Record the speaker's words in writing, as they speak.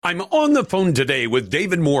I'm on the phone today with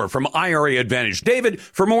David Moore from IRA Advantage. David,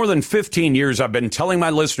 for more than 15 years, I've been telling my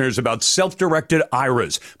listeners about self-directed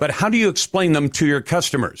IRAs, but how do you explain them to your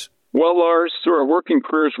customers? Well, Lars, through our working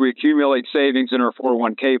careers, we accumulate savings in our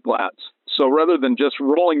 401k plans. So rather than just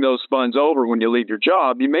rolling those funds over when you leave your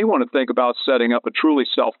job, you may want to think about setting up a truly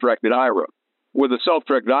self-directed IRA. With a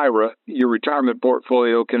self-directed IRA, your retirement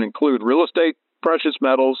portfolio can include real estate, precious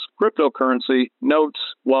metals, cryptocurrency, notes,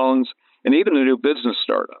 loans, and even a new business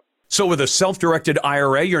startup. So with a self-directed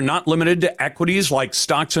IRA, you're not limited to equities like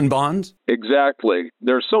stocks and bonds? Exactly.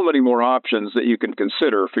 There are so many more options that you can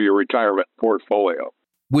consider for your retirement portfolio.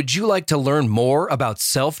 Would you like to learn more about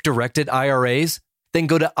self-directed IRAs? Then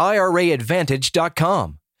go to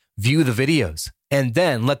IRAadvantage.com, view the videos, and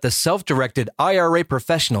then let the self-directed IRA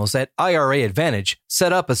professionals at IRA Advantage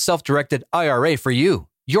set up a self-directed IRA for you.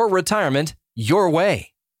 Your retirement, your way.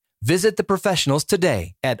 Visit the professionals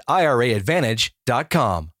today at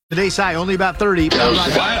IRAadvantage.com. Today's high, only about 30.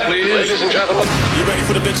 Quiet, please. Ladies and gentlemen. You ready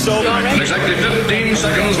for the big show? In exactly 15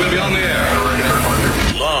 seconds, we'll be on the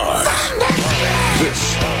air. Lars.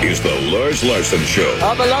 This is the Lars Larson Show.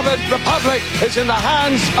 Our beloved republic is in the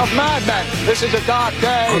hands of madmen. This is a dark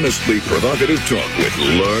day. Honestly provocative talk with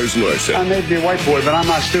Lars Larson. I may be a white boy, but I'm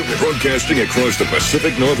not stupid. Broadcasting across the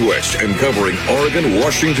Pacific Northwest and covering Oregon,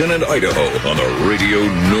 Washington, and Idaho on the Radio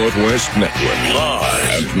Northwest Network.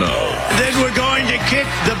 Live. And now. Then we're going to kick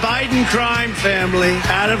the Biden crime family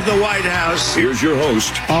out of the White House. Here's your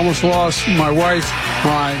host. I almost lost my wife,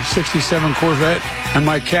 my 67 Corvette, and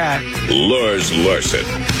my cat. Lars Larson.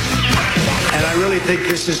 And I really think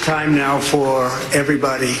this is time now for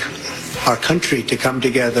everybody, our country, to come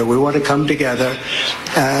together. We want to come together,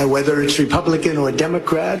 whether it's Republican or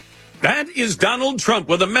Democrat. That is Donald Trump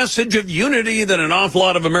with a message of unity that an awful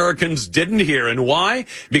lot of Americans didn't hear. And why?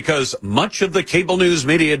 Because much of the cable news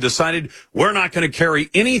media decided we're not going to carry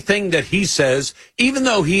anything that he says, even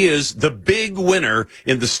though he is the big winner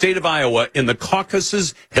in the state of Iowa in the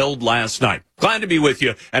caucuses held last night. Glad to be with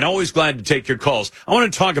you, and always glad to take your calls. I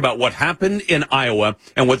want to talk about what happened in Iowa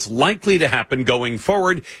and what's likely to happen going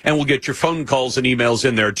forward, and we'll get your phone calls and emails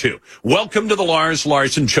in there, too. Welcome to the Lars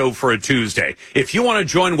Larson Show for a Tuesday. If you want to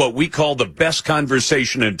join what we call the best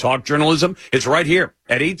conversation in talk journalism, it's right here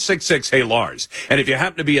at 866-HEY-LARS. And if you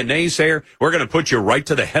happen to be a naysayer, we're going to put you right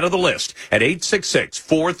to the head of the list at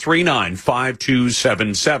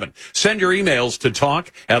 866-439-5277. Send your emails to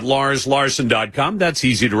talk@LarsLarson.com. That's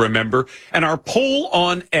easy to remember. And our poll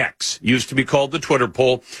on X, used to be called the Twitter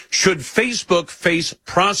poll, should Facebook face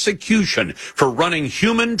prosecution for running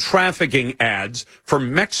human trafficking ads for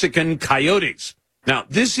Mexican coyotes? Now,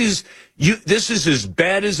 this is as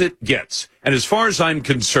bad as it gets. And as far as I'm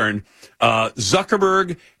concerned,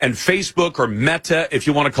 Zuckerberg and Facebook, or Meta, if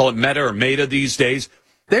you want to call it Meta or Meta these days,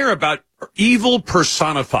 they're about evil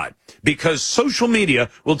personified, because social media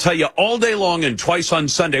will tell you all day long and twice on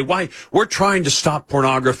Sunday why we're trying to stop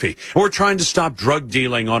pornography. We're trying to stop drug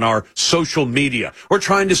dealing on our social media. We're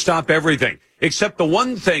trying to stop everything. Except the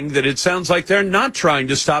one thing that it sounds like they're not trying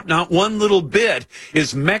to stop, not one little bit,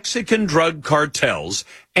 is Mexican drug cartels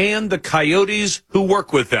and the coyotes who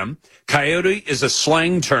work with them. Coyote is a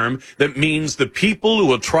slang term that means the people who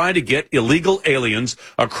will try to get illegal aliens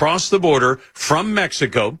across the border from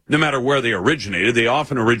Mexico, no matter where they originated. They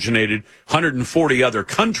often originated 140 other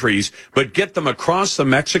countries, but get them across the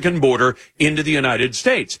Mexican border into the United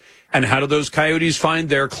States. And how do those coyotes find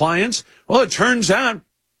their clients? Well, it turns out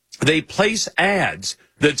they place ads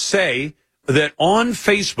that say that on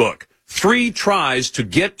Facebook, 3 tries to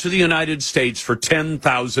get to the United States for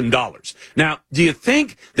 $10,000. Now, do you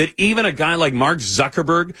think that even a guy like Mark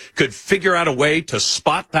Zuckerberg could figure out a way to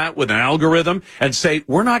spot that with an algorithm and say,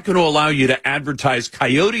 we're not going to allow you to advertise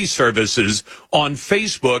coyote services on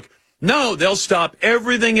Facebook? No, they'll stop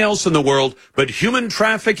everything else in the world, but human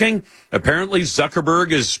trafficking, apparently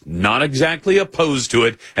Zuckerberg is not exactly opposed to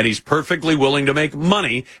it, and he's perfectly willing to make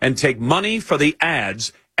money and take money for the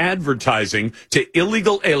ads advertising to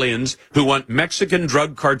illegal aliens who want Mexican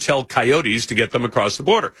drug cartel coyotes to get them across the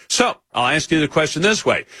border. So I'll ask you the question this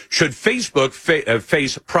way. Should Facebook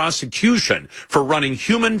face prosecution for running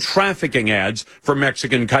human trafficking ads for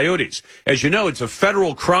Mexican coyotes? As you know, it's a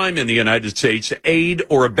federal crime in the United States to aid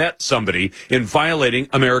or abet somebody in violating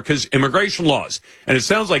America's immigration laws. And it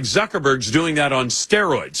sounds like Zuckerberg's doing that on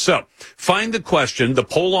steroids. So find the question, the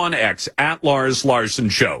poll on X, at Lars Larson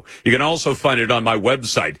Show. You can also find it on my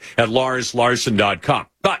website at LarsLarson.com.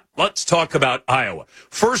 But let's talk about Iowa.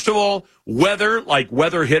 First of all, weather, like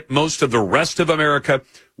weather hit most of the rest of America,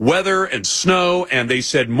 weather and snow, and they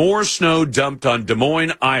said more snow dumped on Des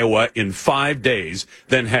Moines, Iowa in 5 days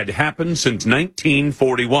than had happened since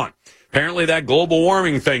 1941. Apparently that global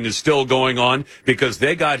warming thing is still going on because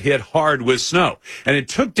they got hit hard with snow. And it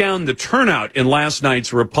took down the turnout in last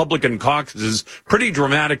night's Republican caucuses pretty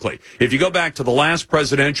dramatically. If you go back to the last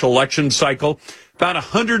presidential election cycle, about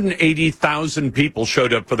 180,000 people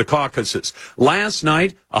showed up for the caucuses. Last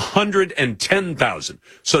night, 110,000.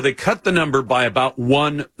 So they cut the number by about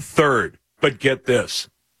 1/3. But get this.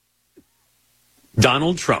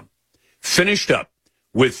 Donald Trump finished up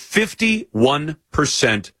with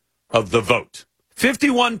 51% of the vote.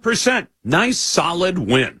 51%. Nice, solid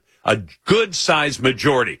win. A good-sized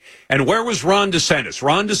majority. And where was Ron DeSantis?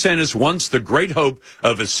 Ron DeSantis once the great hope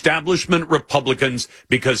of establishment Republicans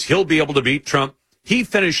because he'll be able to beat Trump. He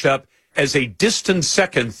finished up as a distant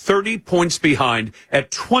second, 30 points behind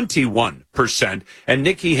at 21%. And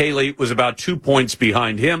Nikki Haley was about 2 points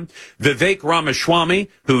behind him. Vivek Ramaswamy,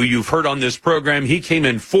 who you've heard on this program, he came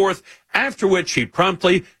in fourth, after which he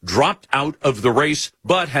promptly dropped out of the race,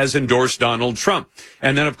 but has endorsed Donald Trump.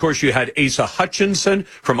 And then, of course, you had Asa Hutchinson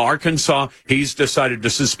from Arkansas. He's decided to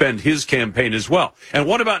suspend his campaign as well. And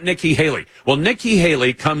what about Nikki Haley? Well, Nikki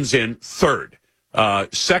Haley comes in third,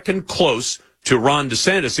 second close to Ron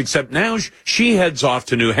DeSantis, except now she heads off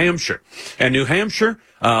to New Hampshire. And New Hampshire,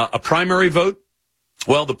 a primary vote.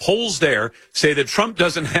 Well, the polls there say that Trump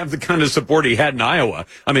doesn't have the kind of support he had in Iowa.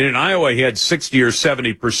 I mean, in Iowa, he had 60 or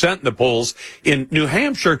 70% in the polls. In New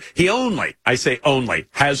Hampshire, he only, I say only,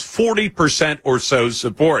 has 40% or so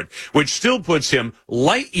support, which still puts him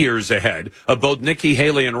light years ahead of both Nikki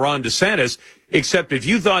Haley and Ron DeSantis. Except if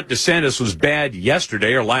you thought DeSantis was bad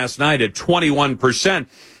yesterday or last night at 21%,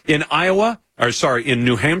 in in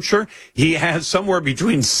New Hampshire, he has somewhere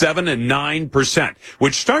between 7 and 9%,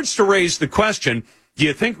 which starts to raise the question, do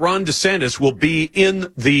you think Ron DeSantis will be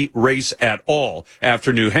in the race at all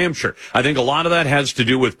after New Hampshire? I think a lot of that has to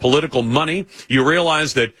do with political money. You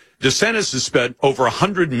realize that DeSantis has spent over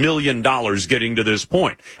 $100 million getting to this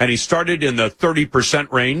point. And he started in the 30%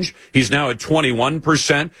 range. He's now at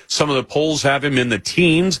 21%. Some of the polls have him in the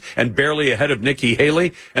teens and barely ahead of Nikki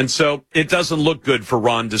Haley. And so it doesn't look good for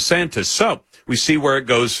Ron DeSantis. So we see where it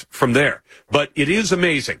goes from there. But it is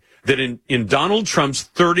amazing that in Donald Trump's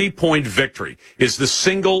 30-point victory is the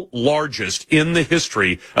single largest in the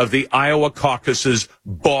history of the Iowa caucuses,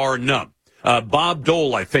 bar none. Bob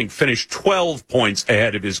Dole, I think, finished 12 points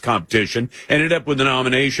ahead of his competition, ended up with the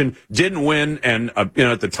nomination, didn't win, and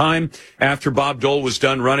at the time after Bob Dole was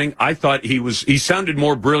done running, I thought he sounded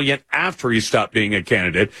more brilliant after he stopped being a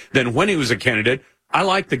candidate than when he was a candidate. I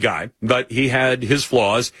like the guy, but he had his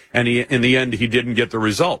flaws, and in the end, he didn't get the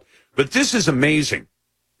result. But this is amazing.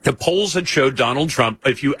 The polls had showed Donald Trump,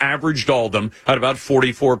 if you averaged all of them, at about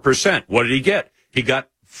 44%. What did he get? He got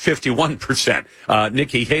 51%.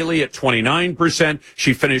 Nikki Haley at 29%.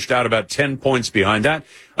 She finished out about 10 points behind that.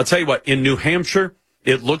 I'll tell you what, in New Hampshire,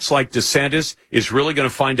 it looks like DeSantis is really going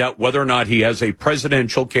to find out whether or not he has a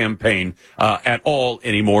presidential campaign at all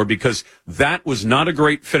anymore, because that was not a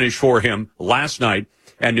great finish for him last night,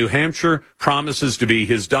 and New Hampshire promises to be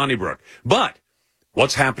his Donnybrook. But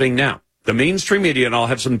what's happening now? The mainstream media, and I'll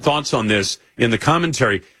have some thoughts on this in the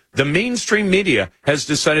commentary, the mainstream media has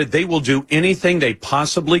decided they will do anything they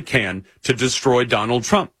possibly can to destroy Donald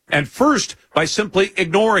Trump. And first, by simply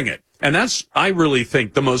ignoring it. And that's, I really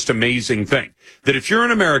think, the most amazing thing. That if you're an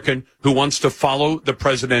American who wants to follow the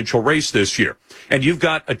presidential race this year, and you've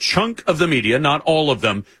got a chunk of the media, not all of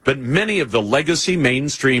them, but many of the legacy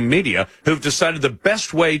mainstream media who've decided the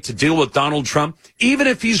best way to deal with Donald Trump, even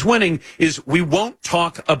if he's winning, is we won't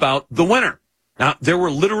talk about the winner. Now, there were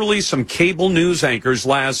literally some cable news anchors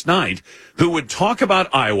last night who would talk about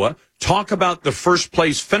Iowa, talk about the first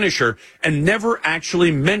place finisher, and never actually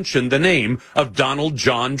mention the name of Donald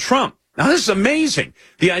John Trump. Now, this is amazing.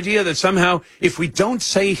 The idea that somehow, if we don't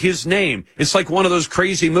say his name, it's like one of those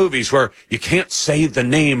crazy movies where you can't say the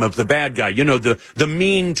name of the bad guy, you know, the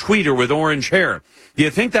mean tweeter with orange hair. Do you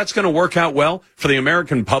think that's going to work out well for the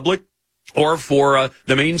American public? Or for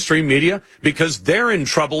the mainstream media, because they're in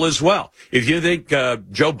trouble as well. If you think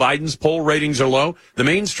Joe Biden's poll ratings are low, the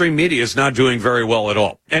mainstream media is not doing very well at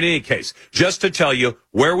all. In any case, just to tell you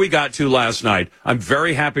where we got to last night, I'm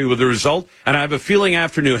very happy with the result, and I have a feeling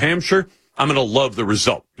after New Hampshire, I'm going to love the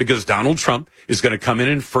result, because Donald Trump is going to come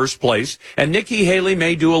in first place, and Nikki Haley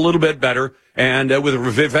may do a little bit better. And with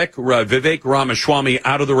Vivek Ramaswamy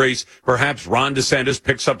out of the race, perhaps Ron DeSantis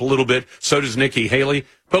picks up a little bit. So does Nikki Haley.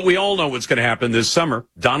 But we all know what's going to happen this summer.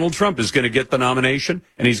 Donald Trump is going to get the nomination,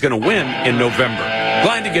 and he's going to win in November.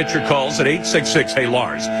 Glad to get your calls at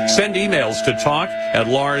 866-HEY-LARS. Send emails to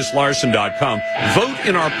talk@LarsLarson.com. Vote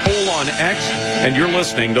in our poll on X, and you're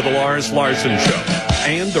listening to The Lars Larson Show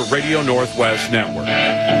and the Radio Northwest Network.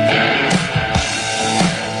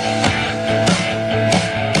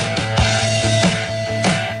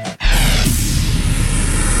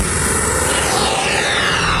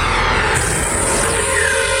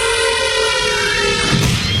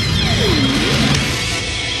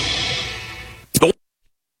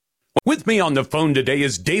 With me on the phone today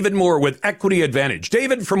is David Moore with Equity Advantage.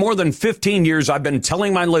 David, for more than 15 years, I've been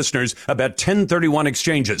telling my listeners about 1031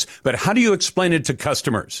 exchanges, but how do you explain it to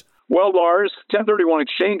customers? Well, Lars, 1031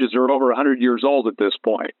 exchanges are over 100 years old at this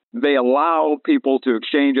point. They allow people to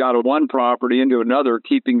exchange out of one property into another,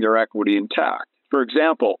 keeping their equity intact. For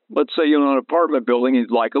example, let's say you own an apartment building and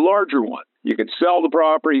you'd like a larger one. You can sell the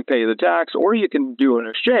property, pay the tax, or you can do an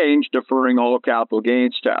exchange, deferring all capital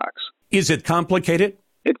gains tax. Is it complicated?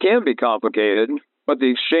 It can be complicated, but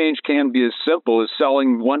the exchange can be as simple as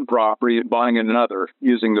selling one property and buying another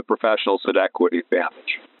using the professionals at Equity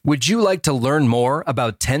Advantage. Would you like to learn more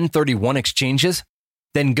about 1031 exchanges?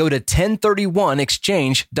 Then go to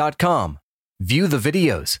 1031exchange.com. View the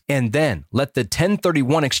videos, and then let the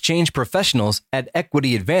 1031 exchange professionals at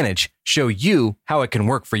Equity Advantage show you how it can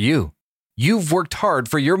work for you. You've worked hard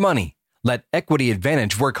for your money. Let Equity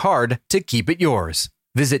Advantage work hard to keep it yours.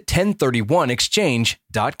 Visit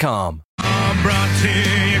 1031exchange.com. Brought to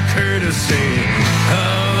you courtesy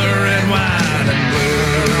of the red, white, and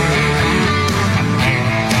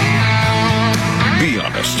Be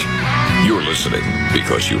honest. You're listening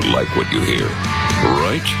because you like what you hear.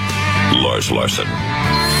 Right? Lars Larson.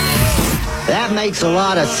 That makes a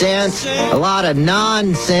lot of sense. A lot of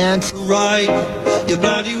nonsense. Right. You're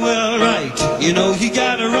bloody well right. You know you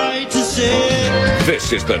got a right to say.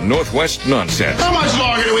 This is the Northwest Nonsense. How much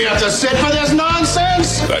longer do we have to sit for this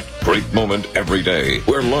nonsense? That great moment every day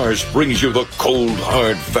where Lars brings you the cold,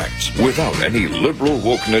 hard facts without any liberal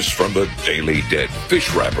wokeness from the Daily Dead,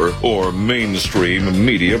 fish wrapper, or mainstream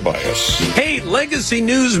media bias. Hey, Legacy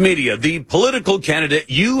News Media, the political candidate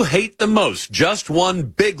you hate the most, just won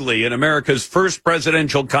bigly in America's first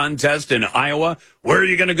presidential contest in Iowa. Where are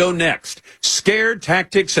you going to go next? Scare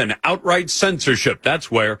tactics and outright censorship.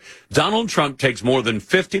 That's where Donald Trump takes more than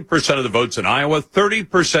 50% of the votes in Iowa,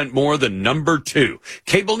 30% more than number 2.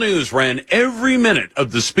 Cable news ran every minute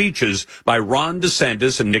of the speeches by Ron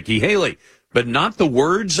DeSantis and Nikki Haley, but not the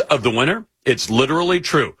words of the winner. It's literally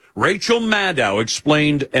true. Rachel Maddow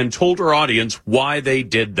explained and told her audience why they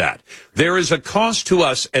did that. There is a cost to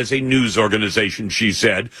us as a news organization, she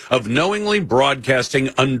said, of knowingly broadcasting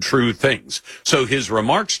untrue things. So his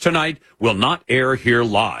remarks tonight will not air here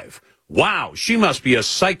live. Wow, she must be a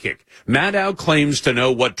psychic. Maddow claims to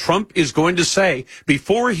know what Trump is going to say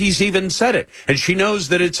before he's even said it, and she knows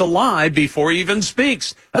that it's a lie before he even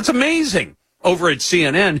speaks. That's amazing. Over at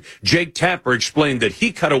CNN, Jake Tapper explained that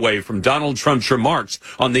he cut away from Donald Trump's remarks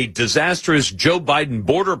on the disastrous Joe Biden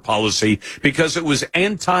border policy because it was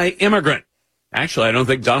anti-immigrant. Actually, I don't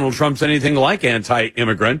think Donald Trump's anything like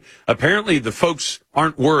anti-immigrant. Apparently, the folks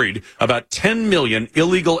aren't worried about 10 million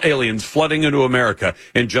illegal aliens flooding into America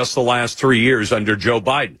in just the last 3 years under Joe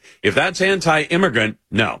Biden. If that's anti-immigrant,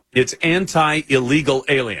 no, it's anti-illegal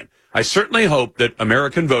alien. I certainly hope that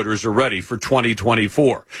American voters are ready for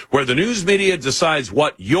 2024, where the news media decides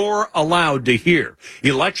what you're allowed to hear.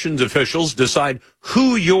 Elections officials decide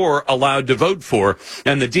who you're allowed to vote for,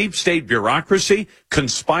 and the deep state bureaucracy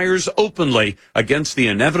conspires openly against the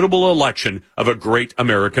inevitable election of a great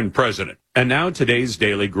American president. And now today's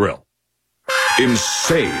Daily Grill.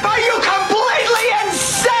 Insane. Are you completely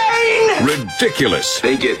insane? Ridiculous.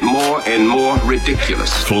 They get more and more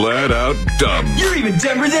ridiculous. Flat out dumb. You're even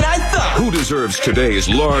dumber than I thought. Who deserves today's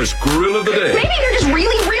Lars Grill of the Day? Maybe you're just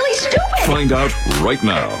really, really stupid. Find out right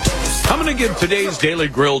now. I'm going to give today's Daily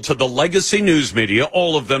Grill to the legacy news media,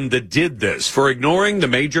 all of them that did this, for ignoring the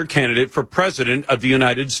major candidate for president of the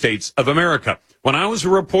United States of America. When I was a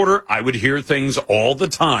reporter, I would hear things all the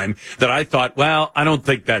time that I thought, well, I don't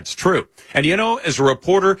think that's true. And you know, as a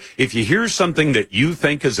reporter, if you hear something that you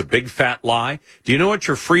think is a big fat lie, do you know what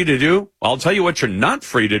you're free to do? I'll tell you what you're not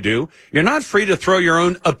free to do. You're not free to throw your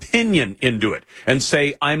own opinion into it and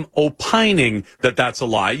say, I'm opining that that's a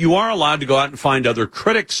lie. You are allowed to go out and find other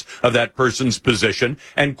critics of that person's position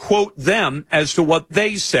and quote them as to what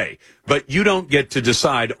they say. But you don't get to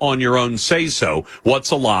decide on your own say-so what's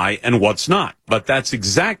a lie and what's not. But that's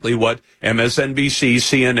exactly what MSNBC,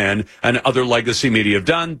 CNN, and other legacy media have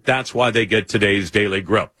done. That's why they get today's Daily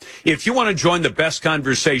Grill. If you want to join the best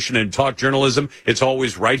conversation in talk journalism, it's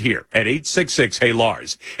always right here at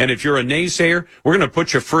 866-HEY-LARS. And if you're a naysayer, we're going to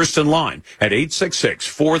put you first in line at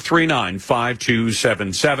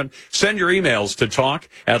 866-439-5277. Send your emails to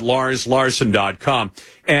talk@LarsLarson.com.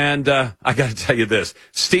 And I got to tell you this.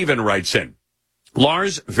 Stephen writes in.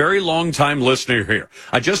 Lars, very long-time listener here.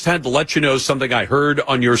 I just had to let you know something I heard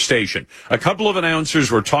on your station. A couple of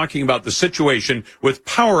announcers were talking about the situation with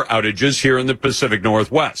power outages here in the Pacific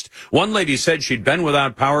Northwest. One lady said she'd been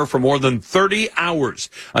without power for more than 30 hours.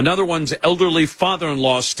 Another one's elderly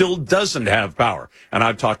father-in-law still doesn't have power. And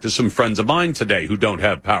I've talked to some friends of mine today who don't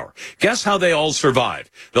have power. Guess how they all survived?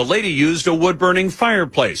 The lady used a wood-burning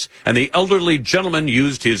fireplace, and the elderly gentleman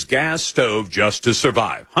used his gas stove just to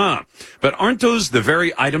survive. But aren't those the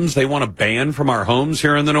very items they want to ban from our homes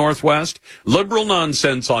here in the Northwest? Liberal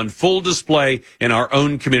nonsense on full display in our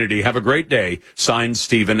own community. Have a great day. Signed,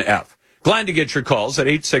 Stephen F. Glad to get your calls at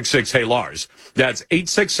 866-HEY-LARS. That's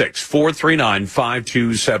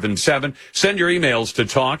 866-439-5277. Send your emails to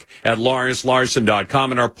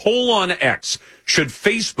talk@LarsLarson.com. And our poll on X: should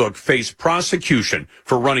Facebook face prosecution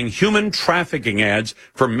for running human trafficking ads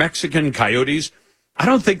for Mexican coyotes? I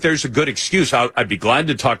don't think there's a good excuse. I'd be glad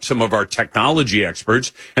to talk to some of our technology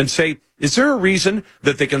experts and say, is there a reason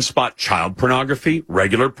that they can spot child pornography,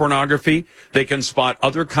 regular pornography? They can spot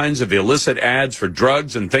other kinds of illicit ads for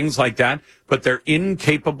drugs and things like that, but they're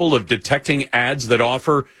incapable of detecting ads that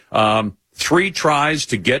offer 3 tries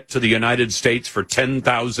to get to the United States for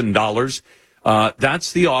 $10,000.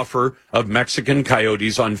 That's the offer of Mexican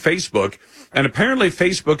coyotes on Facebook. And apparently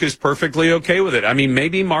Facebook is perfectly okay with it. I mean,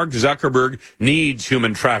 maybe Mark Zuckerberg needs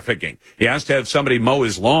human trafficking. He has to have somebody mow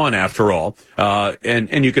his lawn, after all.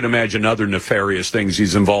 And you can imagine other nefarious things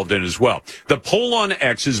he's involved in as well. The poll on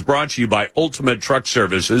X is brought to you by Ultimate Truck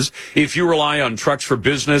Services. If you rely on trucks for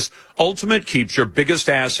business, Ultimate keeps your biggest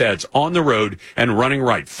assets on the road and running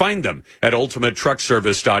right. Find them at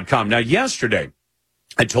ultimatetruckservice.com. Now, yesterday,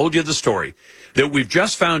 I told you the story that we've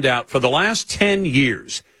just found out for the last 10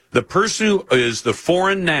 years, the person who is the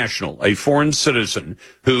foreign national, a foreign citizen,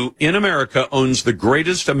 who in America owns the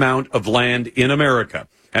greatest amount of land in America,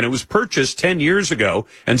 and it was purchased 10 years ago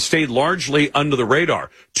and stayed largely under the radar.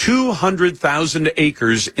 200,000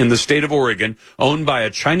 acres in the state of Oregon, owned by a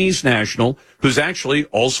Chinese national who's actually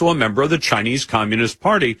also a member of the Chinese Communist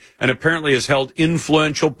Party and apparently has held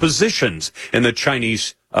influential positions in the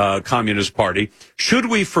Chinese Communist Party. Should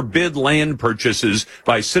we forbid land purchases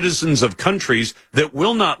by citizens of countries that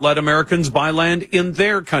will not let Americans buy land in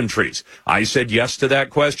their countries? I said yes to that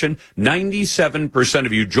question. 97%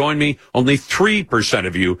 of you joined me. Only 3%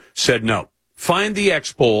 of you said no. Find the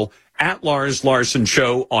X poll at Lars Larson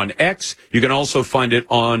Show on X. You can also find it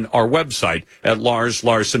on our website at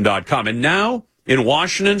LarsLarson.com. And now, in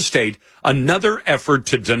Washington State, another effort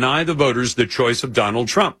to deny the voters the choice of Donald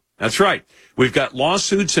Trump. That's right. We've got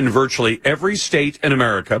lawsuits in virtually every state in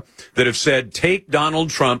America that have said, take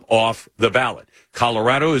Donald Trump off the ballot.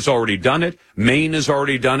 Colorado has already done it. Maine has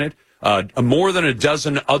already done it. More than a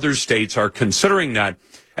dozen other states are considering that.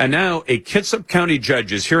 And now a Kitsap County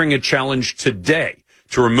judge is hearing a challenge today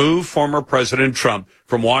to remove former President Trump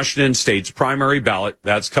from Washington State's primary ballot.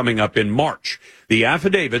 That's coming up in March. The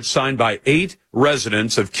affidavit, signed by 8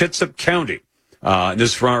 residents of Kitsap County, and this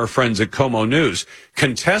is from our friends at Como News,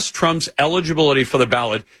 contests Trump's eligibility for the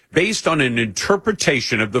ballot based on an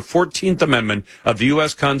interpretation of the 14th Amendment of the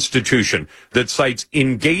U.S. Constitution that cites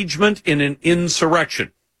engagement in an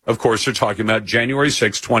insurrection. Of course, they're talking about January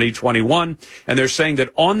 6, 2021, and they're saying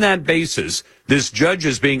that on that basis, this judge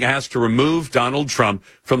is being asked to remove Donald Trump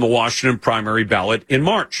from the Washington primary ballot in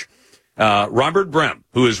March. Robert Brem,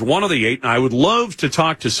 who is one of the 8, and I would love to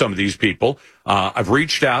talk to some of these people. I've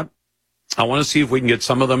reached out. I want to see if we can get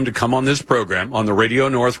some of them to come on this program on the Radio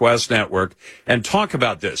Northwest Network and talk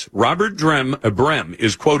about this. Robert Brem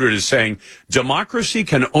is quoted as saying, democracy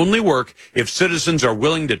can only work if citizens are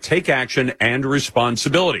willing to take action and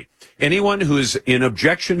responsibility. Anyone who is in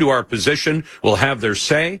objection to our position will have their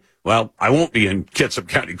say. Well, I won't be in Kitsap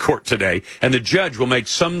County Court today, and the judge will make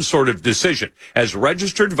some sort of decision. As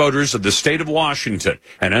registered voters of the state of Washington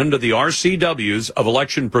and under the RCWs of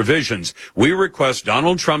election provisions, we request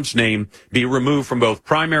Donald Trump's name be removed from both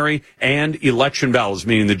primary and election ballots,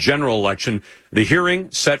 meaning the general election. The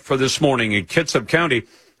hearing set for this morning in Kitsap County.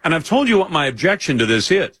 And I've told you what my objection to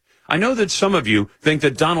this is. I know that some of you think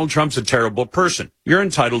that Donald Trump's a terrible person. You're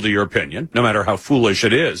entitled to your opinion, no matter how foolish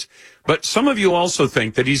it is. But some of you also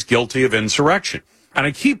think that he's guilty of insurrection. And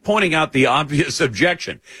I keep pointing out the obvious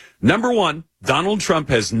objection. Number one, Donald Trump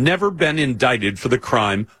has never been indicted for the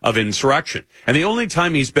crime of insurrection. And the only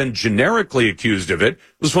time he's been generically accused of it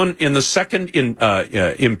was when in the second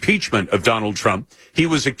impeachment of Donald Trump, he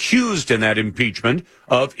was accused in that impeachment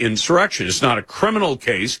of insurrection. It's not a criminal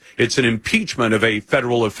case. It's an impeachment of a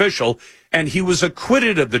federal official. And he was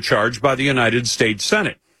acquitted of the charge by the United States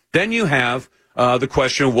Senate. Then you have the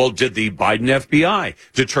question, well, did the Biden FBI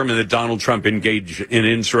determine that Donald Trump engaged in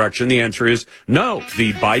insurrection? The answer is no,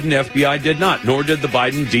 the Biden FBI did not, nor did the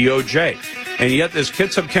Biden DOJ. And yet this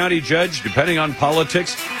Kitsap County judge, depending on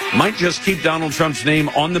politics, might just keep Donald Trump's name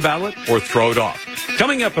on the ballot or throw it off.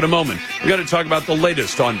 Coming up in a moment, we're going to talk about the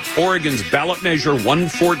latest on Oregon's ballot measure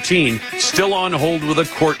 114, still on hold with a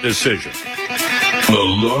court decision. The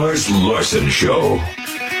Lars Larson Show.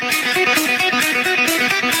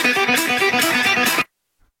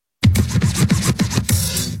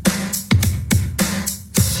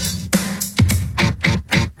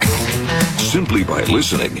 Simply by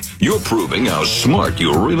listening, you're proving how smart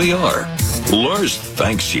you really are. Lars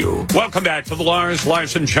thanks you. Welcome back to the Lars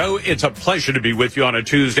Larson Show. It's a pleasure to be with you on a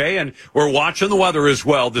Tuesday, and we're watching the weather as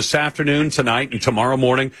well. This afternoon, tonight, and tomorrow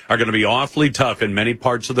morning are going to be awfully tough in many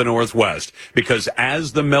parts of the Northwest, because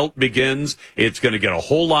as the melt begins, it's going to get a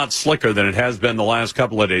whole lot slicker than it has been the last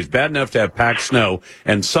couple of days. Bad enough to have packed snow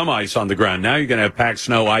and some ice on the ground. Now you're going to have packed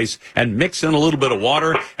snow, ice, and mix in a little bit of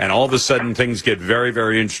water, and all of a sudden things get very,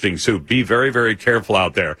 very interesting. So be very, very careful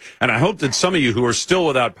out there. And I hope that some of you who are still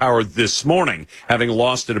without power this morning, having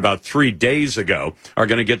lost it about 3 days ago, are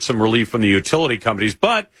going to get some relief from the utility companies,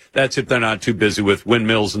 but that's if they're not too busy with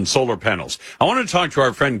windmills and solar panels. I want to talk to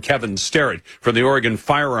our friend Kevin Sterrett from the Oregon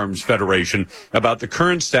Firearms Federation about the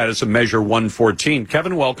current status of Measure 114.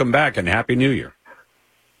 Kevin, welcome back and Happy New Year.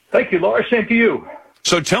 Thank you, Lars. Same to you.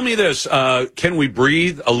 So tell me this, can we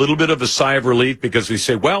breathe a little bit of a sigh of relief, because we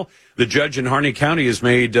say, well, the judge in Harney County has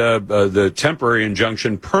made the temporary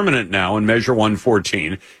injunction permanent now in Measure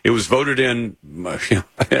 114. It was voted in,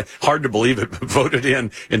 hard to believe it, but voted in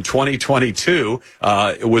 2022.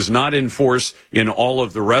 It was not in force in all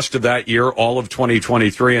of the rest of that year, all of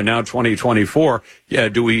 2023, and now 2024. Yeah,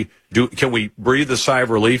 can we breathe a sigh of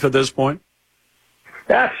relief at this point?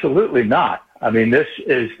 Absolutely not. I mean,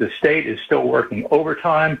 the state is still working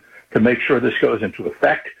overtime to make sure this goes into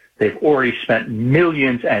effect. They've already spent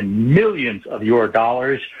millions and millions of your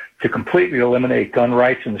dollars to completely eliminate gun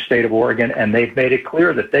rights in the state of Oregon, and they've made it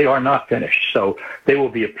clear that they are not finished. So they will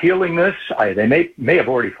be appealing this. They may have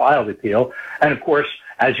already filed appeal. And, of course,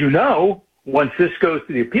 as you know, once this goes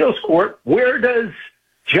to the appeals court, where does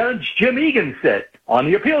Judge Jim Egan sit? On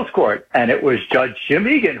the appeals court. And it was Judge Jim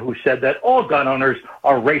Egan who said that all gun owners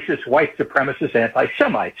are racist, white supremacist,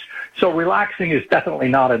 anti-Semites. So relaxing is definitely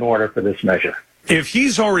not in order for this measure. If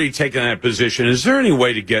he's already taken that position, is there any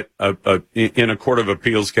way to get in a court of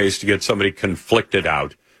appeals case to get somebody conflicted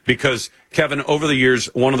out? Because, Kevin, over the years,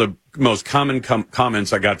 one of the most common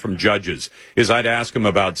comments I got from judges is I'd ask them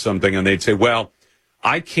about something and they'd say, well,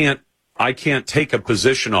 I can't take a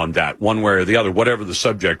position on that one way or the other, whatever the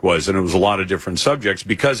subject was. And it was a lot of different subjects,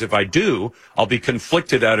 because if I do, I'll be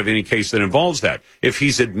conflicted out of any case that involves that. If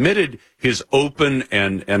he's admitted his open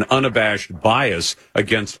and unabashed bias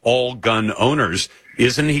against all gun owners,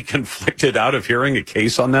 isn't he conflicted out of hearing a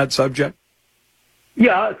case on that subject?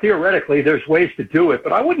 Yeah, theoretically, there's ways to do it,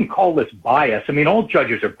 but I wouldn't call this bias. I mean, all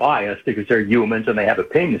judges are biased because they're humans and they have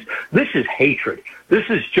opinions. This is hatred. This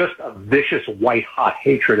is just a vicious, white-hot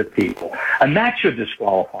hatred of people, and that should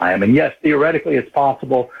disqualify him. And yes, theoretically, it's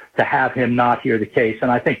possible to have him not hear the case, and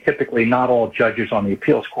I think typically not all judges on the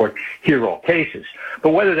appeals court hear all cases.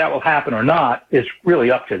 But whether that will happen or not is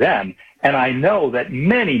really up to them. And I know that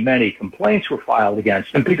many, many complaints were filed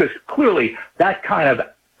against him because clearly that kind of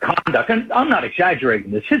conduct, and I'm not exaggerating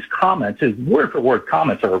this, his comments, his word-for-word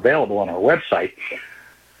comments are available on our website.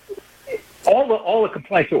 All the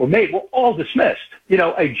complaints that were made were all dismissed. You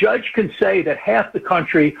know, a judge can say that half the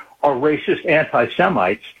country are racist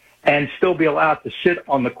anti-Semites and still be allowed to sit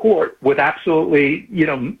on the court with absolutely,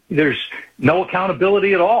 there's no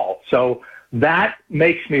accountability at all. So that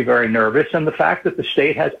makes me very nervous. And the fact that the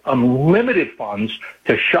state has unlimited funds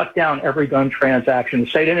to shut down every gun transaction in the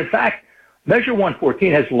state. And in fact, Measure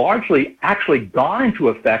 114 has largely actually gone into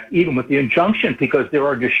effect even with the injunction, because there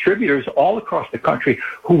are distributors all across the country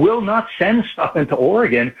who will not send stuff into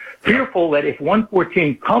Oregon, fearful that if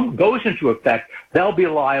 114 goes into effect, they'll be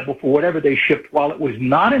liable for whatever they shipped while it was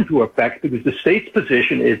not into effect, because the state's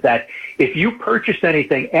position is that if you purchased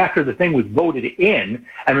anything after the thing was voted in,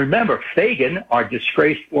 and remember, Fagan, our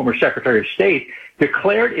disgraced former Secretary of State,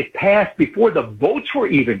 declared it passed before the votes were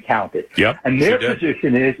even counted. Yep, and their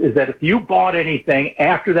position is that if you bought anything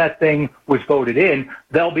after that thing was voted in,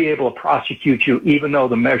 they'll be able to prosecute you even though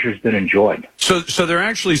the measure's been enjoined. So they're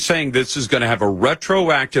actually saying this is going to have a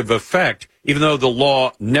retroactive effect, even though the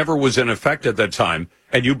law never was in effect at that time,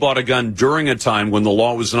 and you bought a gun during a time when the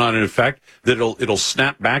law was not in effect, that it'll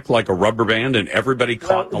snap back like a rubber band and everybody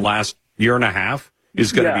caught in the last year and a half?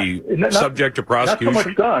 is going to be subject to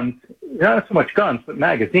prosecution? Not so much guns, but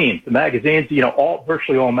magazines. The magazines,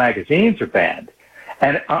 virtually all magazines are banned.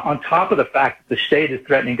 And on top of the fact that the state is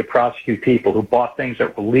threatening to prosecute people who bought things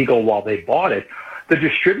that were legal while they bought it, the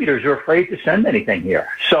distributors are afraid to send anything here.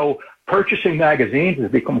 So purchasing magazines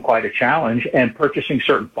has become quite a challenge, and purchasing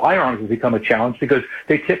certain firearms has become a challenge because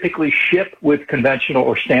they typically ship with conventional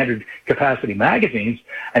or standard capacity magazines.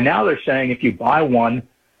 And now they're saying if you buy one,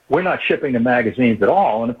 we're not shipping the magazines at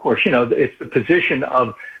all. And of course, it's the position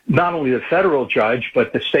of not only the federal judge,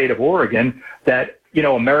 but the state of Oregon that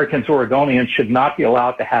Americans, Oregonians should not be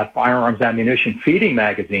allowed to have firearms ammunition feeding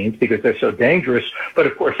magazines because they're so dangerous. But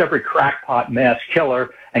of course, every crackpot, mass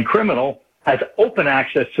killer, and criminal has open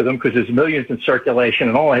access to them because there's millions in circulation,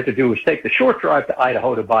 and all I have to do is take the short drive to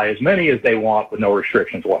Idaho to buy as many as they want with no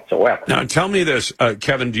restrictions whatsoever. Now, tell me this,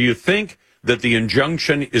 Kevin, do you think that the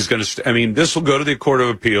injunction is going to, this will go to the Court of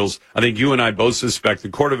Appeals. I think you and I both suspect the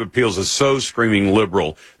Court of Appeals is so screaming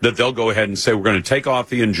liberal that they'll go ahead and say, we're going to take off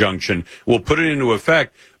the injunction. We'll put it into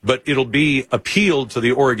effect, but it'll be appealed to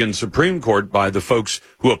the Oregon Supreme Court by the folks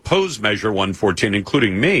who oppose Measure 114,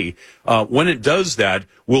 including me. When it does that,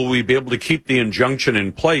 will we be able to keep the injunction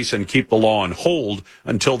in place and keep the law on hold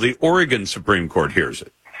until the Oregon Supreme Court hears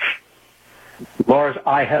it? Lars,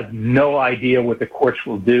 I have no idea what the courts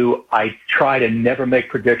will do. I try to never make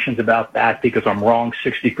predictions about that because I'm wrong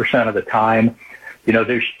 60% of the time.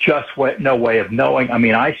 There's just no way of knowing.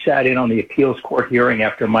 I sat in on the appeals court hearing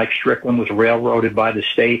after Mike Strickland was railroaded by the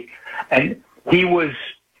state, and he was,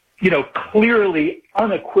 clearly,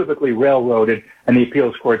 unequivocally railroaded, and the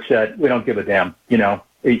appeals court said, we don't give a damn,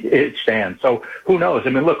 it stands. So who knows?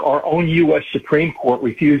 Look, our own U.S. Supreme Court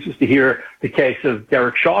refuses to hear the case of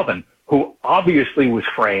Derek Chauvin, who obviously was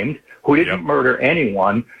framed, who didn't murder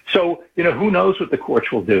anyone. So, who knows what the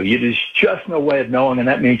courts will do? There's just no way of knowing, and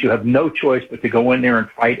that means you have no choice but to go in there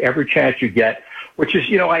and fight every chance you get, which is,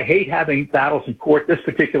 I hate having battles in court. This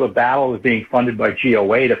particular battle is being funded by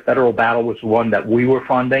GOA. The federal battle was one that we were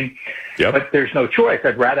funding. But there's no choice.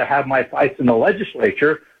 I'd rather have my fights in the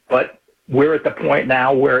legislature, but we're at the point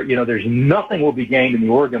now where, there's nothing will be gained in the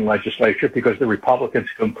Oregon legislature because the Republicans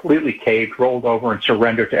completely caved, rolled over, and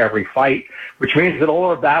surrendered to every fight, which means that all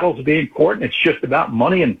our battles will be in court, and it's just about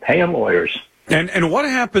money and paying lawyers. And what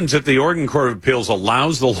happens if the Oregon Court of Appeals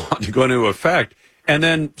allows the law to go into effect, and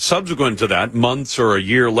then subsequent to that, months or a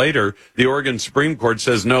year later, the Oregon Supreme Court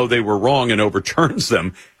says, no, they were wrong and overturns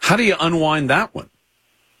them? How do you unwind that one?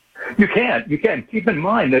 You can. Keep in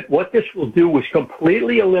mind that what this will do is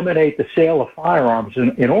completely eliminate the sale of firearms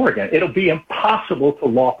in Oregon. It'll be impossible to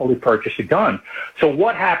lawfully purchase a gun. So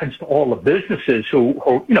what happens to all the businesses who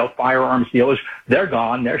firearms dealers? They're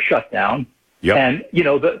gone. They're shut down. And,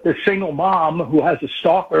 the single mom who has a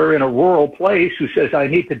stalker in a rural place who says, I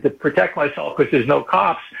need to protect myself because there's no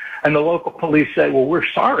cops. And the local police say, well, we're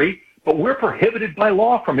sorry, but we're prohibited by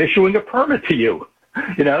law from issuing a permit to you.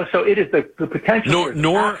 So it is the potential.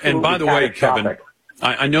 And by the way, Kevin,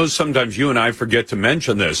 I know sometimes you and I forget to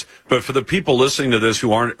mention this, but for the people listening to this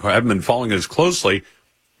who haven't been following this closely,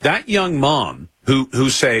 that young mom who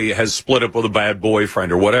say has split up with a bad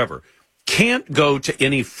boyfriend or whatever can't go to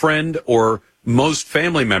any friend or most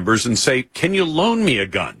family members and say, can you loan me a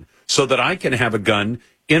gun so that I can have a gun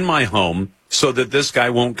in my home so that this guy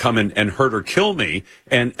won't come and hurt or kill me?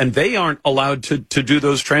 And they aren't allowed to do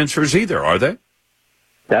those transfers either, are they?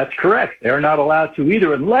 That's correct. They're not allowed to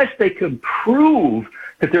either unless they can prove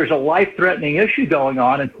that there's a life-threatening issue going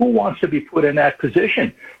on, and who wants to be put in that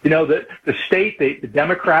position? The state, the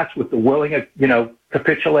Democrats, with the willing,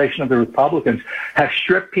 capitulation of the Republicans, have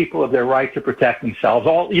stripped people of their right to protect themselves,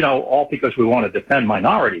 all because we want to defend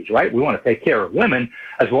minorities, right? We want to take care of women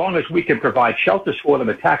as long as we can provide shelters for them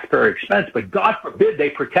at taxpayer expense, but God forbid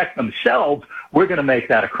they protect themselves, we're going to make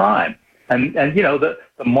that a crime. And the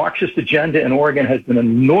Marxist agenda in Oregon has been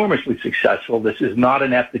enormously successful. This is not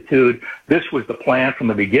an aptitude. This was the plan from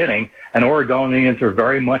the beginning, and Oregonians are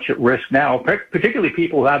very much at risk now, particularly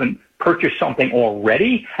people who haven't purchased something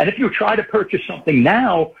already. And if you try to purchase something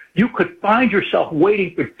now, you could find yourself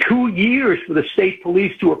waiting for 2 years for the state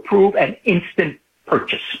police to approve an instant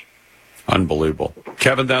purchase. Unbelievable.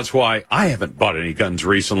 Kevin, that's why I haven't bought any guns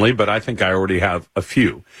recently, but I think I already have a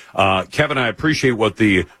few. Kevin, I appreciate what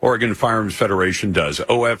the Oregon Firearms Federation does.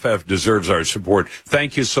 OFF deserves our support.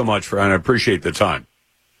 Thank you so much, and I appreciate the time.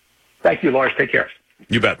 Thank you, Lars. Take care.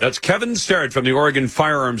 You bet. That's Kevin Starrett from the Oregon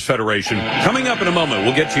Firearms Federation. Coming up in a moment,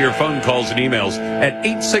 we'll get to your phone calls and emails at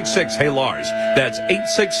 866-HEY-LARS. That's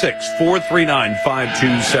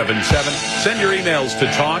 866-439-5277. Send your emails to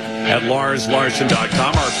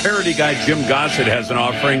talk@LarsLarson.com. Our parody guy, Jim Gossett, has an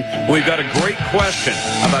offering. We've got a great question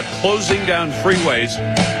about closing down freeways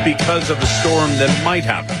because of the storm that might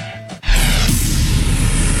happen.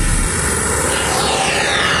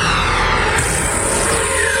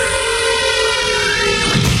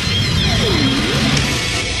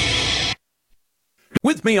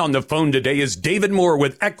 With me on the phone today is David Moore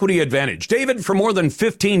with Equity Advantage. David, for more than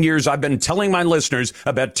 15 years, I've been telling my listeners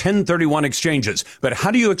about 1031 exchanges, but how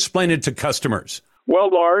do you explain it to customers? Well,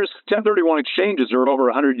 Lars, 1031 exchanges are over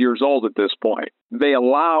 100 years old at this point. They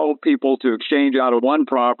allow people to exchange out of one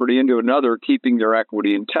property into another, keeping their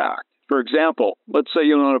equity intact. For example, let's say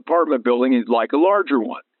you own an apartment building and you'd like a larger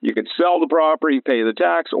one. You can sell the property, pay the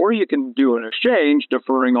tax, or you can do an exchange,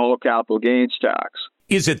 deferring all capital gains tax.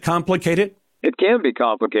 Is it complicated? It can be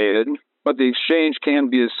complicated, but the exchange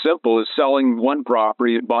can be as simple as selling one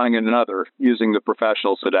property and buying another using the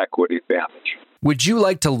professionals at Equity Advantage. Would you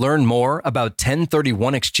like to learn more about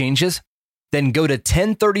 1031 exchanges? Then go to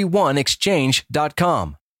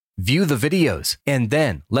 1031exchange.com. View the videos, and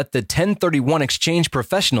then let the 1031 exchange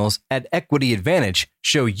professionals at Equity Advantage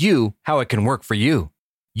show you how it can work for you.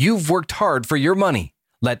 You've worked hard for your money.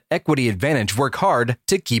 Let Equity Advantage work hard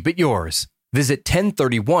to keep it yours. Visit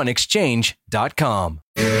 1031exchange.com.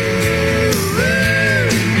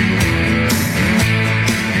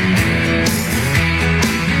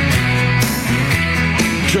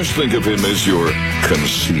 Just think of him as your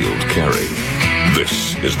concealed carry.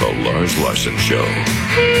 This is the Lars Larson Show.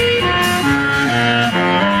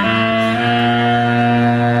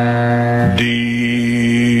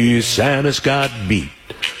 DeSantis got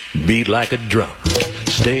beat like a drum.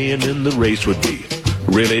 Staying in the race would be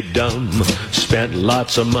really dumb. Spent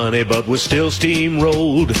lots of money, but was still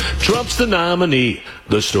steamrolled. Trump's the nominee.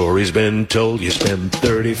 The story's been told. You spend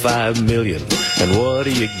 $35 million, and what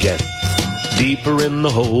do you get? Deeper in the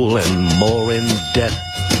hole and more in debt.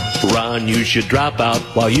 Ron, you should drop out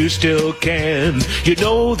while you still can. You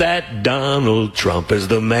know that Donald Trump is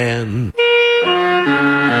the man.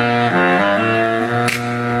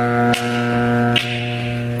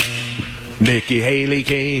 Nikki Haley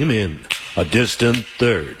came in a distant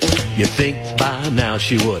third. You think by now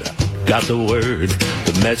she would have got the word.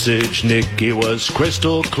 The message, Nikki, was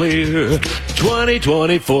crystal clear.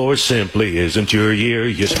 2024 simply isn't your year.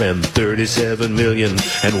 You spend $37 million,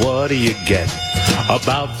 and what do you get?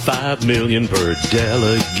 About $5 million per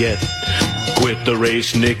delegate. Quit the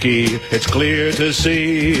race, Nikki, it's clear to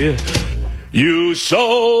see. You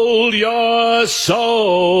sold your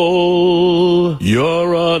soul.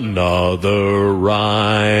 You're another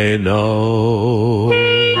rhino.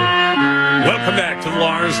 Welcome back to the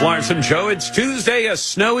Lars Larson Show. It's Tuesday, a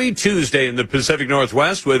snowy Tuesday in the Pacific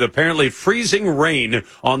Northwest with apparently freezing rain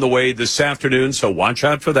on the way this afternoon, so watch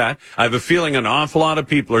out for that. I have a feeling an awful lot of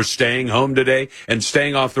people are staying home today and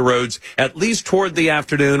staying off the roads, at least toward the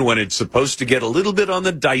afternoon when it's supposed to get a little bit on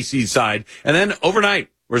the dicey side, and then overnight.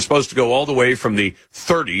 We're supposed to go all the way from the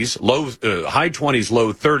 30s, high 20s,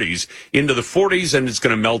 low 30s, into the 40s, and it's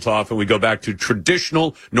going to melt off, and we go back to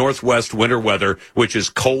traditional Northwest winter weather, which is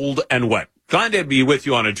cold and wet. Glad to be with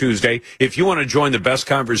you on a Tuesday. If you want to join the best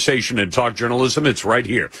conversation in talk journalism, it's right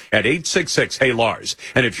here at 866-HEY-LARS.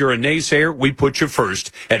 And if you're a naysayer, we put you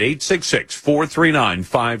first at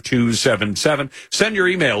 866-439-5277. Send your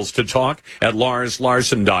emails to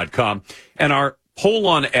talk@LarsLarson.com. And our poll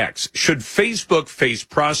on X: should Facebook face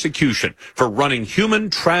prosecution for running human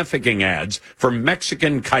trafficking ads for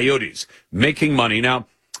Mexican coyotes making money? Now,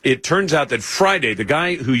 it turns out that Friday, the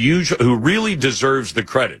guy who really deserves the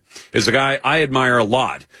credit is a guy I admire a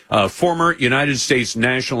lot, former United States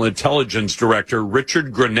National Intelligence Director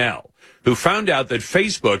Richard Grenell, who found out that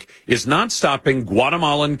Facebook is not stopping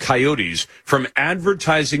Guatemalan coyotes from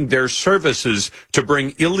advertising their services to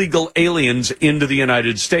bring illegal aliens into the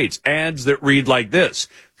United States. Ads that read like this: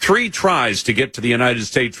 3 tries to get to the United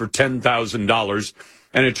States for $10,000.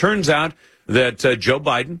 And it turns out that Joe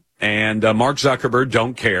Biden and Mark Zuckerberg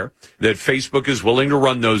don't care, that Facebook is willing to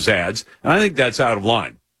run those ads. And I think that's out of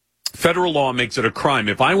line. Federal law makes it a crime.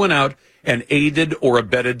 If I went out and aided or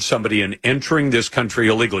abetted somebody in entering this country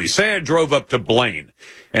illegally, say I drove up to Blaine,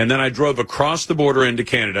 and then I drove across the border into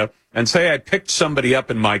Canada, and say I picked somebody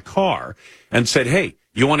up in my car and said, hey,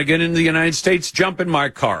 you want to get into the United States? Jump in my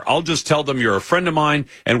car. I'll just tell them you're a friend of mine,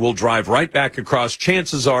 and we'll drive right back across.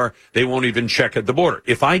 Chances are they won't even check at the border.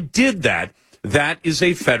 If I did that, that is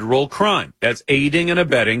a federal crime. That's aiding and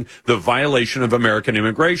abetting the violation of American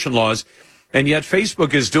immigration laws. And yet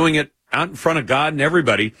Facebook is doing it out in front of God and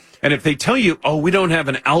everybody. And if they tell you, oh, we don't have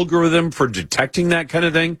an algorithm for detecting that kind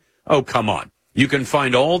of thing, oh, come on. You can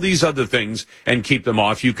find all these other things and keep them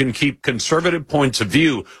off. You can keep conservative points of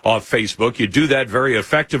view off Facebook. You do that very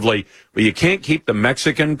effectively, but you can't keep the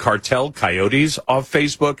Mexican cartel coyotes off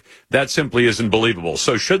Facebook. That simply isn't believable.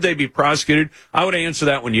 So should they be prosecuted? I would answer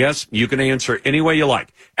that one yes. You can answer any way you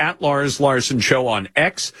like. At Lars Larson Show on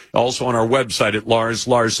X, also on our website at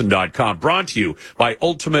LarsLarson.com. Brought to you by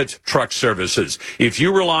Ultimate Truck Services. If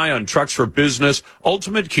you rely on trucks for business,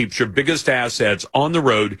 Ultimate keeps your biggest assets on the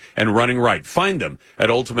road and running right. Find them at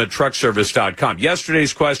UltimateTruckService.com.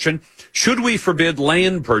 Yesterday's question, should we forbid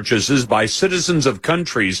land purchases by citizens of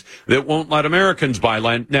countries that won't let Americans buy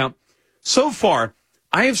land? Now, so far,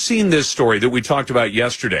 I have seen this story that we talked about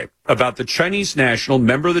yesterday about the Chinese national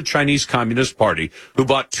member of the Chinese Communist Party who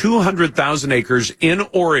bought 200,000 acres in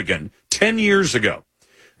Oregon 10 years ago.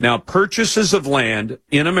 Now, purchases of land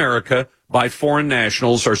in America by foreign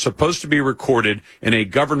nationals are supposed to be recorded in a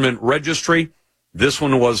government registry. This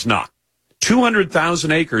one was not.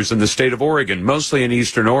 200,000 acres in the state of Oregon, mostly in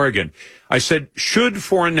eastern Oregon. I said, should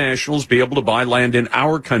foreign nationals be able to buy land in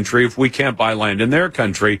our country if we can't buy land in their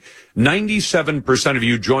country? 97% of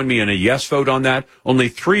you joined me in a yes vote on that. Only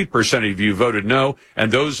 3% of you voted no.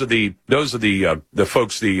 And those are the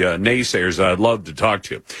folks, the naysayers I'd love to talk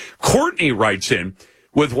to. Courtney writes in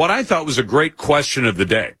with what I thought was a great question of the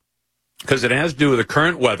day, because it has to do with the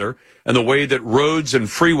current weather and the way that roads and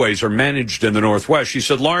freeways are managed in the Northwest. She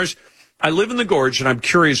said, Lars, I live in the Gorge, and I'm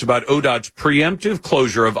curious about ODOT's preemptive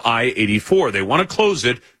closure of I-84. They want to close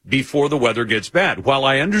it before the weather gets bad. While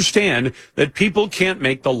I understand that people can't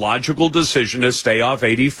make the logical decision to stay off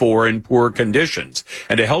 84 in poor conditions,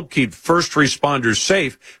 and to help keep first responders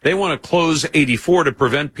safe, they want to close 84 to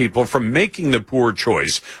prevent people from making the poor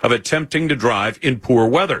choice of attempting to drive in poor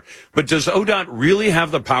weather. But does ODOT really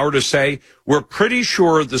have the power to say, we're pretty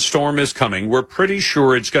sure the storm is coming, we're pretty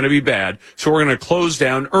sure it's going to be bad, so we're going to close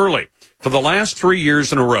down early? For the last 3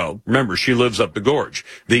 years in a row, remember, she lives up the gorge,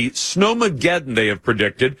 the snowmageddon they have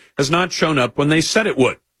predicted has not shown up when they said it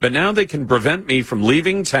would. But now they can prevent me from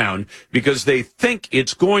leaving town because they think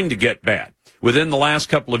it's going to get bad. Within the last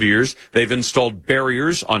couple of years, they've installed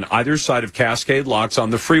barriers on either side of Cascade Locks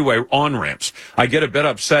on the freeway on-ramps. I get a bit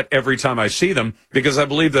upset every time I see them because I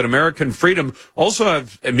believe that American freedom also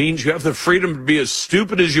means you have the freedom to be as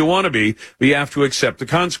stupid as you want to be, but you have to accept the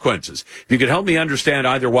consequences. If you could help me understand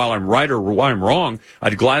either while I'm right or while I'm wrong,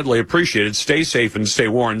 I'd gladly appreciate it. Stay safe and stay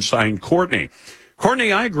warm. Signed, Courtney.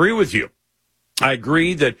 Courtney, I agree with you. I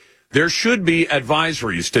agree that there should be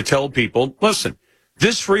advisories to tell people, listen,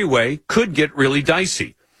 this freeway could get really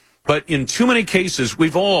dicey. But in too many cases,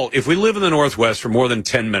 if we live in the Northwest for more than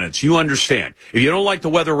 10 minutes, you understand. If you don't like the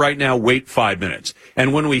weather right now, wait 5 minutes.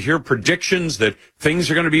 And when we hear predictions that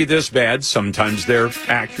things are going to be this bad, sometimes they're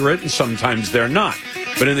accurate and sometimes they're not.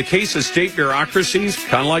 But in the case of state bureaucracies,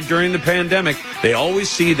 kind of like during the pandemic, they always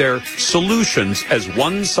see their solutions as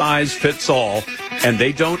one size fits all, and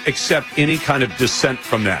they don't accept any kind of dissent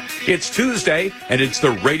from that. It's Tuesday, and it's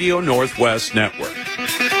the Radio Northwest Network.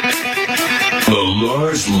 The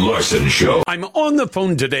Lars Larson Show. I'm on the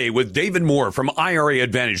phone today with David Moore from IRA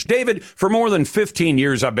Advantage. David, for more than 15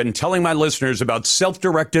 years, I've been telling my listeners about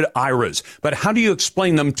self-directed IRAs, but how do you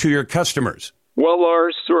explain them to your customers? Well,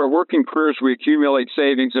 Lars, through our working careers, we accumulate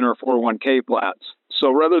savings in our 401k plans.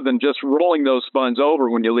 So rather than just rolling those funds over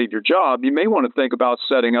when you leave your job, you may want to think about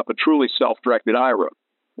setting up a truly self-directed IRA.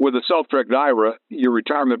 With a self-directed IRA, your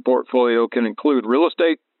retirement portfolio can include real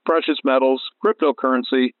estate, precious metals,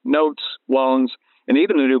 cryptocurrency, notes, loans, and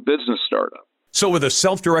even a new business startup. So with a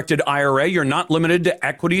self-directed IRA, you're not limited to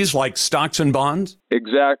equities like stocks and bonds?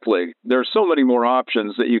 Exactly. There are so many more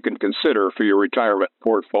options that you can consider for your retirement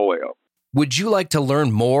portfolio. Would you like to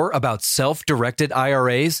learn more about self-directed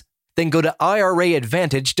IRAs? Then go to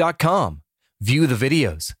IRAadvantage.com, view the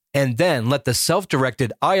videos, and then let the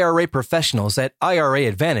self-directed IRA professionals at IRA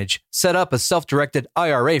Advantage set up a self-directed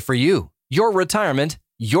IRA for you. Your retirement,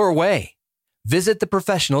 your way. Visit the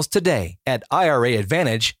professionals today at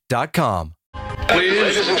IRAadvantage.com. Please,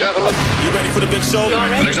 ladies and gentlemen, you ready for the big show?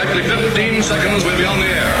 In exactly 15 seconds, we'll be on the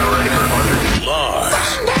air. Lars.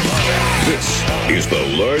 This is the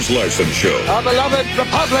Lars Larson Show. Our beloved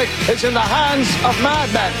republic is in the hands of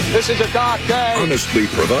madmen. This is a dark day. Honestly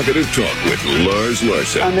provocative talk with Lars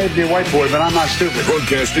Larson. I may be a white boy, but I'm not stupid.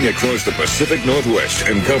 Broadcasting across the Pacific Northwest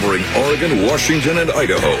and covering Oregon, Washington, and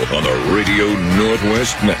Idaho on the Radio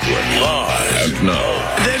Northwest Network. Live. And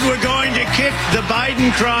now. Then we're going to kick the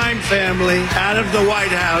Biden crime family out of the White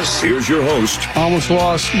House. Here's your host. I almost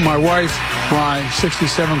lost my wife, my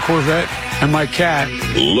 67 Corvette, and my cat.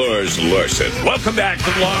 Lars Larson. Welcome back to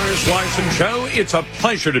the Lars Larson Show. It's a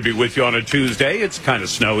pleasure to be with you on a Tuesday. It's kind of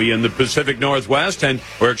snowy in the Pacific Northwest, and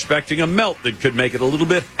we're expecting a melt that could make it a little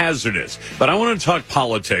bit hazardous. But I want to talk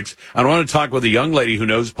politics. I want to talk with a young lady who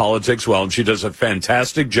knows politics well, and she does a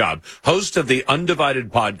fantastic job. Host of the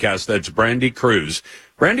Undivided podcast, that's Brandy Cruz.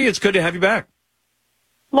 Brandy, it's good to have you back.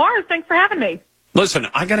 Lars, thanks for having me. Listen,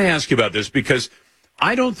 I got to ask you about this because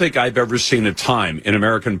I don't think I've ever seen a time in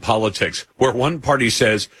American politics where one party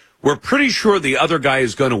says, we're pretty sure the other guy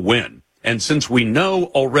is going to win. And since we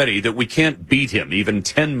know already that we can't beat him even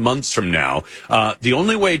 10 months from now, the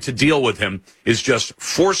only way to deal with him is just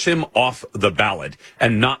force him off the ballot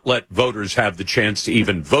and not let voters have the chance to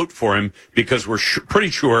even vote for him, because we're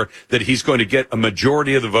pretty sure that he's going to get a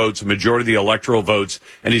majority of the votes, a majority of the electoral votes,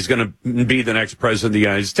 and he's going to be the next president of the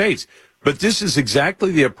United States. But this is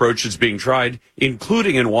exactly the approach that's being tried,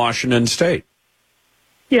 including in Washington State.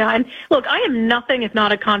 Yeah, and look, I am nothing if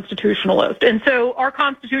not a constitutionalist. And so our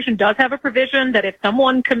Constitution does have a provision that if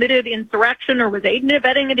someone committed insurrection or was aiding and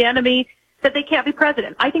abetting an enemy, that they can't be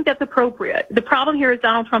president. I think that's appropriate. The problem here is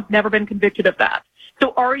Donald Trump's never been convicted of that.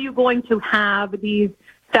 So are you going to have these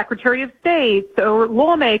Secretary of States or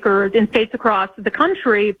lawmakers in states across the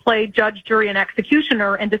country play judge, jury, and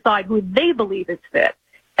executioner and decide who they believe is fit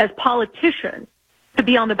as politicians to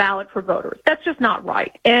be on the ballot for voters? That's just not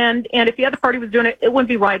right. And if the other party was doing it, it wouldn't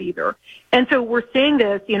be right either. And so we're seeing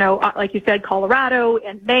this, like you said, Colorado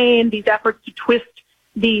and Maine, these efforts to twist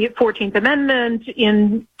the 14th Amendment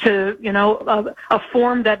into, a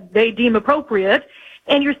form that they deem appropriate.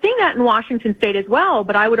 And you're seeing that in Washington State as well.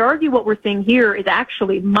 But I would argue what we're seeing here is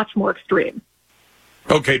actually much more extreme.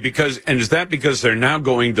 Okay, is that because they're now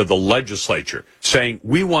going to the legislature saying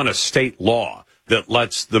we want a state law that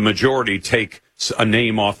lets the majority take a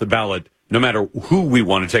name off the ballot, no matter who we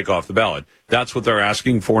want to take off the ballot? That's what they're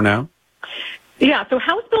asking for now? Yeah, so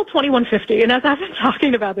House Bill 2150, and as I've been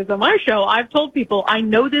talking about this on my show, I've told people, I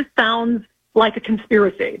know this sounds like a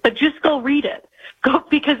conspiracy, but just go read it.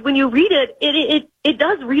 Because when you read it, it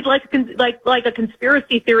does read like a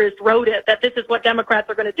conspiracy theorist wrote it, that this is what Democrats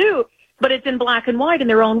are going to do, but it's in black and white in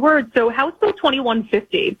their own words. So House Bill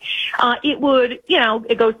 2150, it would,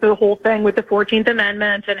 it goes through the whole thing with the 14th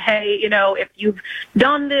Amendment and, hey, if you've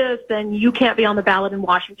done this, then you can't be on the ballot in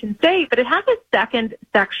Washington State. But it has a second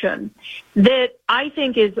section that I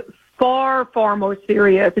think is far, far more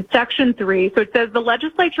serious. It's Section 3. So it says the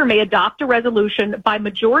legislature may adopt a resolution by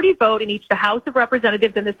majority vote in each the House of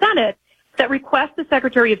Representatives and the Senate that requests the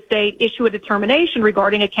Secretary of State issue a determination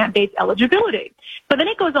regarding a candidate's eligibility. But then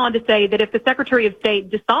it goes on to say that if the Secretary of State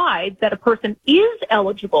decides that a person is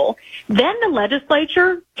eligible, then the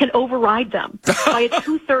legislature can override them by a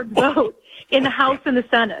 2/3 vote in the House and the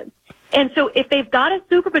Senate. And so if they've got a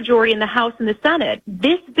supermajority in the House and the Senate,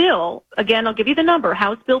 this bill, again, I'll give you the number,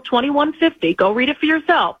 House Bill 2150, go read it for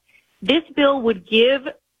yourself. This bill would give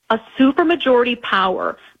a supermajority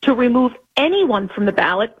power to remove anyone from the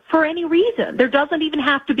ballot for any reason. There doesn't even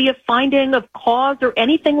have to be a finding of cause or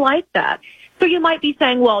anything like that. So you might be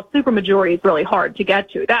saying, well, supermajority is really hard to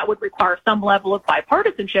get to. That would require some level of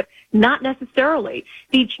bipartisanship. Not necessarily.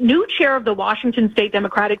 The new chair of the Washington State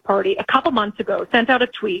Democratic Party a couple months ago sent out a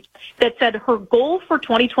tweet that said her goal for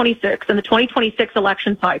 2026 and the 2026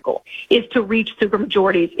 election cycle is to reach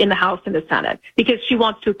supermajorities in the House and the Senate because she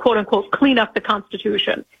wants to, quote unquote, clean up the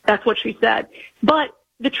Constitution. That's what she said. But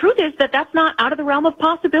the truth is that that's not out of the realm of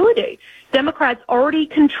possibility. Democrats already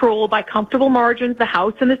control by comfortable margins the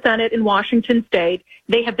House and the Senate in Washington State.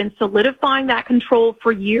 They have been solidifying that control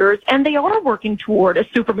for years, and they are working toward a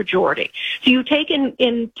supermajority. So you take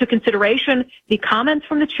into consideration the comments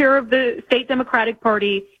from the chair of the State Democratic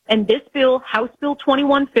Party and this bill, House Bill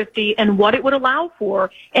 2150, and what it would allow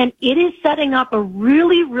for. And it is setting up a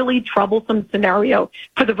really, really troublesome scenario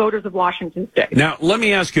for the voters of Washington State. Now, let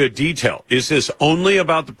me ask you a detail. Is this only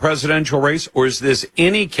about the presidential race, or is this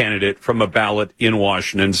any candidate from a ballot in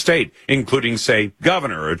Washington State, including, say,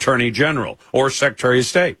 governor, attorney general, or secretary of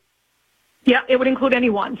state? Yeah, it would include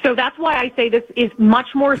anyone. So that's why I say this is much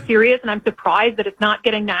more serious, and I'm surprised that it's not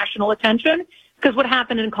getting national attention. Because what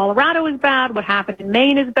happened in Colorado is bad, what happened in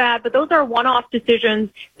Maine is bad, but those are one-off decisions,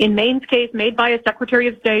 in Maine's case, made by a Secretary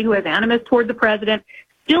of State who has animus toward the president.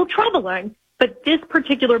 Still troubling, but this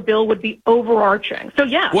particular bill would be overarching. So,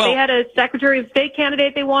 yeah, they had a Secretary of State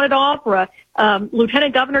candidate they wanted off or a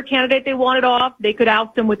lieutenant governor candidate they wanted off. They could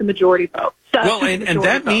oust him with a majority vote. So, and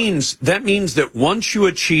that means that once you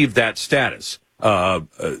achieve that status, a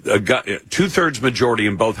 2/3 majority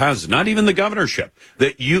in both houses, not even the governorship,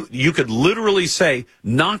 that you could literally say,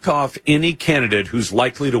 knock off any candidate who's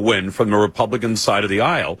likely to win from the Republican side of the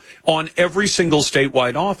aisle on every single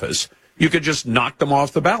statewide office. You could just knock them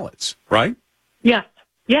off the ballots, right? Yes.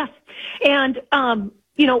 And,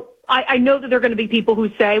 I know that there are going to be people who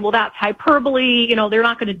say, well, that's hyperbole. They're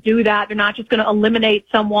not going to do that. They're not just going to eliminate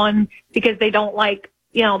someone because they don't like,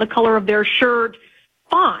 the color of their shirt.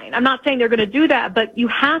 Fine. I'm not saying they're going to do that, but you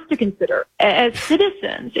have to consider, as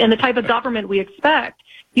citizens and the type of government we expect,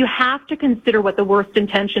 you have to consider what the worst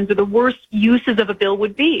intentions or the worst uses of a bill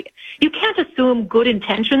would be. You can't assume good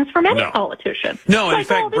intentions from any politician. No, in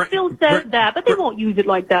fact, this bill says that, but they won't use it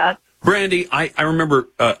like that. Brandy, I remember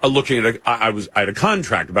looking at I had a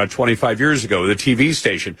contract about 25 years ago with a TV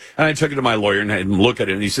station, and I took it to my lawyer and had him look at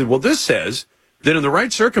it, and he said, well, this says that in the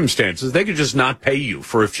right circumstances, they could just not pay you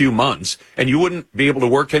for a few months, and you wouldn't be able to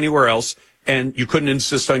work anywhere else, and you couldn't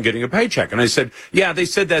insist on getting a paycheck. And I said, yeah, they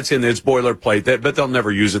said that's in there, it's boilerplate, but they'll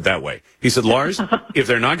never use it that way. He said, Lars, if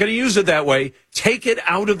they're not going to use it that way, take it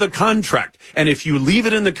out of the contract. And if you leave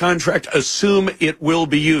it in the contract, assume it will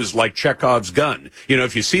be used, like Chekhov's gun.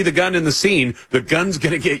 If you see the gun in the scene, the gun's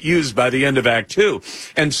going to get used by the end of Act 2.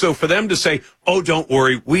 And so for them to say, oh, don't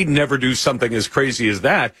worry, we'd never do something as crazy as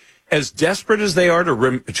that, as desperate as they are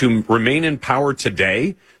to remain in power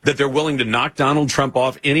today, that they're willing to knock Donald Trump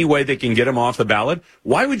off any way they can get him off the ballot,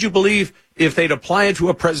 why would you believe if they'd apply it to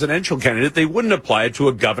a presidential candidate, they wouldn't apply it to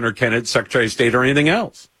a governor candidate, secretary of state, or anything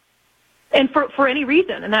else? And for any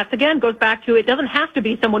reason. And that's, again, goes back to it doesn't have to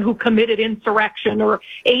be someone who committed insurrection or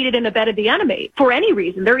aided and abetted the enemy. For any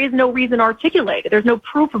reason. There is no reason articulated. There's no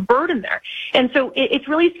proof of burden there. And so it's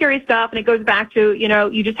really scary stuff. And it goes back to,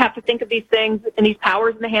 you just have to think of these things and these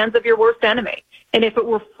powers in the hands of your worst enemy. And if it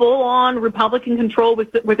were full-on Republican control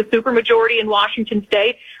with a supermajority in Washington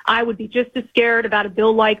state, I would be just as scared about a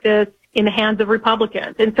bill like this in the hands of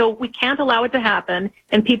Republicans. And so we can't allow it to happen.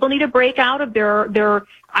 And people need to break out of their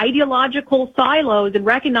ideological silos and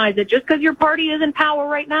recognize that just because your party is in power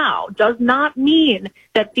right now does not mean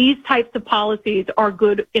that these types of policies are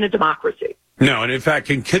good in a democracy. No, and in fact,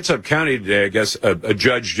 in Kitsap County today, I guess a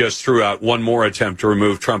judge just threw out one more attempt to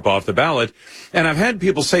remove Trump off the ballot. And I've had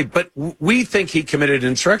people say, but we think he committed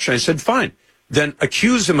insurrection. I said, fine. Then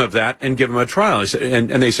accuse him of that and give him a trial. I said,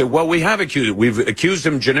 and they said, well, we've accused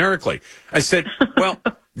him generically. I said, well,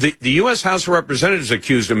 the U.S. House of Representatives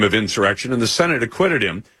accused him of insurrection and the Senate acquitted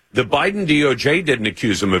him. The Biden DOJ didn't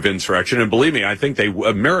accuse him of insurrection. And believe me, I think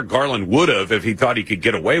Merrick Garland would have if he thought he could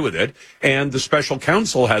get away with it. And the special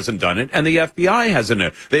counsel hasn't done it. And the FBI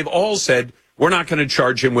hasn't. They've all said, we're not going to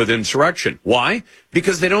charge him with insurrection. Why?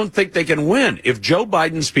 Because they don't think they can win. If Joe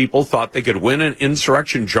Biden's people thought they could win an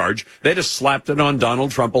insurrection charge, they'd have slapped it on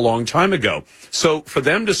Donald Trump a long time ago. So for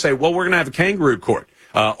them to say, well, we're going to have a kangaroo court.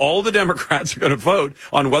 All the Democrats are going to vote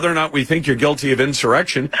on whether or not we think you're guilty of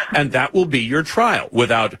insurrection, and that will be your trial.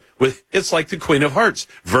 It's like the Queen of Hearts.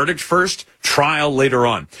 Verdict first, trial later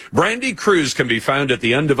on. Brandy Cruz can be found at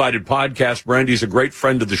the Undivided Podcast. Brandy's a great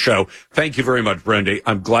friend of the show. Thank you very much, Brandy.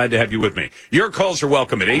 I'm glad to have you with me. Your calls are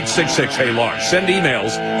welcome at 866-HEY-LARS. Send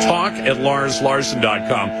emails,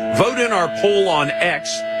 talk@LarsLarson.com. Vote in our poll on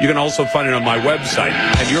X. You can also find it on my website.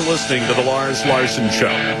 And you're listening to The Lars Larson Show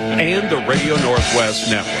and the Radio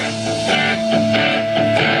Northwest Network.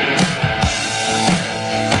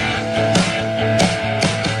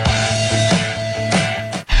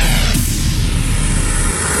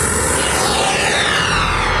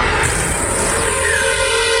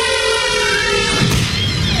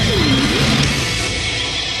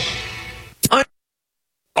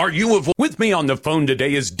 With me on the phone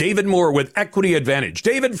today is David Moore with Equity Advantage.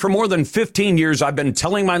 David, for more than 15 years, I've been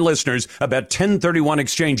telling my listeners about 1031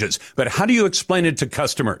 exchanges, but how do you explain it to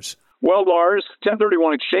customers? Well, Lars,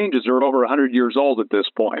 1031 exchanges are over 100 years old at this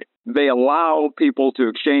point. They allow people to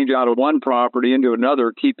exchange out of one property into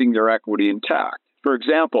another, keeping their equity intact. For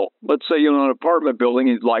example, let's say you own an apartment building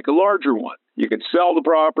and you'd like a larger one. You can sell the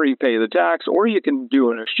property, pay the tax, or you can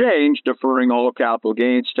do an exchange, deferring all capital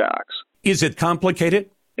gains tax. Is it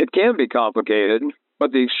complicated? It can be complicated,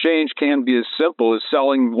 but the exchange can be as simple as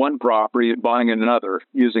selling one property and buying another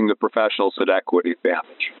using the professionals at Equity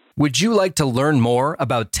Advantage. Would you like to learn more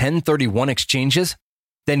about 1031 exchanges?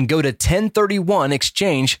 Then go to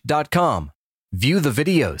 1031exchange.com. View the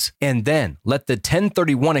videos, and then let the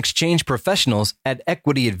 1031 exchange professionals at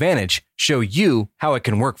Equity Advantage show you how it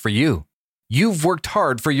can work for you. You've worked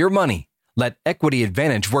hard for your money. Let Equity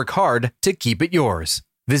Advantage work hard to keep it yours.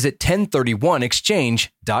 Visit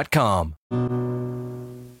 1031exchange.com.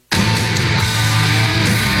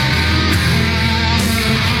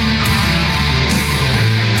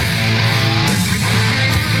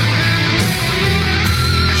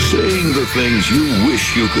 things you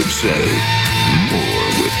wish you could say. More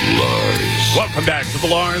with Lars. Welcome back to the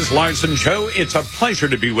Lars Larson Show. It's a pleasure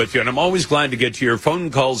to be with you, and I'm always glad to get to your phone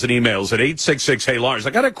calls and emails at 866-HEY-LARS.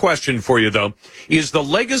 I got a question for you, though. Is the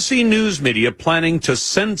legacy news media planning to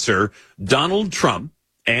censor Donald Trump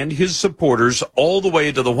and his supporters all the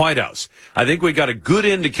way to the White House? I think we got a good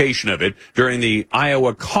indication of it during the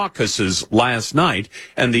Iowa caucuses last night,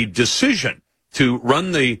 and the decision to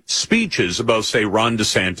run the speeches of both, say, Ron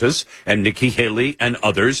DeSantis and Nikki Haley and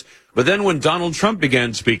others. But then when Donald Trump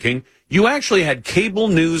began speaking, you actually had cable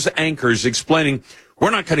news anchors explaining, we're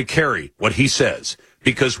not going to carry what he says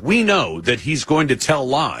because we know that he's going to tell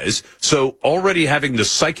lies. So already having the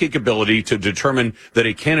psychic ability to determine that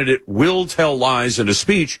a candidate will tell lies in a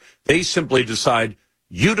speech, they simply decide,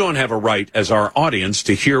 you don't have a right as our audience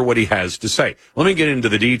to hear what he has to say. Let me get into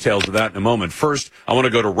the details of that in a moment. First, I want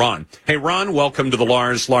to go to Ron. Hey, Ron, welcome to the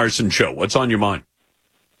Lars Larson Show. What's on your mind?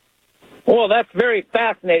 Well, that's very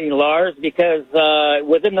fascinating, Lars, because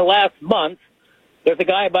within the last month, there's a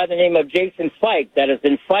guy by the name of Jason Fike that has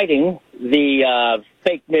been fighting the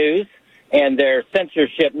fake news and their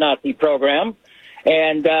censorship Nazi program.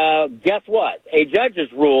 And guess what? A judge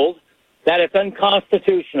has ruled that it's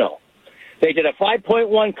unconstitutional. They did a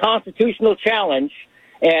 5.1 constitutional challenge,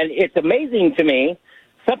 and it's amazing to me,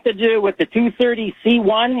 something to do with the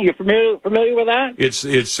 230C1. You're familiar with that? It's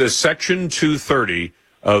a Section 230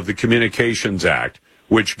 of the Communications Act,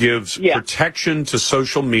 which gives protection to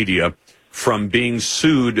social media from being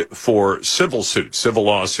sued for civil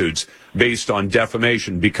lawsuits based on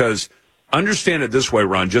defamation. Because understand it this way,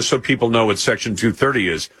 Ron, just so people know what Section 230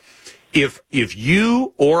 is. If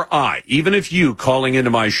you or I, even if you calling into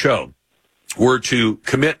my show, were to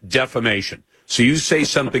commit defamation, so you say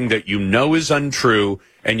something that you know is untrue,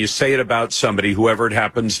 and you say it about somebody, whoever it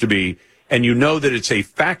happens to be, and you know that it's a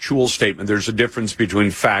factual statement. There's a difference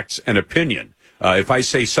between facts and opinion. If I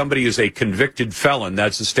say somebody is a convicted felon,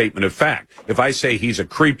 that's a statement of fact. If I say he's a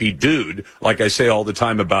creepy dude, like I say all the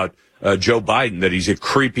time about Joe Biden, that he's a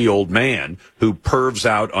creepy old man who pervs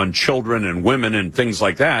out on children and women and things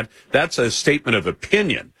like that, that's a statement of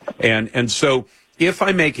opinion. And so if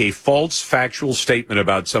I make a false factual statement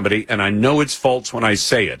about somebody, and I know it's false when I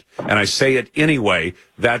say it, and I say it anyway,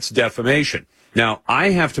 that's defamation. Now,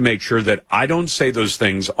 I have to make sure that I don't say those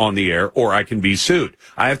things on the air, or I can be sued.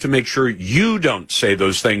 I have to make sure you don't say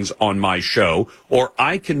those things on my show, or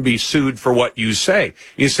I can be sued for what you say.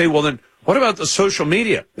 You say, well, then what about the social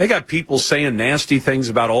media? They got people saying nasty things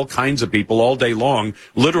about all kinds of people all day long,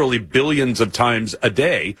 literally billions of times a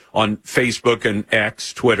day on Facebook and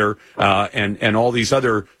X, Twitter, and all these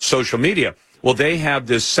other social media. Well, they have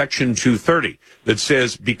this Section 230 that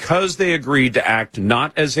says because they agreed to act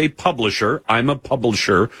not as a publisher, I'm a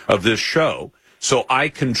publisher of this show, so I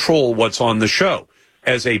control what's on the show.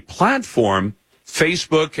 As a platform,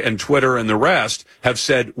 Facebook and Twitter and the rest have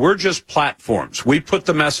said, we're just platforms. We put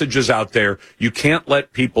the messages out there. You can't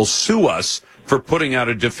let people sue us for putting out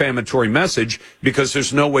a defamatory message because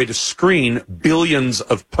there's no way to screen billions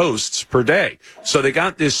of posts per day. So they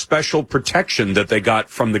got this special protection that they got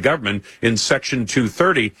from the government in Section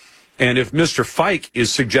 230. And if Mr. Fike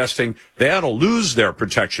is suggesting they ought to lose their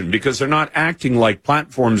protection because they're not acting like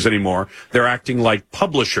platforms anymore, they're acting like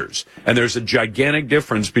publishers. And there's a gigantic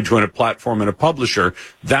difference between a platform and a publisher.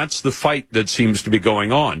 That's the fight that seems to be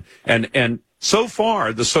going on. And so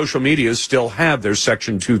far, the social media still have their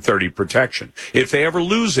Section 230 protection. If they ever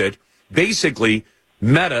lose it, basically,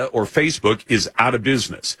 Meta or Facebook is out of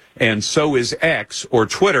business. And so is X or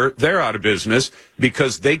Twitter. They're out of business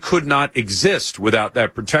because they could not exist without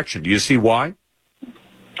that protection. Do you see why?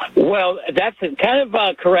 Well, that's kind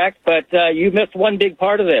of correct, but you missed one big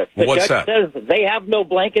part of this. The What's judge that? says they have no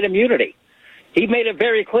blanket immunity. He made it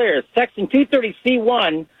very clear. Section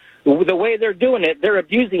 230C1, the way they're doing it, they're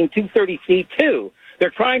abusing 230C2. They're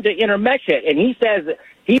trying to intermesh it, and he says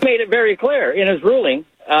he made it very clear in his ruling.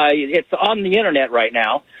 It's on the internet right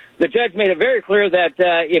now. The judge made it very clear that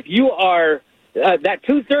if you are, that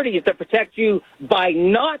 230 is to protect you by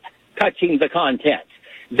not touching the content.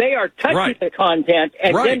 They are touching the content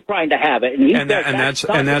and then trying to have it. And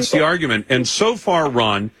that's the argument. And so far,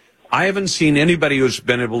 Ron, I haven't seen anybody who's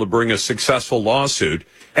been able to bring a successful lawsuit.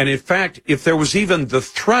 And in fact, if there was even the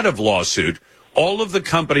threat of lawsuit, all of the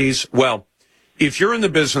companies, well, if you're in the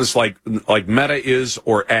business like Meta is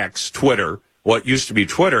or X, Twitter, what used to be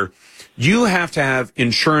Twitter, you have to have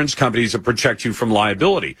insurance companies that protect you from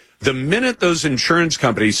liability. The minute those insurance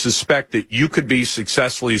companies suspect that you could be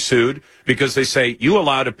successfully sued because they say you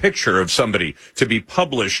allowed a picture of somebody to be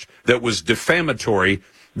published that was defamatory,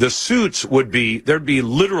 the suits would be, there'd be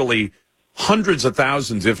literally hundreds of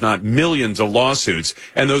thousands, if not millions of lawsuits.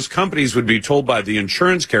 And those companies would be told by the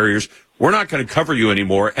insurance carriers, we're not going to cover you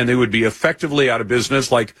anymore. And they would be effectively out of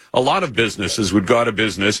business, like a lot of businesses would go out of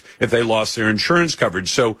business if they lost their insurance coverage.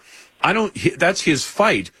 So that's his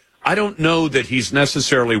fight. I don't know that he's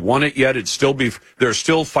necessarily won it yet. There's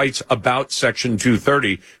still fights about Section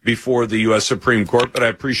 230 before the U.S. Supreme Court, but I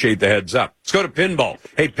appreciate the heads up. Let's go to Pinball.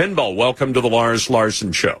 Hey, Pinball, welcome to the Lars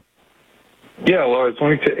Larson Show. Yeah, Lars,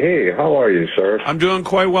 hey, how are you, sir? I'm doing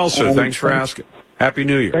quite well, sir. Thanks for asking. Happy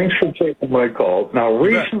New Year. Thanks for taking my call. Now,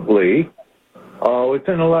 recently,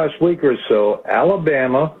 within the last week or so,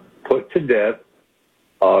 Alabama put to death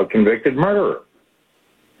a convicted murderer.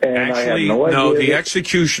 And actually, I have no idea the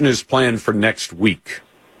execution is planned for next week.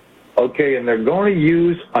 Okay, and they're going to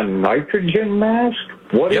use a nitrogen mask?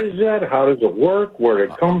 What is that? How does it work? Where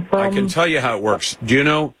did it come from? I can tell you how it works. Do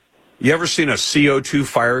you ever seen a CO2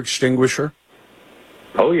 fire extinguisher?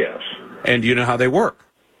 Oh, yes. And do you know how they work?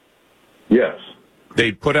 Yes.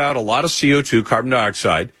 They put out a lot of CO2, carbon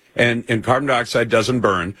dioxide, and carbon dioxide doesn't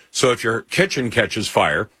burn. So if your kitchen catches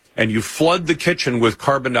fire and you flood the kitchen with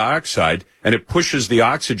carbon dioxide and it pushes the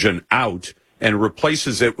oxygen out and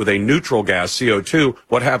replaces it with a neutral gas, CO2,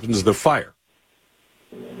 what happens to the fire?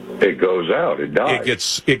 It goes out. It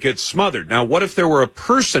dies. It gets smothered. Now, what if there were a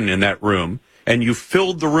person in that room and you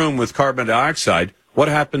filled the room with carbon dioxide? What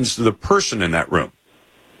happens to the person in that room?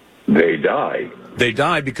 They die. They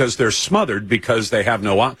die because they're smothered because they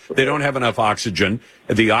don't have enough oxygen.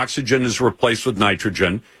 The oxygen is replaced with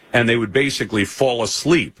nitrogen, and they would basically fall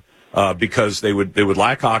asleep because they would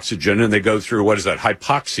lack oxygen, and they go through, what is that,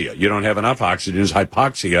 hypoxia. You don't have enough oxygen, it's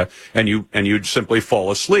hypoxia, and you'd simply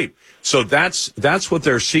fall asleep. So that's what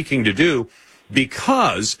they're seeking to do,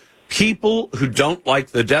 because people who don't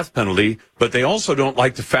like the death penalty, but they also don't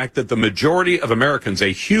like the fact that the majority of Americans,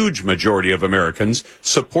 a huge majority of Americans,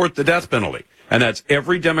 support the death penalty. And that's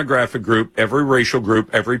every demographic group, every racial group,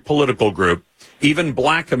 every political group, even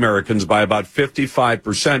black Americans by about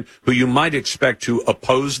 55%, who you might expect to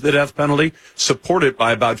oppose the death penalty, support it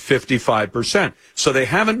by about 55%. So they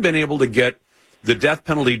haven't been able to get the death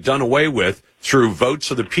penalty done away with through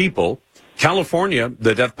votes of the people. California,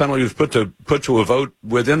 the death penalty was put to a vote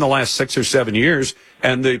within the last 6 or 7 years,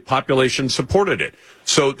 and the population supported it.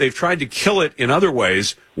 So they've tried to kill it in other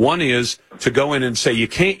ways. One is to go in and say you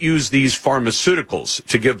can't use these pharmaceuticals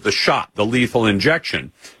to give the shot, the lethal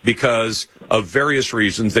injection, because of various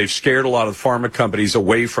reasons. They've scared a lot of pharma companies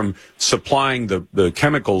away from supplying the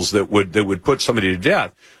chemicals that would put somebody to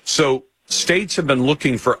death. So states have been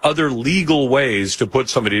looking for other legal ways to put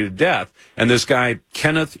somebody to death. And this guy,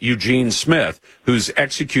 Kenneth Eugene Smith, whose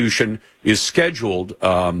execution is scheduled,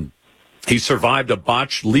 he survived a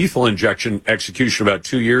botched lethal injection execution about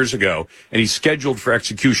 2 years ago, and he's scheduled for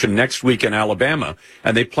execution next week in Alabama,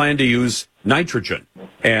 and they plan to use nitrogen.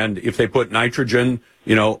 And if they put nitrogen,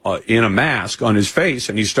 in a mask on his face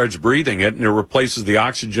and he starts breathing it and it replaces the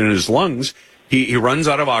oxygen in his lungs, he runs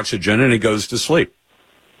out of oxygen and he goes to sleep.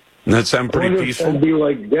 Doesn't that sound pretty peaceful? It'd be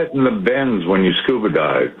like getting the bends when you scuba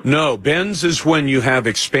dive. No, bends is when you have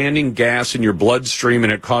expanding gas in your bloodstream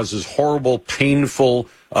and it causes horrible, painful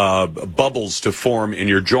bubbles to form in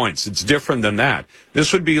your joints. It's different than that.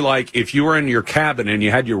 This would be like if you were in your cabin and you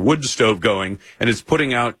had your wood stove going and it's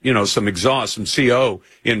putting out, some exhaust, some CO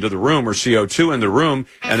into the room or CO2 in the room,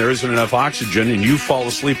 and there isn't enough oxygen, and you fall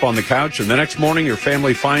asleep on the couch, and the next morning your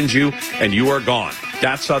family finds you and you are gone.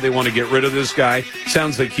 That's how they want to get rid of this guy.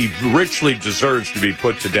 Sounds like he richly deserves to be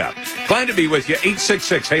put to death. Glad to be with you.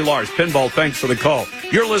 866, hey Lars, Pinball, thanks for the call.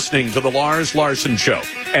 You're listening to the Lars Larson Show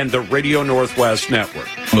and the Radio Northwest Network.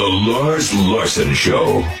 The Lars Larson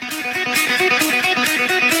Show.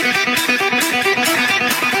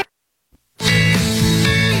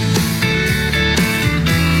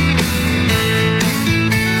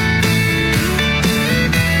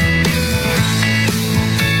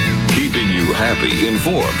 Happy,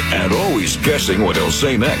 informed, and always guessing what he'll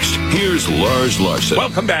say next. Here's Lars Larson.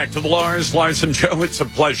 Welcome back to the Lars Larson Show. It's a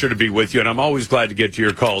pleasure to be with you, and I'm always glad to get to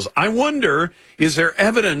your calls. I wonder, is there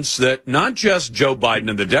evidence that not just Joe Biden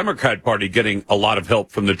and the Democrat Party getting a lot of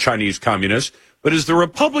help from the Chinese Communists, but is the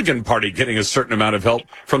Republican Party getting a certain amount of help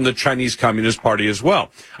from the Chinese Communist Party as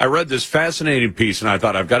well? I read this fascinating piece, and I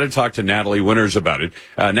thought I've got to talk to Natalie Winters about it.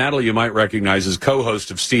 Natalie, you might recognize as co-host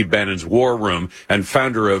of Steve Bannon's War Room and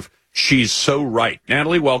founder of She's So Right.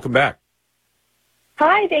 Natalie, welcome back.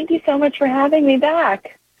 Hi, thank you so much for having me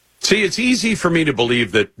back. See, it's easy for me to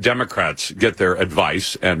believe that Democrats get their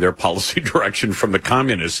advice and their policy direction from the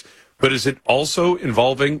communists, but is it also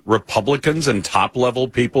involving Republicans and top-level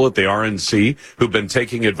people at the RNC who've been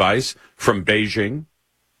taking advice from Beijing?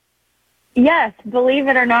 Yes, believe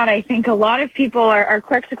it or not, I think a lot of people are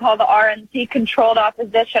quick to call the RNC controlled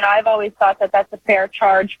opposition. I've always thought that that's a fair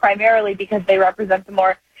charge, primarily because they represent the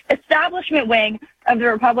more establishment wing of the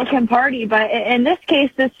Republican Party. But in this case,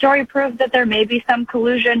 this story proves that there may be some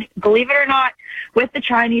collusion, believe it or not, with the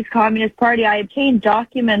Chinese Communist Party. I obtained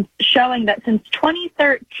documents showing that since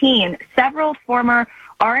 2013, several former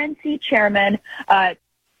RNC chairmen,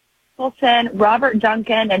 Wilson, Robert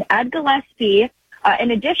Duncan, and Ed Gillespie,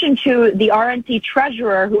 in addition to the RNC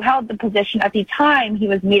treasurer who held the position at the time he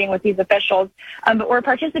was meeting with these officials, but were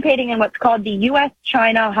participating in what's called the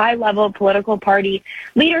U.S.-China high-level political party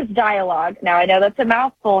leaders dialogue. Now, I know that's a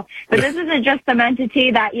mouthful, but this isn't just some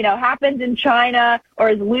entity that, happens in China or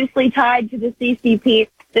is loosely tied to the CCP.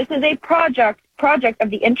 This is a project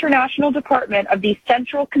of the International Department of the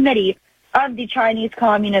Central Committee of the Chinese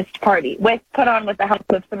Communist Party, put on with the help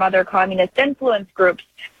of some other communist influence groups.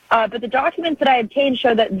 But the documents that I obtained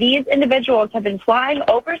show that these individuals have been flying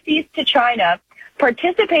overseas to China,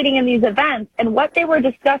 participating in these events, and what they were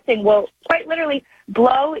discussing will quite literally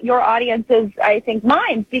blow your audience's, I think,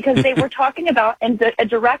 minds, because they were talking about, in a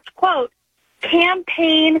direct quote,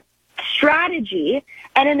 campaign strategy.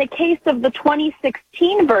 And in the case of the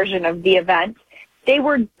 2016 version of the event, they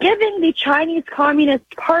were giving the Chinese Communist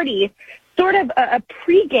Party sort of a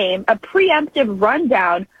preemptive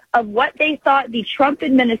rundown of what they thought the Trump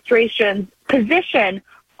administration's position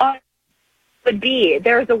on would be.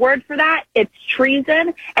 There's a word for that. It's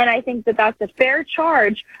treason. And I think that that's a fair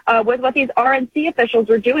charge with what these RNC officials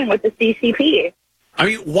were doing with the CCP. I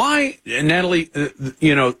mean, why, Natalie,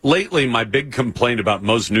 lately my big complaint about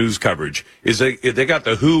most news coverage is they got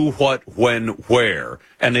the who, what, when, where,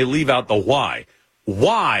 and they leave out the why.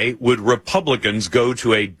 Why would Republicans go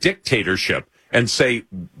to a dictatorship and say,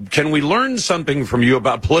 can we learn something from you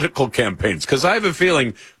about political campaigns? Because I have a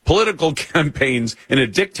feeling political campaigns in a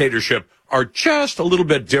dictatorship are just a little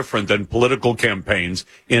bit different than political campaigns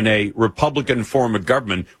in a Republican form of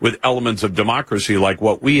government with elements of democracy like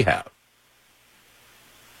what we have.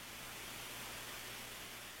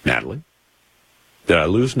 Natalie? Did I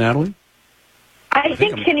lose Natalie? I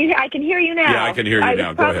think I can hear you now. Yeah, I can hear you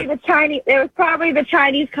now. Go ahead. It was probably the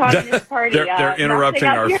Chinese Communist Party. They're interrupting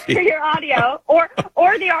our your audio or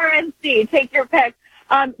the RNC. Take your pick.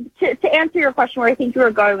 To answer your question where I think you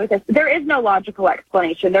were going with this, there is no logical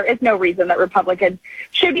explanation. There is no reason that Republicans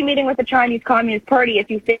should be meeting with the Chinese Communist Party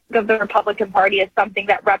if you think of the Republican Party as something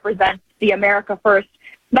that represents the America First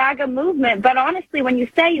MAGA movement. But honestly, when you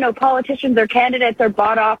say, politicians or candidates are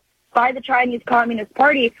bought off by the Chinese Communist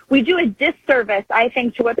Party, we do a disservice, I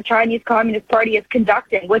think, to what the Chinese Communist Party is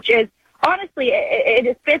conducting, which is, honestly, it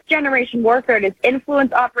is fifth-generation warfare. It is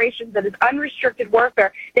influence operations. It is unrestricted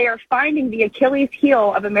warfare. They are finding the Achilles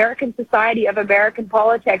heel of American society, of American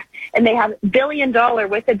politics, and they have billion-dollar,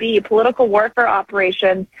 with a B, political warfare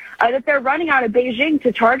operations that they're running out of Beijing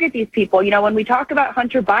to target these people. When we talk about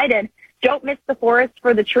Hunter Biden, don't miss the forest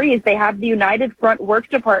for the trees. They have the United Front Work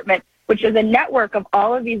Department, which is a network of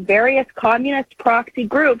all of these various communist proxy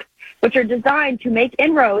groups, which are designed to make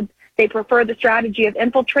inroads. They prefer the strategy of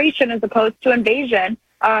infiltration as opposed to invasion.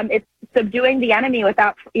 It's subduing the enemy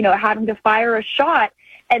without, having to fire a shot.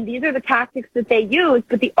 And these are the tactics that they use.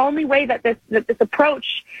 But the only way that this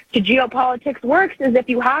approach to geopolitics works is if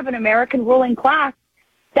you have an American ruling class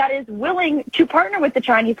that is willing to partner with the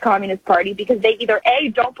Chinese Communist Party, because they either, A,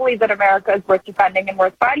 don't believe that America is worth defending and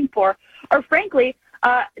worth fighting for, or frankly,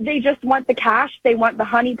 they just want the cash, they want the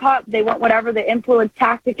honeypot, they want whatever the influence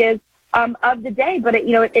tactic is of the day. But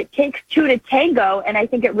it takes two to tango, and I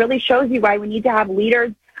think it really shows you why we need to have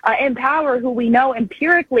leaders in power who we know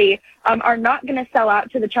empirically are not going to sell out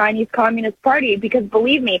to the Chinese Communist Party, because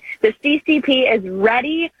believe me, the CCP is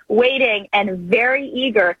ready, waiting, and very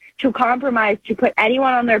eager to compromise, to put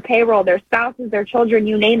anyone on their payroll, their spouses, their children,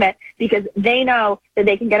 you name it, because they know that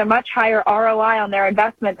they can get a much higher ROI on their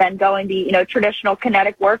investment than going the traditional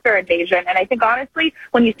kinetic warfare invasion. And I think, honestly,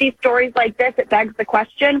 when you see stories like this, it begs the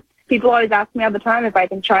question. People always ask me all the time if I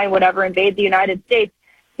think China would ever invade the United States.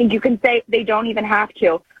 I think you can say they don't even have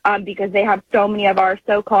to, because they have so many of our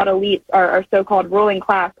so-called elites, our so-called ruling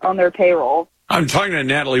class, on their payroll. I'm talking to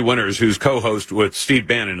Natalie Winters, who's co-host with Steve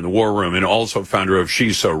Bannon in the War Room and also founder of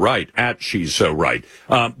She's So Right, at She's So Right.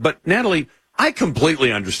 But, Natalie, I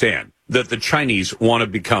completely understand that the Chinese want to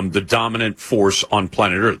become the dominant force on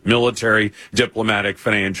planet Earth, military, diplomatic,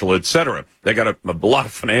 financial, etc. They got a lot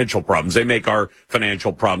of financial problems. They make our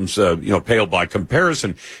financial problems, pale by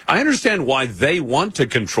comparison. I understand why they want to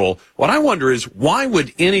control. What I wonder is, why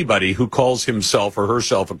would anybody who calls himself or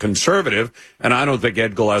herself a conservative, and I don't think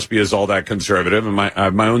Ed Gillespie is all that conservative, and I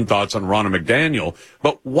have my own thoughts on Ronna McDaniel,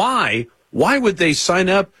 but why Why would they sign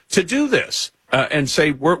up to do this and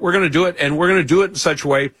say, we're going to do it, and we're going to do it in such a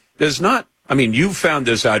way that's not, I mean, you found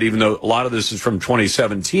this out, even though a lot of this is from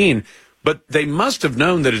 2017, but they must have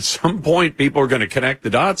known that at some point people are going to connect the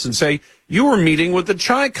dots and say, you were meeting with the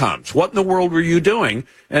Chi-Coms. What in the world were you doing?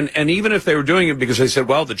 And even if they were doing it because they said,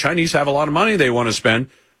 well, the Chinese have a lot of money they want to spend,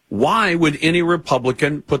 why would any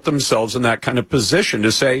Republican put themselves in that kind of position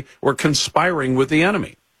to say we're conspiring with the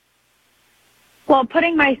enemy? Well,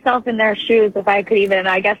 putting myself in their shoes, if I could even,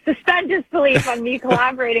 I guess, suspend disbelief on me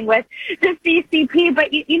collaborating with the CCP.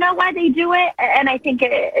 But you know why they do it? And I think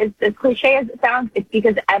it's as cliche as it sounds, it's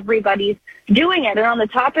because everybody's doing it. And on the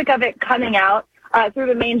topic of it coming out through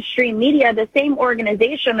the mainstream media, the same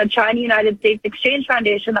organization, the China-United States Exchange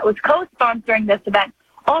Foundation that was co-sponsoring this event,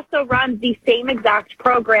 also runs the same exact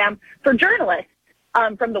program for journalists.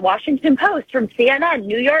 From the Washington Post, from CNN,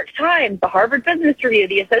 New York Times, the Harvard Business Review,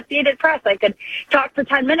 the Associated Press. I could talk for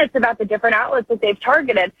 10 minutes about the different outlets that they've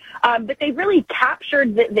targeted. But they really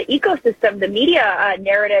captured the ecosystem, the media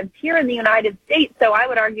narratives here in the United States. So I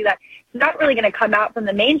would argue that it's not really going to come out from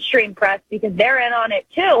the mainstream press because they're in on it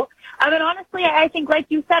too. And honestly, I think, like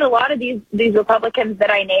you said, a lot of these Republicans that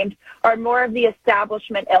I named are more of the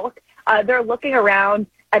establishment ilk. They're looking around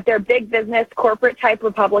at their big business, corporate-type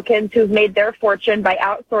Republicans who've made their fortune by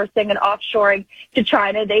outsourcing and offshoring to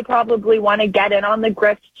China. They probably want to get in on the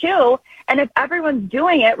grift, too. And if everyone's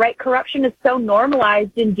doing it, right, corruption is so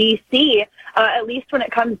normalized in D.C., at least when it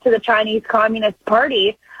comes to the Chinese Communist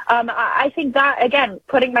Party. I think that, again,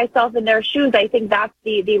 putting myself in their shoes, I think that's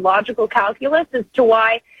the logical calculus as to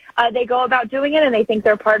why they go about doing it, and they think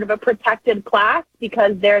they're part of a protected class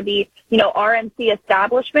because they're the, RNC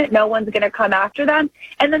establishment. No one's going to come after them.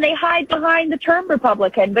 And then they hide behind the term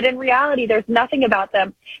Republican. But in reality, there's nothing about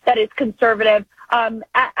them that is conservative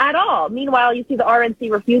at all. Meanwhile, you see the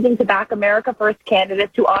RNC refusing to back America First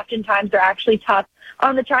candidates who oftentimes are actually tough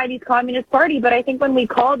on the Chinese Communist Party. But I think when we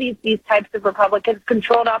call these types of Republicans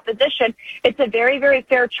controlled opposition, it's a very, very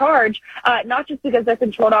fair charge, not just because they're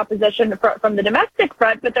controlled opposition from the domestic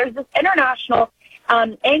front, but there's this international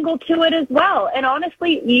angle to it as well. And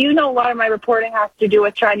honestly, a lot of my reporting has to do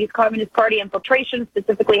with Chinese Communist Party infiltration,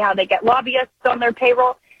 specifically how they get lobbyists on their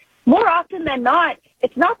payroll. More often than not,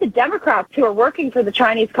 it's not the Democrats who are working for the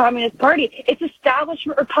Chinese Communist Party. It's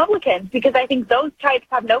establishment Republicans, because I think those types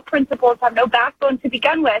have no principles, have no backbone to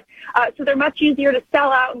begin with. So they're much easier to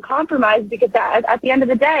sell out and compromise because at the end of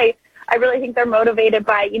the day, I really think they're motivated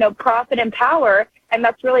by, profit and power. And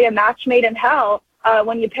that's really a match made in hell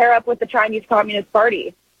when you pair up with the Chinese Communist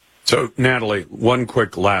Party. So, Natalie, one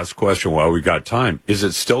quick last question while we've got time. Is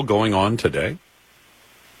it still going on today?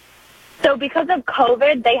 So because of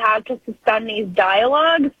COVID, they had to suspend these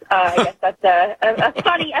dialogues. I guess that's a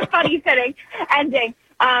funny fitting ending.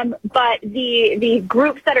 But the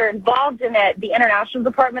groups that are involved in it, the international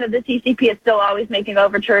department of the CCP is still always making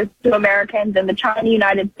overtures to Americans, and the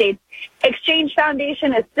China-United States Exchange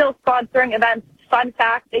Foundation is still sponsoring events. Fun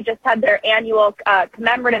fact, they just had their annual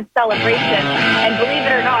commemorative celebration. And believe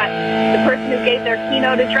it or not, the person who gave their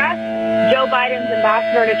keynote address, Joe Biden's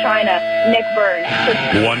ambassador to China, Nick Burns.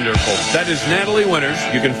 Wonderful. That is Natalie Winters.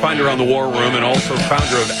 You can find her on the War Room and also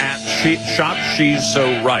founder of Shop She's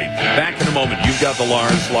So Right. Back in a moment, you've got the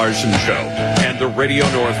Lars Larson Show and the Radio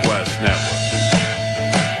Northwest Network.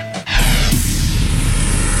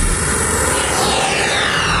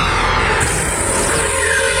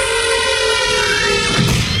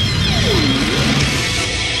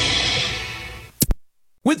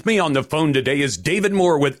 With me on the phone today is David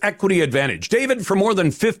Moore with Equity Advantage. David, for more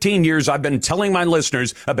than 15 years, I've been telling my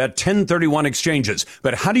listeners about 1031 exchanges,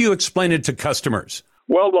 but how do you explain it to customers?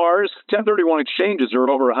 Well, Lars, 1031 exchanges are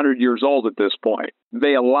over 100 years old at this point.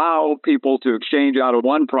 They allow people to exchange out of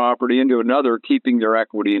one property into another, keeping their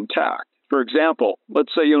equity intact. For example,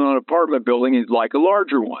 let's say you own an apartment building and you'd like a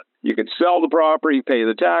larger one. You can sell the property, pay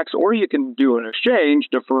the tax, or you can do an exchange,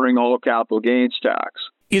 deferring all capital gains tax.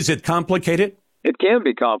 Is it complicated? It can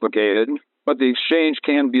be complicated, but the exchange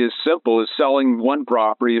can be as simple as selling one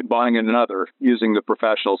property and buying another using the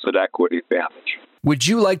professionals at Equity Advantage. Would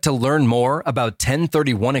you like to learn more about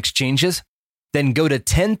 1031 exchanges? Then go to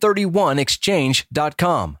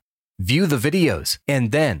 1031exchange.com. View the videos,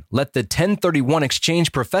 and then let the 1031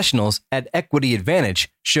 exchange professionals at Equity Advantage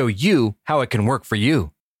show you how it can work for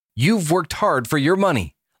you. You've worked hard for your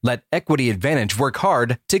money. Let Equity Advantage work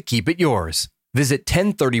hard to keep it yours. Visit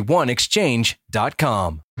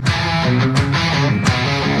 1031exchange.com.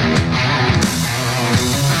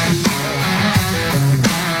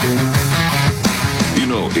 You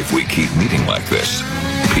know, if we keep meeting like this,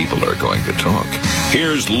 people are going going to talk.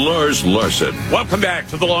 Here's Lars Larson. Welcome back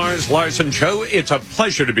to the Lars Larson Show. It's a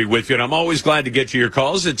pleasure to be with you, and I'm always glad to get to your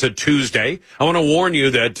calls. It's a Tuesday. I want to warn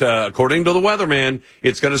you that, according to the weatherman,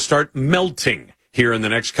 it's going to start melting here in the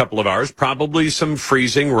next couple of hours, probably some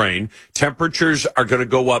freezing rain. Temperatures are going to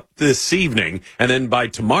go up this evening, and then by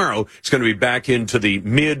tomorrow, it's going to be back into the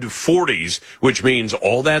mid-40s, which means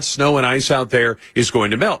all that snow and ice out there is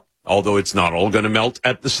going to melt. Although it's not all going to melt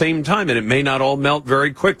at the same time, and it may not all melt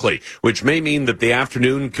very quickly, which may mean that the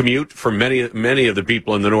afternoon commute for many of the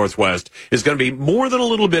people in the Northwest is going to be more than a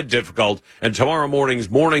little bit difficult, and tomorrow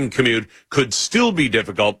morning's morning commute could still be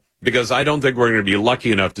difficult, because I don't think we're going to be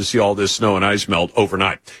lucky enough to see all this snow and ice melt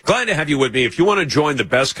overnight. Glad to have you with me. If you want to join the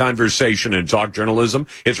best conversation in talk journalism,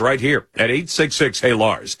 it's right here at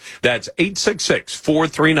 866-HEY-LARS. That's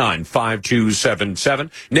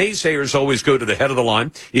 866-439-5277. Naysayers always go to the head of the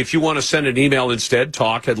line. If you want to send an email instead,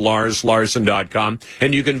 talk@LarsLarson.com.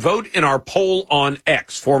 And you can vote in our poll on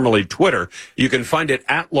X, formerly Twitter. You can find it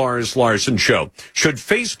at Lars Larson Show. Should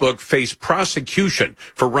Facebook face prosecution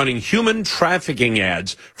for running human trafficking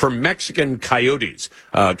ads for Mexican coyotes?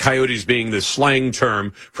 Coyotes being the slang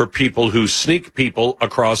term for people who sneak people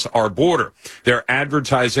across our border. They're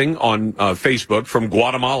advertising on Facebook from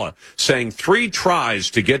Guatemala, saying 3 tries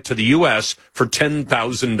to get to the U.S. for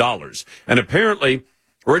 $10,000. And apparently,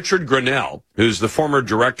 Richard Grenell, who's the former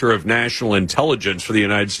director of national intelligence for the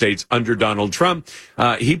United States under Donald Trump,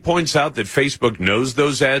 he points out that Facebook knows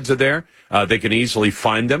those ads are there. They can easily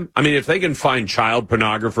find them. I mean, if they can find child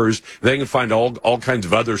pornographers, they can find all kinds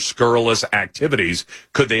of other scurrilous activities.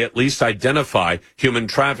 Could they at least identify human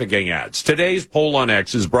trafficking ads? Today's poll on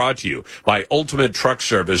X is brought to you by Ultimate Truck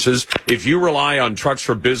Services. If you rely on trucks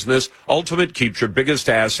for business, Ultimate keeps your biggest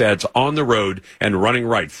assets on the road and running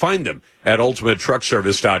right. Find them at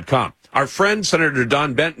ultimatetruckservice.com. Our friend, Senator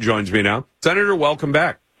Don Benton, joins me now. Senator, welcome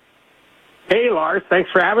back. Hey, Lars. Thanks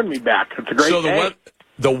for having me back. It's a great day.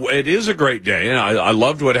 It is a great day, and I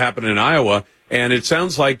loved what happened in Iowa, and it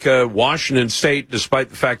sounds like Washington State, despite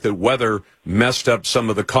the fact that weather messed up some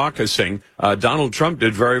of the caucusing, Donald Trump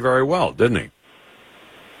did very, very well, didn't he?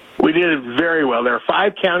 We did very well. There are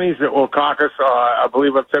 5 counties that will caucus, I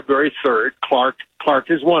believe, on February 3rd. Clark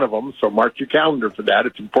is one of them, so mark your calendar for that.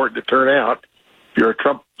 It's important to turn out if you're a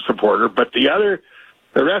Trump supporter. But the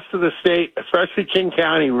rest of the state, especially King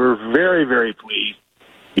County, we were very, very pleased.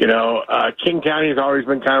 You know, King County has always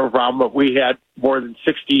been kind of a problem, but we had more than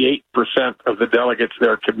 68% of the delegates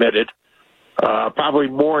there committed. Probably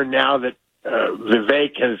more now that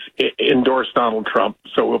Vivek has endorsed Donald Trump,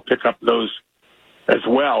 so we'll pick up those as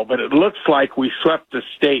well. But it looks like we swept the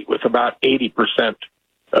state with about 80%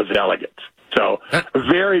 of delegates. So a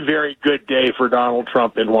very, very good day for Donald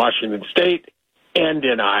Trump in Washington State and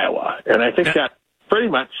in Iowa. And I think that pretty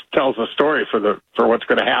much tells a story for what's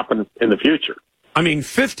going to happen in the future. I mean,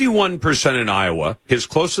 51% in Iowa. His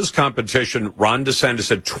closest competition, Ron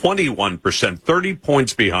DeSantis, at 21%, 30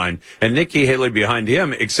 points behind, and Nikki Haley behind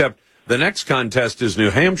him, except the next contest is New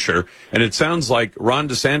Hampshire, and it sounds like Ron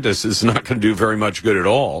DeSantis is not going to do very much good at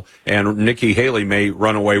all, and Nikki Haley may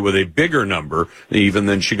run away with a bigger number even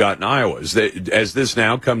than she got in Iowa. Has this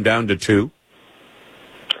now come down to 2?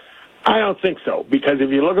 I don't think so, because if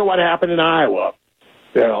you look at what happened in Iowa,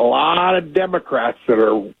 there are a lot of Democrats that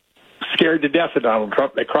are scared to death of Donald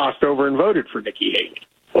Trump. They crossed over and voted for Nikki Haley.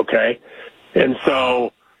 Okay, and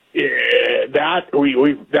so that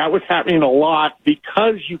was happening a lot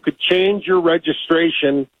because you could change your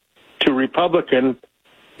registration to Republican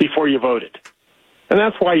before you voted, and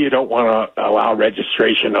that's why you don't want to allow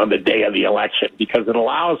registration on the day of the election, because it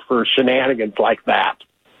allows for shenanigans like that.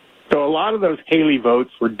 So a lot of those Haley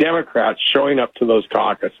votes were Democrats showing up to those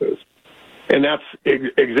caucuses, and that's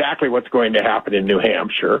exactly what's going to happen in New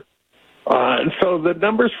Hampshire. And so the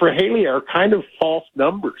numbers for Haley are kind of false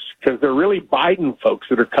numbers because they're really Biden folks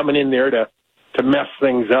that are coming in there to mess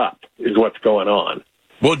things up is what's going on.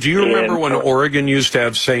 Well, do you remember when Oregon used to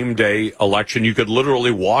have same-day election? You could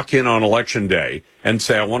literally walk in on Election Day and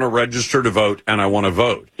say, I want to register to vote, and I want to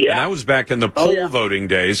vote. Yeah. And that was back in the poll voting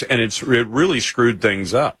days, and it really screwed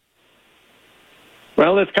things up.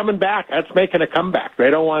 Well, it's coming back. That's making a comeback. They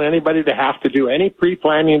don't want anybody to have to do any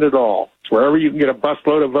pre-planning at all. It's wherever you can get a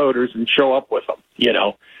busload of voters and show up with them, you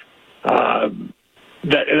know.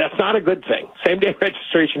 That's not a good thing. Same-day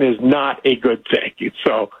registration is not a good thing.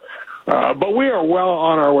 So, but we are well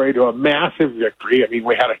on our way to a massive victory. I mean,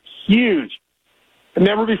 we had a huge,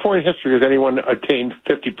 never before in history has anyone attained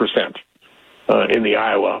 50% in the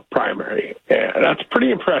Iowa primary. And that's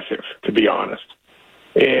pretty impressive, to be honest.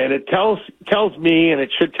 And it tells me, and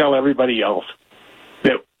it should tell everybody else,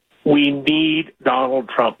 that we need Donald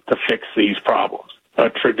Trump to fix these problems. a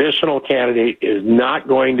traditional candidate is not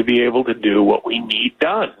going to be able to do what we need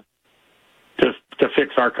done to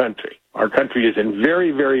fix our country. Our country is in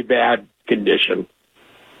very, very bad condition,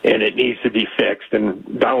 and it needs to be fixed,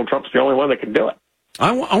 and Donald Trump's the only one that can do it.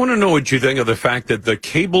 I want to know what you think of the fact that the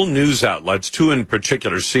cable news outlets, two in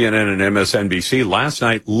particular, CNN and MSNBC, last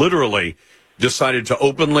night literally decided to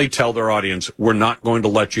openly tell their audience, we're not going to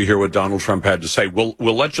let you hear what Donald Trump had to say. We'll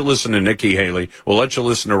let you listen to Nikki Haley. We'll let you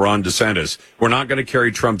listen to Ron DeSantis. We're not going to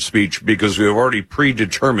carry Trump's speech because we've already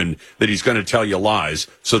predetermined that he's going to tell you lies.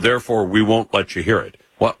 So therefore, we won't let you hear it.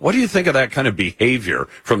 What do you think of that kind of behavior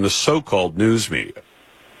from the so-called news media?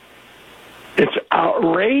 It's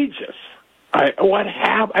outrageous. What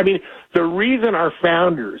happened? I mean, the reason our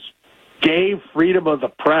founders gave freedom of the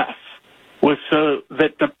press was so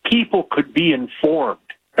that the people could be informed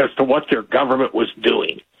as to what their government was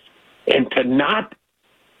doing. And to not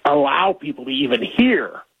allow people to even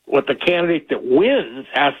hear what the candidate that wins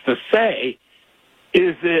has to say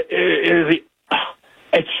it's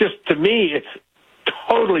just, to me, it's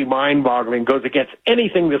totally mind-boggling, goes against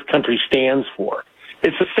anything this country stands for.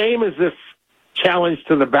 It's the same as this challenge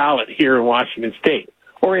to the ballot here in Washington State,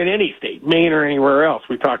 or in any state, Maine or anywhere else.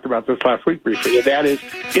 We talked about this last week briefly. That is,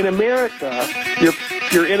 in America,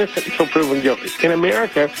 you're innocent until proven guilty. In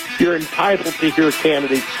America, you're entitled to hear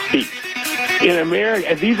candidates speak. In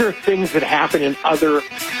America, these are things that happen in other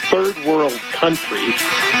third world countries.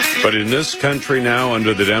 But in this country now,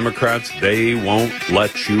 under the Democrats, they won't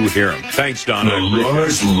let you hear them. Thanks, Donna. The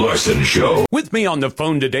Lars Larson Show. With me on the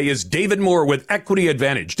phone today is David Moore with Equity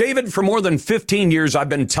Advantage. David, for more than 15 years, I've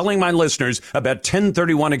been telling my listeners about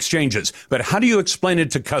 1031 exchanges. But how do you explain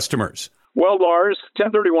it to customers? Well, Lars,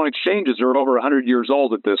 1031 exchanges are over 100 years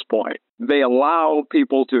old at this point. They allow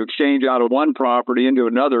people to exchange out of one property into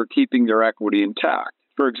another, keeping their equity intact.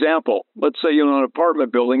 For example, let's say you own an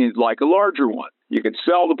apartment building and you'd like a larger one. You can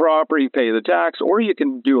sell the property, pay the tax, or you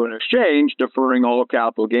can do an exchange, deferring all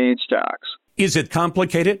capital gains tax. Is it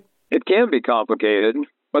complicated? It can be complicated,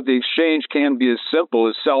 but the exchange can be as simple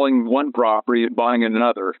as selling one property and buying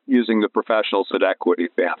another using the professionals at Equity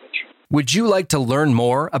Advantage. Would you like to learn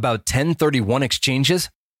more about 1031 exchanges?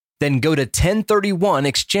 Then go to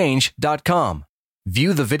 1031exchange.com.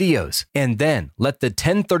 View the videos, and then let the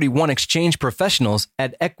 1031 exchange professionals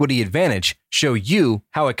at Equity Advantage show you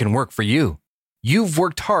how it can work for you. You've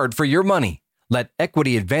worked hard for your money. Let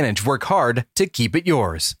Equity Advantage work hard to keep it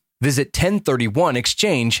yours. Visit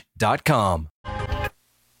 1031exchange.com.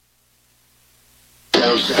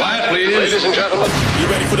 Quiet, please. Ladies and gentlemen. You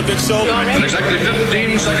ready for the big show? In exactly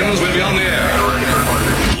 15 seconds, we'll be on the air.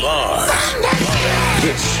 Lars.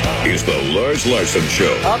 This is the Lars Larson Show.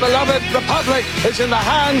 Our beloved republic is in the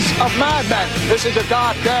hands of madmen. This is a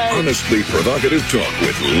dark day. Honestly provocative talk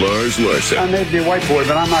with Lars Larson. I may be a white boy,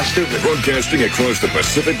 but I'm not stupid. Broadcasting across the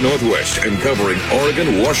Pacific Northwest and covering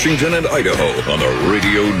Oregon, Washington, and Idaho on the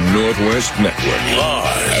Radio Northwest Network. Lars.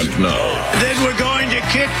 And now. Then we're going to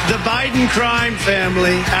kick the Biden crime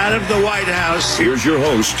family out of the White House. Here's your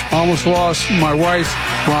host. I almost lost my wife,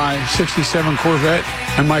 my 67 Corvette,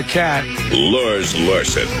 and my cat. Lars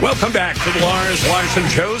Larson. Welcome back to the Lars Larson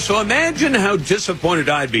Show. So imagine how disappointed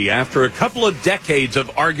I'd be after a couple of decades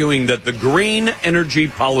of arguing that the green energy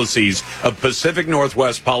policies of Pacific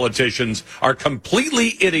Northwest politicians are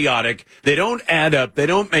completely idiotic. They don't add up. They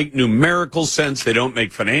don't make numerical sense. They don't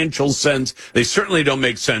make financial sense. They certainly don't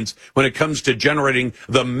make sense when it comes to generating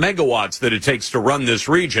the megawatts that it takes to run this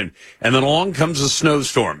region. And then along comes a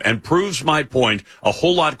snowstorm and proves my point a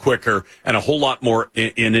whole lot quicker and a whole lot more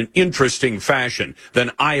in an interesting fashion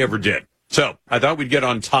than I ever did. So I thought we'd get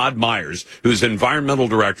on Todd Myers, who's environmental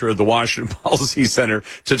director of the Washington Policy Center,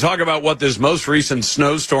 to talk about what this most recent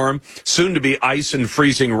snowstorm, soon to be ice and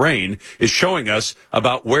freezing rain, is showing us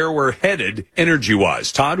about where we're headed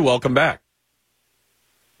energy-wise. Todd, welcome back.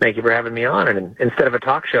 Thank you for having me on. And instead of a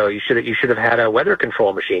talk show, you should have had a weather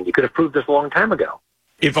control machine. You could have proved this a long time ago.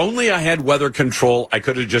 If only I had weather control, I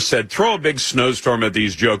could have just said, throw a big snowstorm at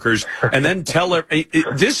these jokers, and then tell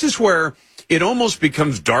this is where it almost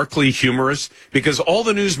becomes darkly humorous, because all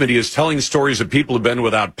the news media is telling stories of people who've been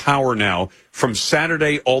without power now from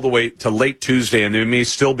Saturday all the way to late Tuesday, and they may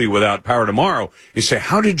still be without power tomorrow. You say,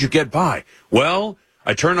 how did you get by? Well,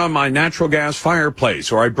 I turn on my natural gas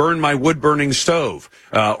fireplace, or I burn my wood-burning stove,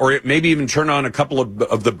 or it maybe even turn on a couple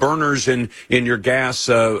of the burners in your gas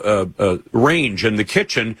range in the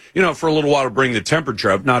kitchen, for a little while to bring the temperature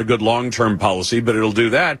up. Not a good long-term policy, but it'll do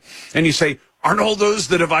that. And you say, aren't all those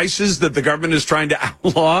the devices that the government is trying to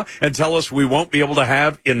outlaw and tell us we won't be able to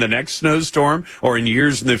have in the next snowstorm or in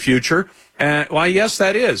years in the future? Why, yes,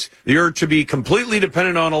 that is. You're to be completely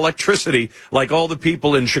dependent on electricity, like all the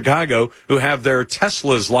people in Chicago who have their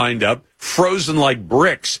Teslas lined up, frozen like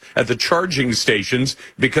bricks at the charging stations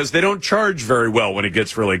because they don't charge very well when it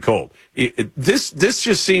gets really cold. This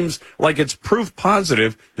just seems like it's proof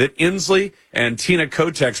positive that Inslee and Tina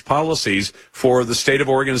Kotek's policies for the state of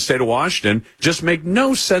Oregon and the state of Washington just make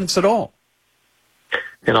no sense at all.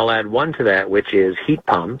 And I'll add one to that, which is heat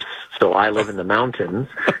pumps. So I live in the mountains,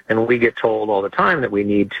 and we get told all the time that we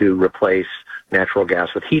need to replace natural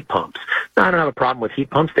gas with heat pumps. Now, I don't have a problem with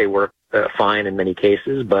heat pumps. They work fine in many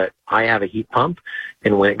cases, but I have a heat pump,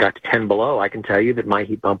 and when it got to 10 below, I can tell you that my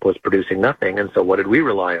heat pump was producing nothing. And so what did we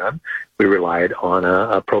rely on? We relied on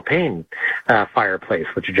a propane fireplace,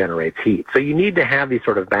 which generates heat. So you need to have these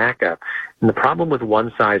sort of backup. And the problem with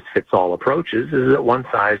one-size-fits-all approaches is that one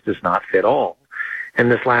size does not fit all. And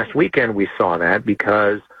this last weekend we saw that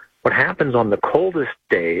because what happens on the coldest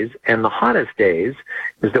days and the hottest days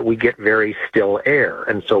is that we get very still air.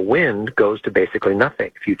 And so wind goes to basically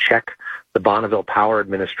nothing. If you check the Bonneville Power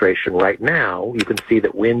Administration right now, you can see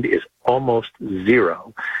that wind is almost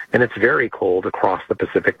zero. And it's very cold across the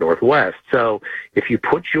Pacific Northwest. So if you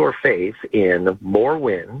put your faith in more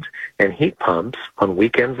wind and heat pumps on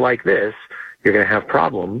weekends like this, you're going to have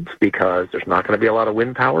problems because there's not going to be a lot of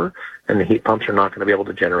wind power and the heat pumps are not going to be able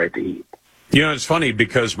to generate the heat. You know, it's funny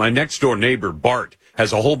because my next door neighbor, Bart,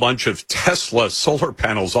 has a whole bunch of Tesla solar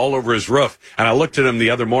panels all over his roof. And I looked at him the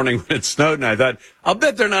other morning when it snowed, and I thought, I'll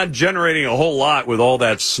bet they're not generating a whole lot with all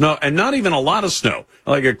that snow, and not even a lot of snow,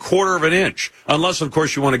 like a quarter of an inch. Unless, of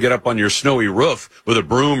course, you want to get up on your snowy roof with a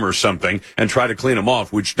broom or something and try to clean them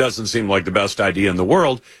off, which doesn't seem like the best idea in the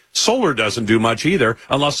world. Solar doesn't do much either,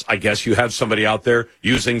 unless I guess you have somebody out there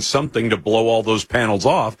using something to blow all those panels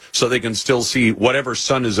off so they can still see whatever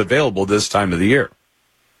sun is available this time of the year.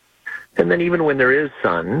 And then even when there is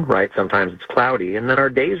sun, right, sometimes it's cloudy, and then our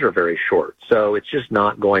days are very short. So it's just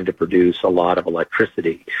not going to produce a lot of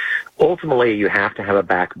electricity. Ultimately, you have to have a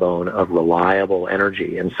backbone of reliable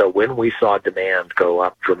energy. And so when we saw demand go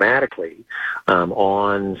up dramatically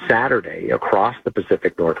on Saturday across the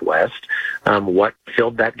Pacific Northwest, what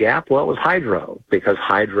filled that gap? Well, it was hydro, because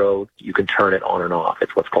hydro, you can turn it on and off.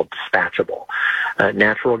 It's what's called dispatchable.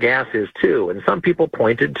 Natural gas is too. And some people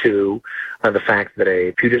pointed to the fact that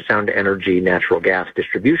a Puget Sound Energy natural gas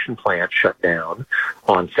distribution plant shut down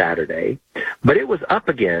on Saturday, but it was up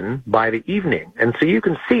again by the evening. And so you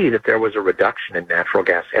can see that there was a reduction in natural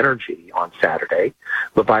gas energy on Saturday,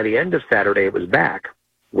 but by the end of Saturday it was back.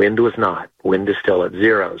 Wind was not. Wind is still at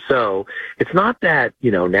zero. So it's not that,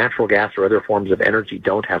 natural gas or other forms of energy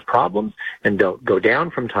don't have problems and don't go down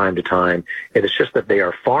from time to time. It is just that they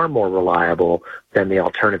are far more reliable than the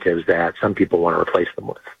alternatives that some people want to replace them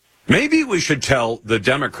with. Maybe we should tell the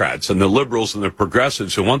Democrats and the liberals and the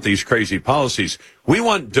progressives who want these crazy policies, we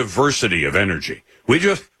want diversity of energy. We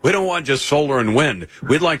don't want just solar and wind.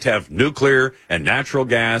 We'd like to have nuclear and natural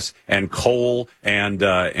gas and coal and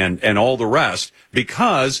all the rest,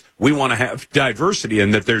 because we want to have diversity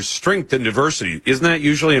and that there's strength in diversity. Isn't that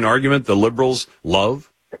usually an argument the liberals love?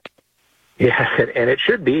 Yes, and it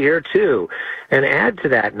should be here too. And add to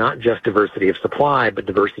that, not just diversity of supply, but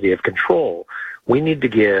diversity of control. We need to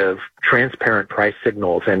give transparent price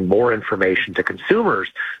signals and more information to consumers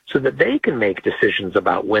so that they can make decisions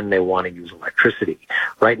about when they want to use electricity.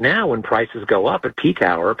 Right now, when prices go up at peak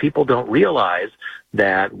hour, people don't realize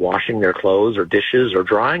that washing their clothes or dishes or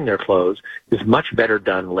drying their clothes is much better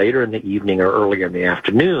done later in the evening or earlier in the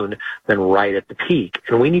afternoon than right at the peak.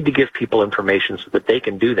 And we need to give people information so that they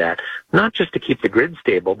can do that, not just to keep the grid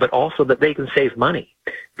stable, but also that they can save money.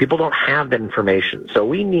 People don't have that information. So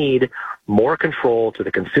we need more control to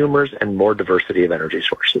the consumers and more diversity of energy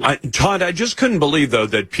sources. Todd, I just couldn't believe, though,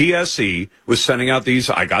 that PSE was sending out these.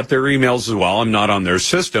 I got their emails as well. I'm not on their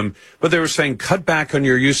system, but they were saying cut back on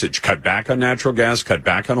your usage, cut back on natural gas, cut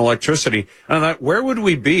back on electricity. And I thought, where would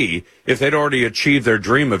we be if they'd already achieved their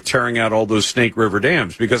dream of tearing out all those Snake River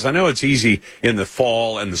dams? Because I know it's easy in the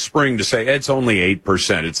fall and the spring to say it's only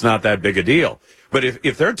 8%. It's not that big a deal. But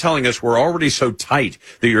if they're telling us we're already so tight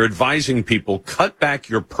that you're advising people, cut back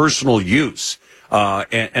your personal use,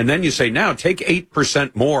 and then you say, now take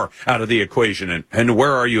 8% more out of the equation, and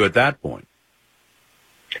where are you at that point?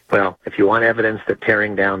 Well, if you want evidence that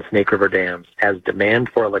tearing down Snake River dams, as demand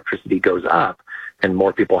for electricity goes up and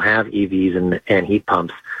more people have EVs and heat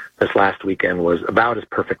pumps, this last weekend was about as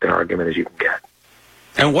perfect an argument as you can get.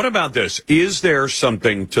 And what about this? Is there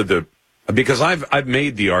something to because I've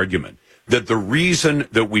made the argument that the reason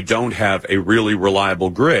that we don't have a really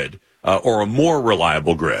reliable grid or a more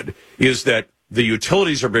reliable grid is that the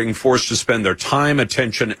utilities are being forced to spend their time,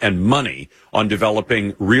 attention, and money on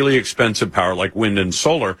developing really expensive power like wind and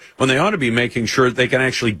solar when they ought to be making sure that they can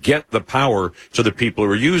actually get the power to the people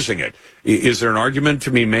who are using it. Is there an argument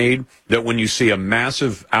to be made that when you see a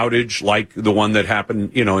massive outage like the one that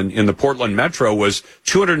happened, in the Portland metro was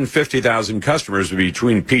 250,000 customers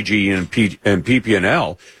between PG and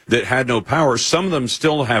PP&L that had no power. Some of them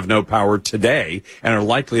still have no power today and are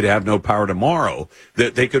likely to have no power tomorrow,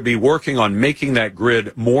 that they could be working on making that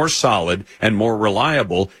grid more solid and more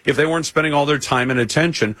reliable if they weren't spending all their time and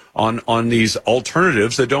attention on these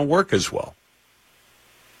alternatives that don't work as well.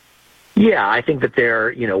 Yeah, I think that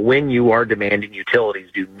when you are demanding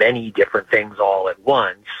utilities do many different things all at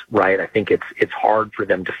once, right? I think it's hard for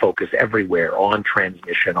them to focus everywhere on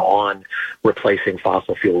transmission, on replacing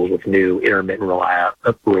fossil fuels with new intermittent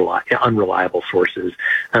unreliable sources,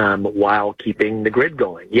 while keeping the grid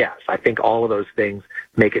going. Yes, I think all of those things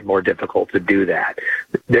make it more difficult to do that.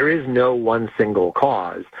 There is no one single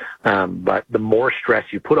cause, but the more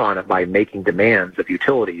stress you put on it by making demands of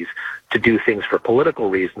utilities to do things for political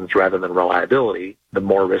reasons rather than reliability, the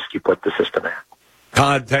more risk you put the system at.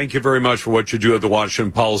 Todd, thank you very much for what you do at the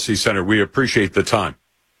Washington Policy Center. We appreciate the time.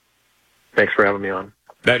 Thanks for having me on.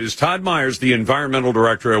 That is Todd Myers, the Environmental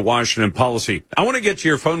Director at Washington Policy. I want to get to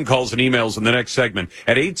your phone calls and emails in the next segment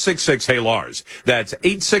at 866-HEY-LARS. That's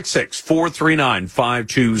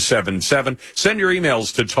 866-439-5277. Send your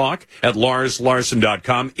emails to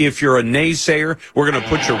talk@LarsLarson.com. If you're a naysayer, we're going to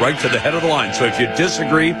put you right to the head of the line. So if you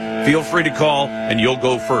disagree, feel free to call and you'll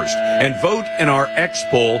go first. And vote in our X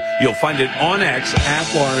poll. You'll find it on X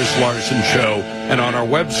at Lars Larson Show and on our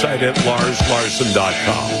website at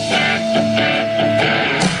LarsLarson.com.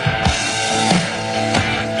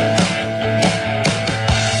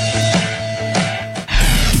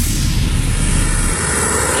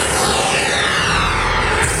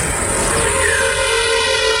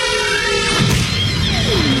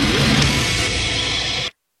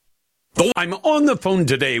 I'm on the phone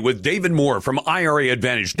today with David Moore from IRA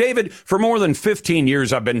Advantage. David, for more than 15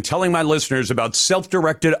 years, I've been telling my listeners about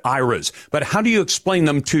self-directed IRAs, but how do you explain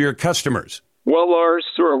them to your customers? Well, Lars,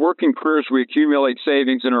 through our working careers, we accumulate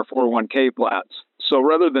savings in our 401k plans. So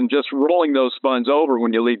rather than just rolling those funds over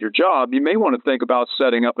when you leave your job, you may want to think about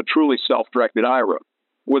setting up a truly self-directed IRA.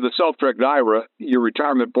 With a self-directed IRA, your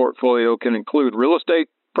retirement portfolio can include real estate,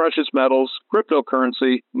 precious metals,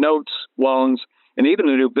 cryptocurrency, notes, loans, and even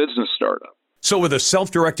a new business startup. So with a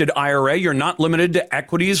self-directed IRA, you're not limited to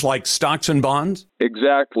equities like stocks and bonds?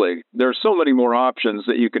 Exactly. There are so many more options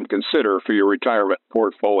that you can consider for your retirement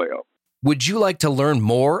portfolio. Would you like to learn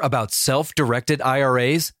more about self-directed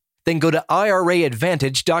IRAs? Then go to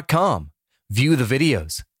IRAadvantage.com, view the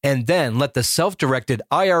videos, and then let the self-directed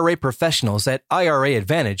IRA professionals at IRA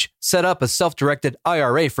Advantage set up a self-directed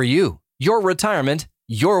IRA for you. Your retirement,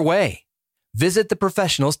 your way. Visit the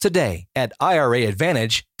professionals today at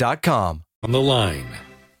IRAadvantage.com. On the line.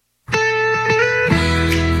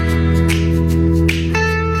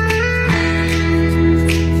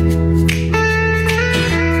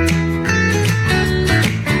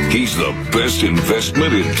 He's the best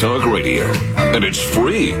investment in talk radio, and it's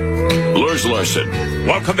free. Lars Larson.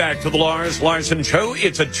 Welcome back to the Lars Larson Show.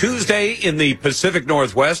 It's a Tuesday in the Pacific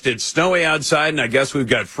Northwest. It's snowy outside, and I guess we've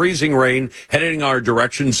got freezing rain heading our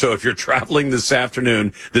direction. So if you're traveling this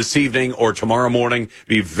afternoon, this evening, or tomorrow morning,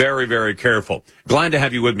 be very, very careful. Glad to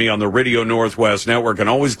have you with me on the Radio Northwest Network, and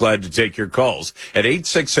always glad to take your calls at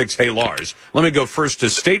 866-HEY-LARS. Let me go first to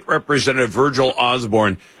State Representative Virgil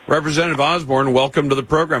Osborne. Representative Osborne, welcome to the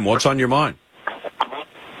program. What's on your mind?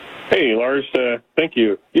 Hey, Lars. Thank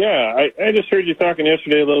you. Yeah, I just heard you talking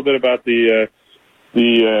yesterday a little bit about the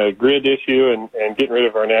grid issue and getting rid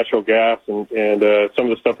of our natural gas and some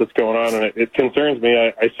of the stuff that's going on, and it concerns me.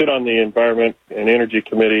 I sit on the Environment and Energy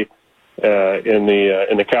Committee in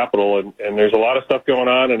the Capitol, and there's a lot of stuff going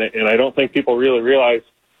on, and I don't think people really realize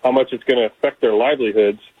how much it's going to affect their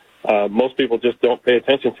livelihoods. Most people just don't pay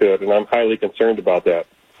attention to it, and I'm highly concerned about that.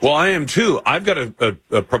 Well, I am too. I've got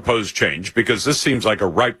a proposed change because this seems like a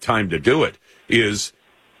ripe time to do it. Is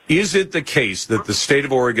it the case that the state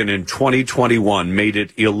of Oregon in 2021 made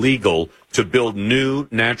it illegal to build new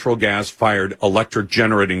natural gas-fired electric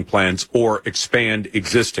generating plants or expand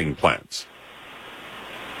existing plants?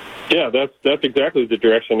 Yeah, that's exactly the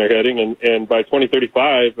direction they're heading. And by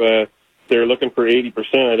 2035, they're looking for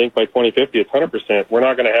 80%. I think by 2050, it's 100%. We're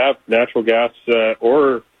not going to have natural gas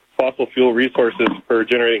or fossil fuel resources for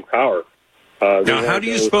generating power. Now, how do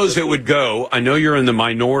you suppose it would go? I know you're in the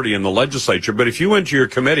minority in the legislature, but if you went to your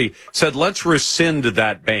committee, said, let's rescind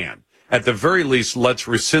that ban, at the very least, let's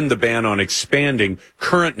rescind the ban on expanding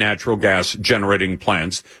current natural gas generating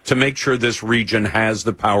plants to make sure this region has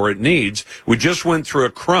the power it needs. We just went through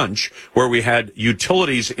a crunch where we had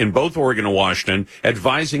utilities in both Oregon and Washington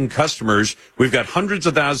advising customers, we've got hundreds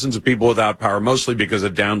of thousands of people without power, mostly because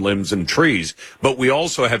of downed limbs and trees, but we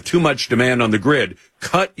also have too much demand on the grid.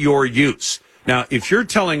 Cut your use. Now, if you're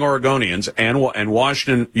telling Oregonians, and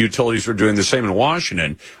Washington utilities are doing the same in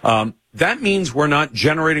Washington, that means we're not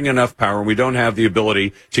generating enough power and we don't have the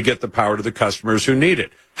ability to get the power to the customers who need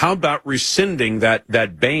it. How about rescinding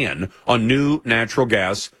that ban on new natural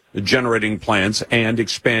gas generating plants and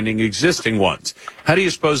expanding existing ones? How do you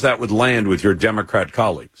suppose that would land with your Democrat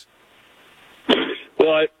colleagues?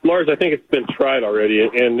 Well, Lars, I think it's been tried already,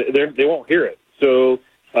 and they won't hear it. So,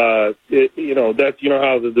 that's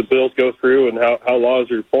how the bills go through and how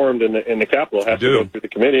laws are formed in the Capitol have to go through the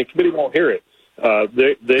committee. The committee won't hear it.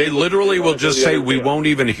 They literally will just say we won't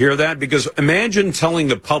even hear that, because imagine telling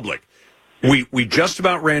the public, we just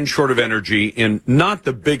about ran short of energy in not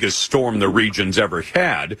the biggest storm the region's ever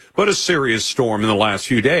had, but a serious storm in the last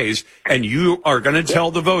few days, and you are going to tell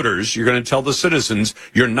the voters, you're going to tell the citizens,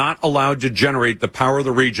 you're not allowed to generate the power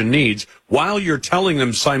the region needs, while you're telling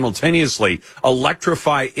them simultaneously,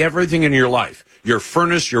 electrify everything in your life, your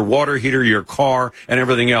furnace, your water heater, your car, and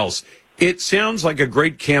everything else. It sounds like a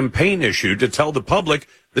great campaign issue to tell the public.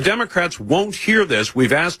 The Democrats won't hear this.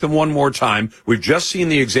 We've asked them one more time. We've just seen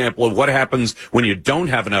the example of what happens when you don't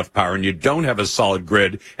have enough power and you don't have a solid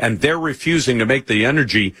grid, and they're refusing to make the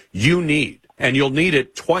energy you need. And you'll need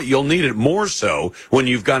it you'll need it more so when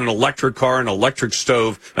you've got an electric car, an electric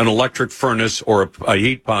stove, an electric furnace, or a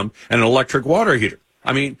heat pump, and an electric water heater.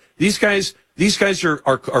 I mean, these guys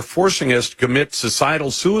are forcing us to commit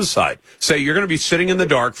societal suicide. Say you're going to be sitting in the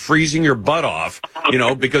dark, freezing your butt off,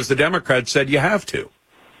 because the Democrats said you have to.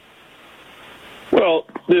 Well,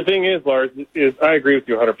 the thing is, Lars, I agree with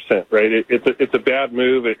you 100%, right? It's a bad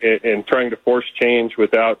move, and trying to force change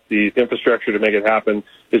without the infrastructure to make it happen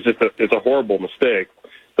is it's a horrible mistake.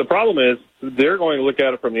 The problem is they're going to look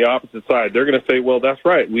at it from the opposite side. They're going to say, well, that's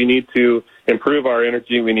right. We need to improve our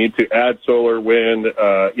energy. We need to add solar, wind,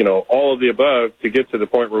 all of the above to get to the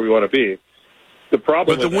point where we want to be. The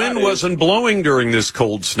problem But the wind wasn't blowing during this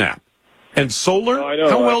cold snap. And solar? Oh, I know.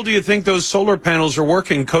 How well do you think those solar panels are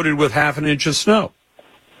working coated with half an inch of snow?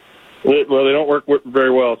 Well, they don't work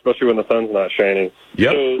very well, especially when the sun's not shining.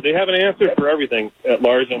 Yep. So they have an answer for everything at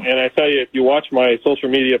Lars. And I tell you, if you watch my social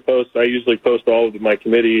media posts, I usually post all of my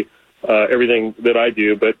committee, everything that I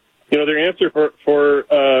do. But, their answer for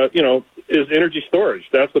is energy storage.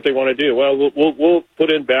 That's what they want to do. Well, we'll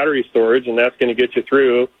put in battery storage, and that's going to get you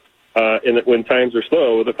through when times are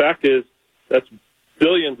slow. The fact is that's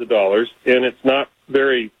billions of dollars, and it's not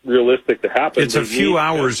very realistic to happen. It's a few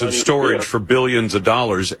hours of storage for billions of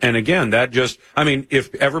dollars. And again,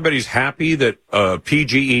 if everybody's happy that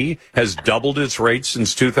PGE has doubled its rates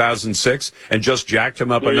since 2006 and just jacked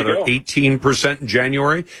them up another 18% in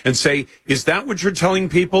January, and say, is that what you're telling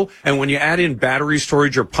people? And when you add in battery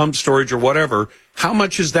storage or pump storage or whatever, how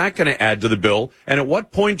much is that going to add to the bill? And at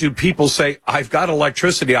what point do people say, I've got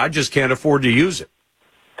electricity, I just can't afford to use it?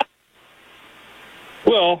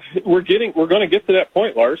 Well, we're going to get to that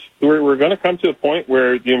point, Lars. We're going to come to a point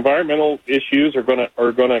where the environmental issues are going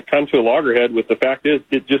to come to a loggerhead. With the fact is,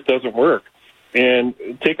 it just doesn't work, and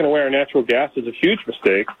taking away our natural gas is a huge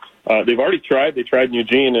mistake. They've already tried. They tried in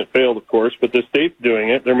Eugene, and it failed, of course. But the state's doing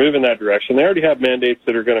it. They're moving that direction. They already have mandates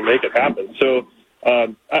that are going to make it happen. So,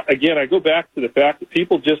 again, I go back to the fact that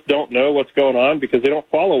people just don't know what's going on because they don't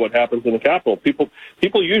follow what happens in the Capitol. People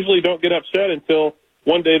usually don't get upset until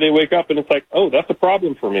one day they wake up and it's like, oh, that's a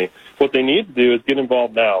problem for me. What they need to do is get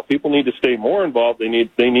involved now. People need to stay more involved. They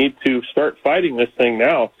need to start fighting this thing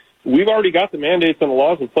now. We've already got the mandates and the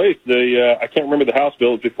laws in place. I can't remember the House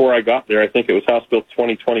bill before I got there. I think it was House Bill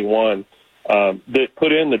 2021 that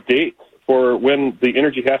put in the dates for when the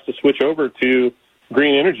energy has to switch over to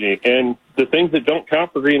green energy. And the things that don't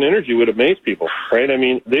count for green energy would amaze people, right? I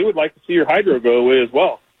mean, they would like to see your hydro go away as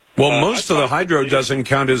well. Well, most of the hydro doesn't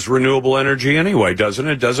count as renewable energy anyway, doesn't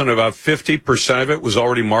it? Doesn't about 50% of it was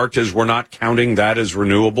already marked as we're not counting that as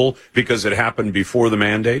renewable because it happened before the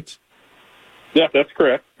mandates? Yeah, that's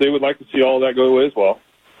correct. They would like to see all of that go away as well.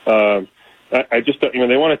 I just,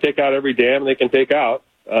 they want to take out every dam they can take out.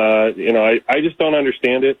 I just don't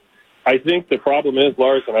understand it. I think the problem is,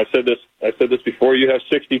 Lars, and I said this before, you have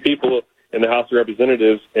 60 people in the House of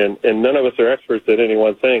Representatives, and none of us are experts at any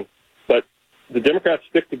one thing. But the Democrats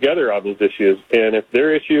stick together on these issues, and if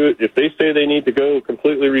if they say they need to go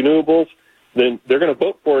completely renewables, then they're going to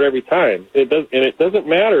vote for it every time. It doesn't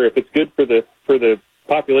matter if it's good for the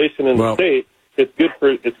population in the state.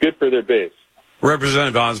 it's good for their base.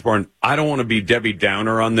 Representative Osborne, I don't want to be Debbie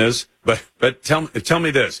Downer on this, but tell me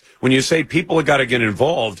this. When you say people have got to get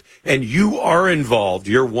involved, and you are involved,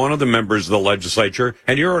 you're one of the members of the legislature,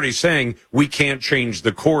 and you're already saying we can't change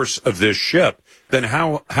the course of this ship, then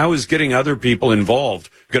how is getting other people involved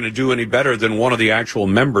going to do any better than one of the actual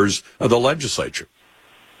members of the legislature?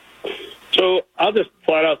 So I'll just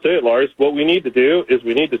flat out say it, Lars. What we need to do is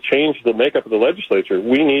we need to change the makeup of the legislature.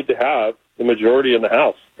 We need to have the majority in the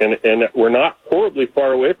House, and we're not horribly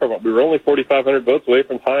far away from it. We were only 4,500 votes away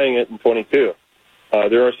from tying it in 22.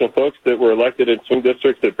 There are some folks that were elected in swing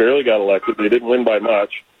districts that barely got elected. They didn't win by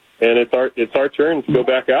much, and it's our turn to go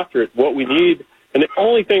back after it. What we need, and the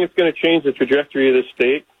only thing that's going to change the trajectory of this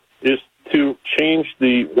state is to change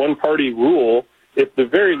the one-party rule. At the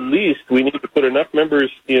very least, we need to put enough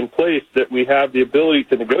members in place that we have the ability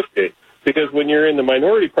to negotiate. Because when you're in the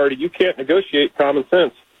minority party, you can't negotiate common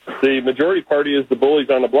sense. The majority party is the bullies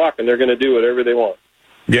on the block, and they're going to do whatever they want.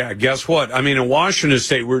 Yeah, guess what? I mean, in Washington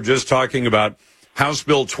State, we're just talking about House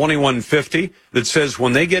Bill 2150 that says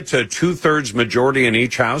when they get to a 2/3 majority in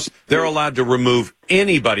each house, they're allowed to remove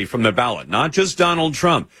anybody from the ballot, not just Donald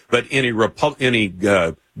Trump, but any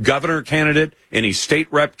governor candidate, any state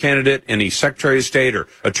rep candidate, any secretary of state or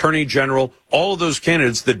attorney general, all of those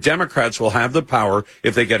candidates, the Democrats will have the power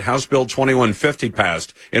if they get House Bill 2150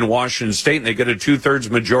 passed in Washington State and they get a 2/3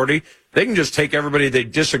 majority, they can just take everybody they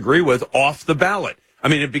disagree with off the ballot. I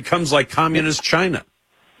mean, it becomes like communist China.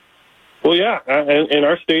 Well, yeah, and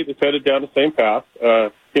our state is headed down the same path.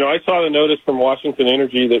 I saw the notice from Washington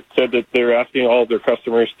Energy that said that they're asking all of their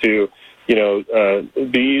customers to,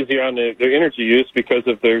 be easy on their energy use because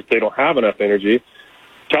of they don't have enough energy.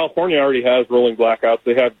 California already has rolling blackouts.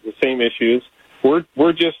 They have the same issues.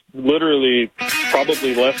 We're just literally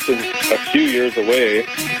probably less than a few years away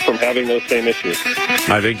from having those same issues.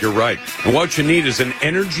 I think you're right. And what you need is an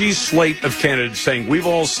energy slate of candidates saying we've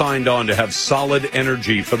all signed on to have solid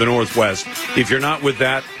energy for the Northwest. If you're not with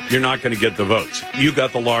that, you're not going to get the votes. You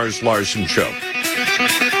got the Lars Larson Show.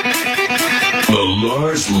 The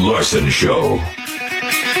Lars Larson Show.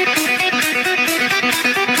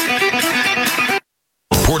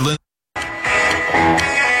 Portland.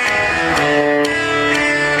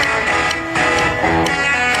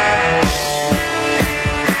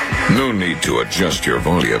 No need to adjust your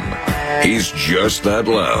volume. He's just that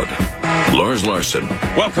loud. Lars Larson.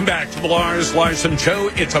 Welcome back to the Lars Larson Show.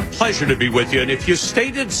 It's a pleasure to be with you. And if you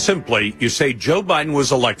state it simply, you say Joe Biden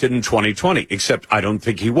was elected in 2020, except I don't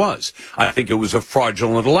think he was. I think it was a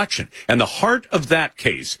fraudulent election. And the heart of that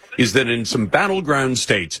case is that in some battleground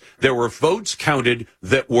states, there were votes counted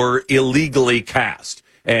that were illegally cast.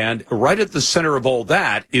 And right at the center of all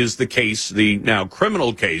that is the case, the now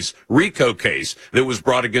criminal case, RICO case, that was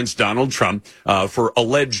brought against Donald Trump for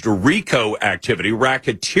alleged RICO activity,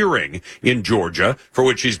 racketeering in Georgia, for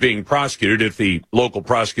which he's being prosecuted if the local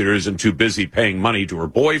prosecutor isn't too busy paying money to her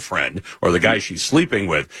boyfriend or the guy she's sleeping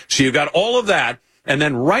with. So you've got all of that. And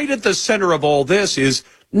then right at the center of all this is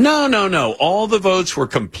no. All the votes were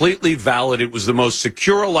completely valid. It was the most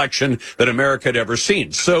secure election that America had ever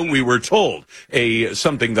seen. So we were told,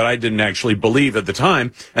 something that I didn't actually believe at the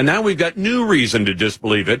time. And now we've got new reason to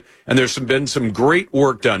disbelieve it. And there's been some great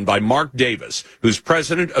work done by Mark Davis, who's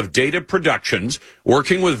president of Data Productions,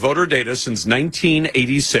 working with voter data since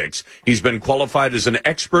 1986. He's been qualified as an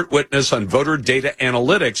expert witness on voter data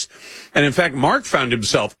analytics. And in fact, Mark found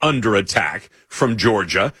himself under attack from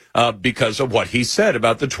Georgia because of what he said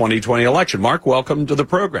about the 2020 election. Mark, welcome to the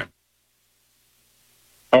program.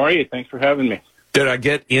 How are you? Thanks for having me. Did I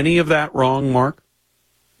get any of that wrong, Mark?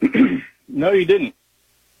 No, you didn't.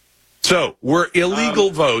 So were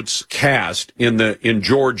illegal votes cast in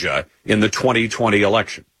Georgia in the 2020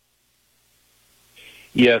 election?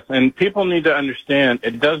 Yes, and people need to understand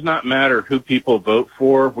it does not matter who people vote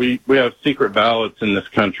for. We have secret ballots in this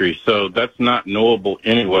country, so that's not knowable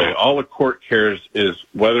anyway. All the court cares is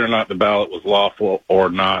whether or not the ballot was lawful or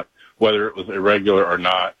not, whether it was irregular or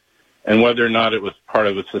not, and whether or not it was part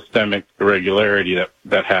of a systemic irregularity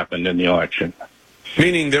that happened in the election.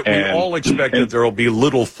 Meaning that we all expect that there will be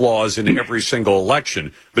little flaws in every single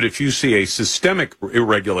election, but if you see a systemic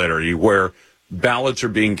irregularity where ballots are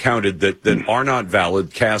being counted that are not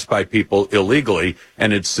valid, cast by people illegally,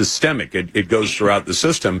 and it's systemic, it goes throughout the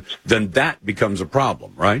system, then that becomes a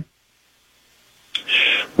problem, right?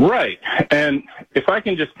 Right. And if I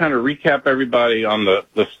can just kind of recap everybody on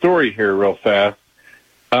the story here real fast,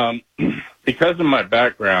 because of my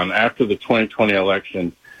background after the 2020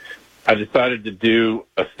 election, I decided to do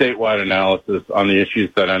a statewide analysis on the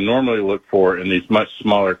issues that I normally look for in these much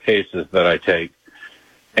smaller cases that I take.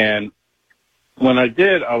 And when I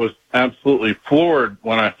did, I was absolutely floored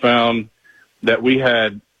when I found that we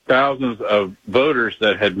had thousands of voters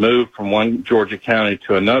that had moved from one Georgia county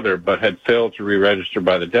to another but had failed to re-register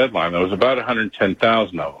by the deadline. There was about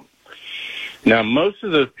 110,000 of them. Now, most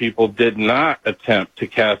of those people did not attempt to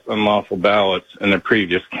cast unlawful ballots in the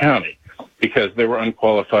previous county because they were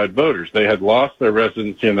unqualified voters. They had lost their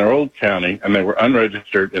residency in their old county, and they were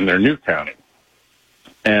unregistered in their new county.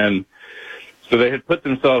 And so they had put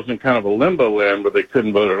themselves in kind of a limbo land where they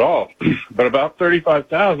couldn't vote at all. But about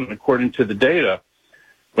 35,000, according to the data,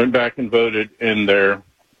 went back and voted in their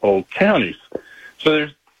old counties. So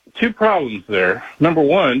there's two problems there. Number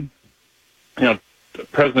one,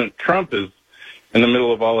 President Trump is in the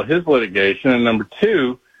middle of all of his litigation. And number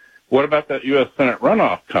two, what about that U.S. Senate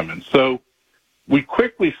runoff coming? So we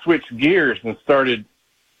quickly switched gears and started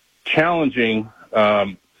challenging,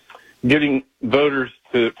 getting voters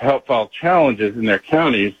to help file challenges in their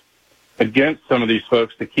counties against some of these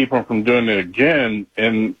folks to keep them from doing it again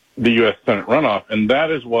in the U.S. Senate runoff. And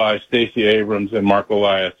that is why Stacey Abrams and Mark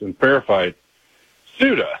Elias and Fair Fight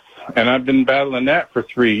sued us. And I've been battling that for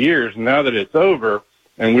 3 years. And now that it's over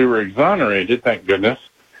and we were exonerated, thank goodness,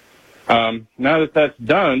 now that that's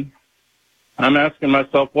done, I'm asking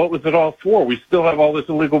myself, what was it all for? We still have all this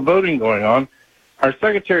illegal voting going on. Our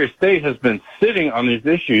Secretary of State has been sitting on these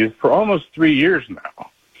issues for almost 3 years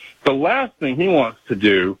now. The last thing he wants to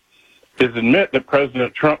do is admit that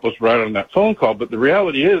President Trump was right on that phone call. But the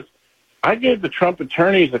reality is, I gave the Trump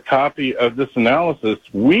attorneys a copy of this analysis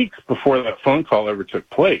weeks before that phone call ever took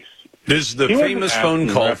place. This is the famous phone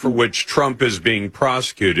call for which Trump is being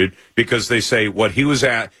prosecuted because they say what he was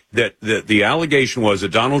at, that the allegation was that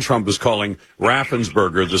Donald Trump was calling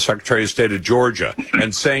Raffensperger, the Secretary of State of Georgia,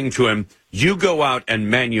 and saying to him, you go out and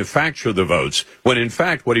manufacture the votes, when in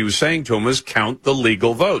fact what he was saying to him was count the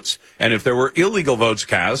legal votes. And if there were illegal votes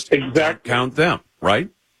cast, count them, right?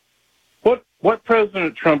 What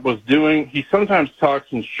President Trump was doing, he sometimes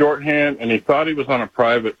talks in shorthand, and he thought he was on a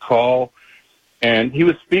private call. And he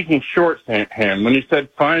was speaking shorthand. When he said,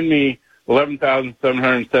 find me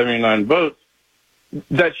 11,779 votes,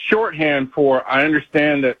 that's shorthand for, I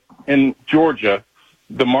understand that in Georgia,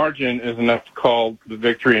 the margin is enough to call the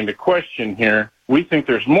victory into question here. We think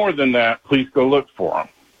there's more than that. Please go look for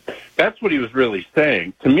them. That's what he was really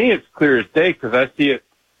saying. To me, it's clear as day because I see it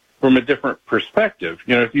from a different perspective.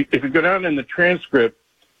 If you go down in the transcript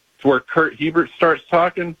to where Kurt Hebert starts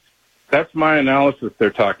talking, that's my analysis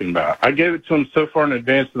they're talking about. I gave it to them so far in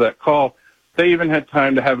advance of that call, they even had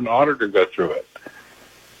time to have an auditor go through it.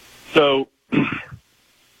 So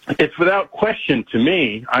it's without question to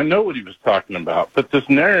me, I know what he was talking about, but this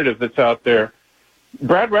narrative that's out there,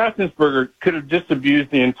 Brad Raffensperger could have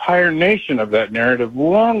disabused the entire nation of that narrative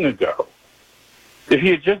long ago if he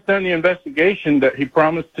had just done the investigation that he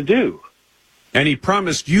promised to do. And he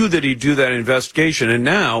promised you that he'd do that investigation, and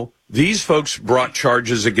now these folks brought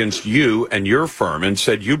charges against you and your firm and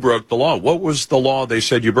said you broke the law. What was the law they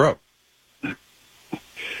said you broke?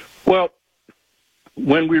 Well,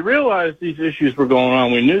 when we realized these issues were going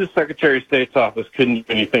on, we knew the Secretary of State's office couldn't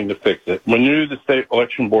do anything to fix it. We knew the State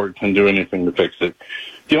Election Board couldn't do anything to fix it.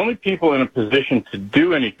 The only people in a position to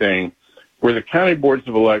do anything were the county boards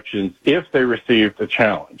of elections if they received a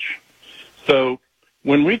challenge. So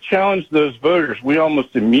when we challenged those voters, we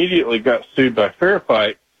almost immediately got sued by Fair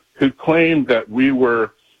Fight, who claimed that we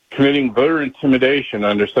were committing voter intimidation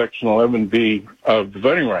under Section 11B of the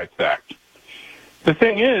Voting Rights Act. The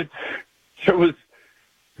thing is,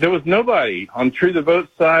 there was nobody on True the Vote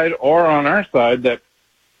side or on our side that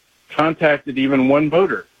contacted even one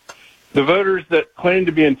voter. The voters that claimed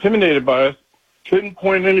to be intimidated by us couldn't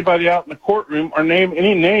point anybody out in the courtroom or name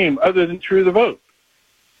any name other than True the Vote.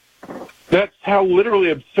 That's how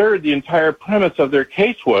literally absurd the entire premise of their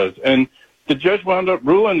case was. And the judge wound up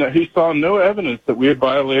ruling that he saw no evidence that we had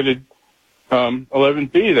violated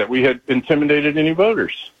 11B, that we had intimidated any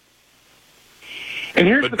voters. And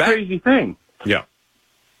here's the crazy thing. Yeah.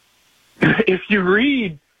 If you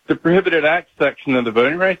read the Prohibited Acts section of the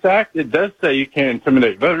Voting Rights Act, it does say you can't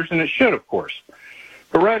intimidate voters, and it should, of course.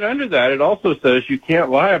 But right under that, it also says you can't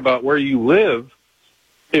lie about where you live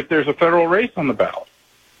if there's a federal race on the ballot.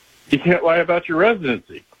 You can't lie about your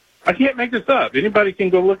residency. I can't make this up. Anybody can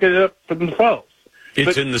go look it up for themselves.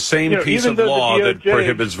 It's in the same piece of law that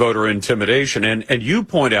prohibits voter intimidation. And you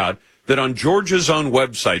point out that on Georgia's own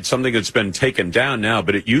website, something that's been taken down now,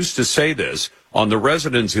 but it used to say this on the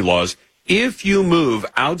residency laws, if you move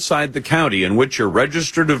outside the county in which you're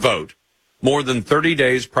registered to vote more than 30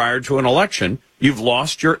 days prior to an election, you've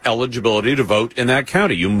lost your eligibility to vote in that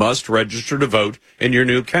county. You must register to vote in your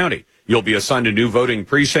new county. You'll be assigned a new voting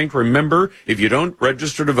precinct. Remember, if you don't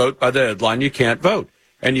register to vote by the deadline, you can't vote.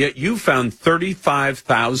 And yet you found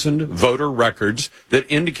 35,000 voter records that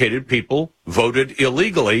indicated people voted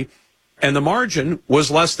illegally, and the margin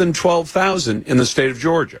was less than 12,000 in the state of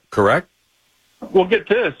Georgia, correct? Well, get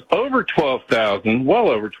this. Over 12,000, well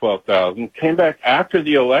over 12,000, came back after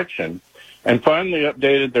the election and finally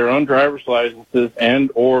updated their own driver's licenses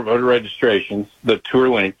and or voter registrations. The two are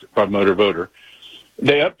linked by motor voter.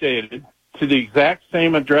 They updated to the exact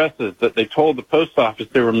same addresses that they told the post office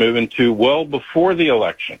they were moving to well before the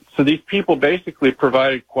election. So these people basically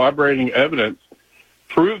provided corroborating evidence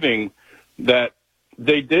proving that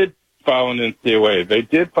they did file an NCOA. They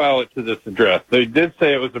did file it to this address. They did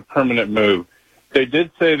say it was a permanent move. They did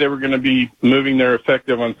say they were going to be moving there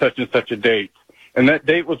effective on such and such a date. And that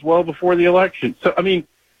date was well before the election. So, I mean,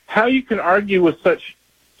 how you can argue with such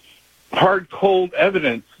hard, cold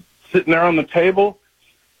evidence sitting there on the table,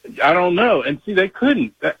 I don't know. And see, they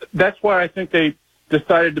couldn't. That's why I think they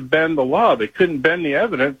decided to bend the law. They couldn't bend the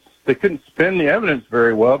evidence. They couldn't spin the evidence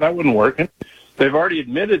very well. That wouldn't work. They've already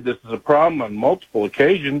admitted this is a problem on multiple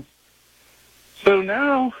occasions. So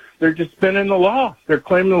now they're just spinning the law. They're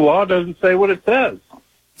claiming the law doesn't say what it says.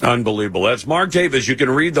 Unbelievable. That's Mark Davis. You can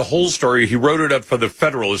read the whole story. He wrote it up for the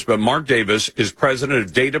Federalist, but Mark Davis is president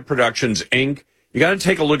of Data Productions, Inc. You got to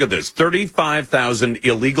take a look at this. 35,000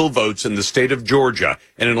 illegal votes in the state of Georgia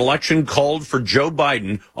in an election called for Joe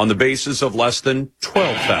Biden on the basis of less than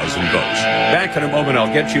 12,000 votes. Back in a moment,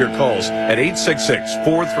 I'll get to your calls at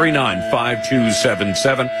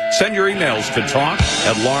 866-439-5277. Send your emails to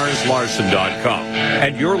talk@LarsLarson.com.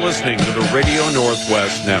 And you're listening to the Radio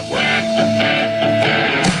Northwest Network.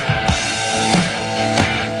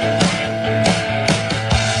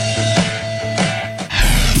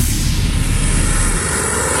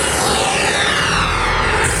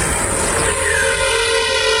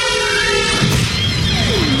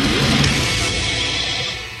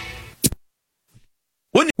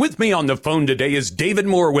 With me on the phone today is David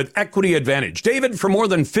Moore with Equity Advantage. David, for more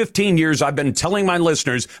than 15 years, I've been telling my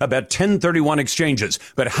listeners about 1031 exchanges,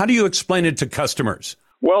 but how do you explain it to customers?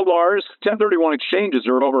 Well, Lars, 1031 exchanges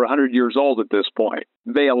are over 100 years old at this point.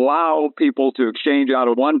 They allow people to exchange out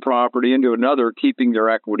of one property into another, keeping their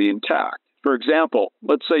equity intact. For example,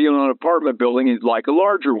 let's say you own an apartment building and you'd like a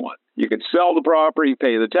larger one. You can sell the property,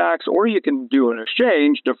 pay the tax, or you can do an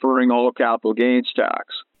exchange, deferring all capital gains tax.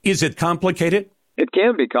 Is it complicated? It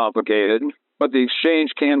can be complicated, but the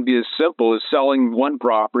exchange can be as simple as selling one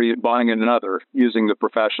property and buying another using the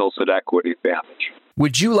professionals at Equity Advantage.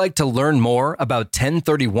 Would you like to learn more about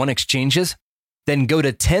 1031 exchanges? Then go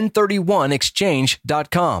to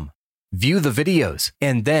 1031exchange.com. View the videos,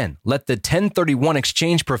 and then let the 1031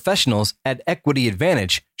 exchange professionals at Equity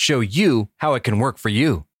Advantage show you how it can work for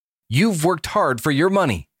you. You've worked hard for your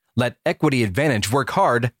money. Let Equity Advantage work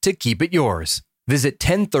hard to keep it yours. Visit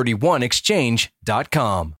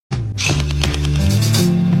 1031exchange.com.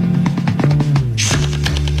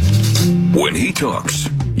 When he talks,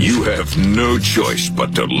 you have no choice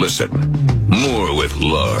but to listen. More with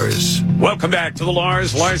Lars. Welcome back to the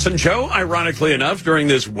Lars Larson Show. Ironically enough, during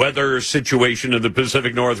this weather situation in the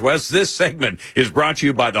Pacific Northwest, this segment is brought to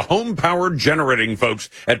you by the home power generating folks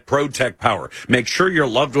at ProTech Power. Make sure your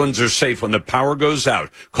loved ones are safe when the power goes out.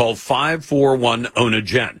 Call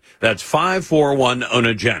 541-OWN-A-GEN. That's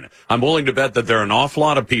 541-OWN-A-GEN. I'm willing to bet that there are an awful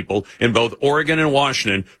lot of people in both Oregon and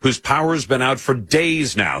Washington whose power's been out for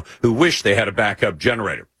days now who wish they had a backup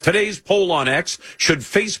generator. Today's poll on X: should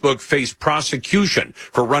Facebook face prosecution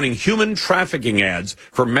for running human trafficking ads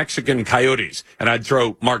for Mexican coyotes? And I'd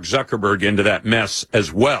throw Mark Zuckerberg into that mess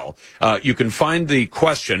as well. You can find the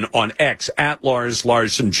question on X at Lars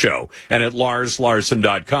Larson Show and at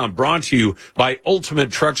LarsLarson.com. Brought to you by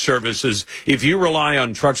Ultimate Truck Services. If you rely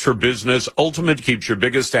on trucks for business, Ultimate keeps your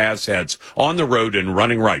biggest assets on the road and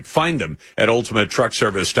running right. Find them at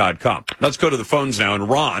UltimateTruckService.com. Let's go to the phones now. And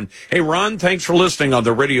Ron. Hey, Ron, thanks for listening on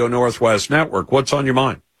the Radio Northwest Network. What's on your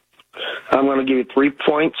mind? I'm going to give you 3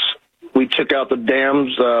 points. We took out the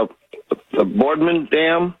dams. The Boardman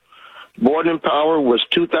Dam, Boardman power was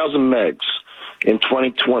 2,000 megs in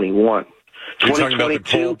 2021. You're talking about the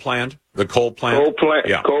coal plant? The coal plant? Coal plant,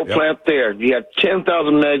 yeah. Coal plant there. You had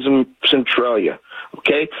 10,000 megs in Centralia.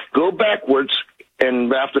 Okay? Go backwards.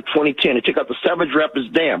 And after 2010, they took out the Savage Rapids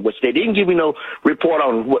Dam, which they didn't give me no report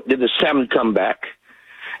on what did the salmon come back.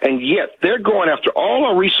 And yet they're going after all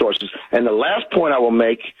our resources. And the last point I will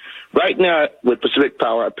make, right now with Pacific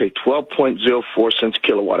Power, I pay 12.04 cents a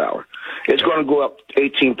kilowatt hour. It's going to go up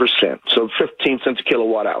 18%, so 15 cents a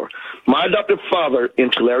kilowatt hour. My adopted father in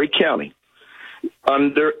Tulare County,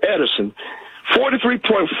 under Edison,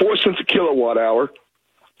 43.4 cents a kilowatt hour.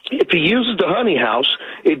 If he uses the honey house,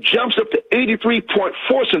 it jumps up to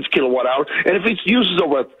 83.4 cents kilowatt hour. And if he uses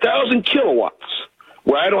over 1,000 kilowatts,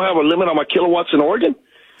 where I don't have a limit on my kilowatts in Oregon,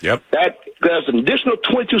 yep, there's an additional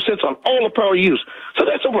 22 cents on all the power used. So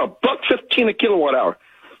that's over $1.15 a kilowatt hour.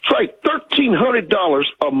 It's right, $1,300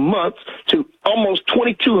 a month to almost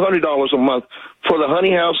 $2,200 a month for the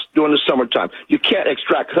honey house during the summertime. You can't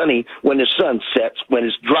extract honey when the sun sets, when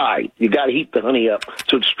it's dry. You got to heat the honey up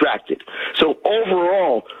to extract it. So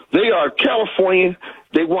overall, they are California.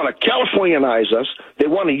 They want to Californianize us. They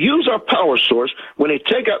want to use our power source. When they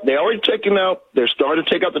take out, they're starting to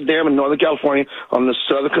take out the dam in Northern California on the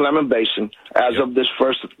Southern Columbia Basin as of this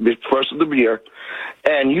first of the year.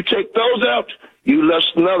 And you take those out, you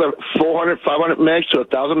lost another 400, 500 megs to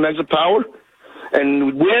 1,000 megs of power.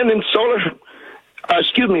 And wind and solar,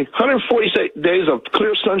 146 days of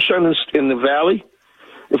clear sunshine in the valley.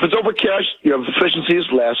 If it's overcast, your efficiency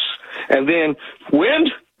is less. And then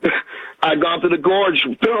wind, I gone to the gorge,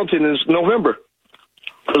 Pendleton in November,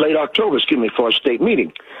 late October, for a state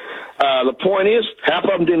meeting. The point is, half of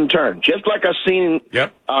them didn't turn, just like I've seen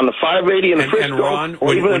on the 580 in the Frisco, and Ron,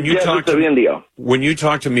 or even in the deserts of India. When you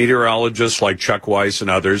talk to meteorologists like Chuck Weiss and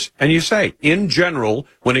others, and you say, in general,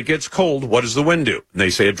 when it gets cold, what does the wind do? And they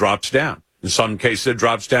say it drops down. In some cases, it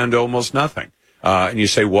drops down to almost nothing. And you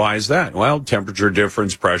say, why is that? Well, temperature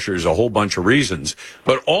difference, pressures, a whole bunch of reasons.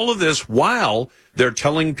 But all of this while they're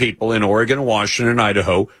telling people in Oregon, Washington, and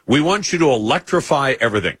Idaho, we want you to electrify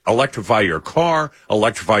everything. Electrify your car,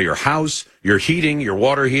 electrify your house, your heating, your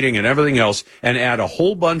water heating, and everything else, and add a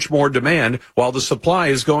whole bunch more demand while the supply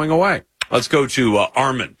is going away. Let's go to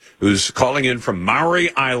Armin, who's calling in from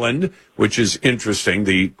Maury Island, which is interesting.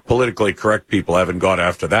 The politically correct people haven't got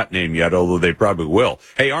after that name yet, although they probably will.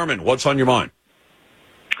 Hey, Armin, what's on your mind?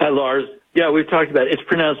 Hi, Lars. Yeah, we've talked about it. It's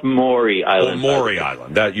pronounced Maury Island. Oh, Maury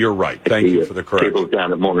Island. You're right. Thank you for the correction. People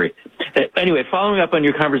down at Maury. Anyway, following up on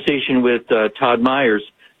your conversation with Todd Myers,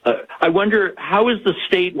 I wonder, how is the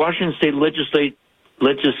Washington State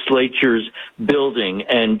Legislature's building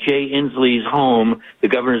and Jay Inslee's home, the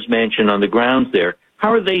governor's mansion on the grounds there,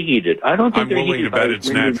 how are they heated? I don't think I'm willing to bet it's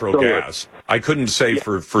natural gas. I couldn't say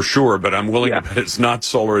for sure, but I'm willing to bet it's not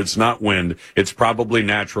solar, it's not wind. It's probably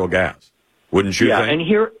natural gas. Wouldn't you think? And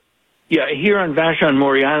here on Vashon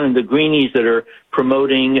Maury Island, the greenies that are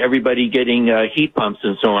promoting everybody getting heat pumps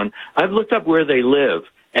and so on, I've looked up where they live,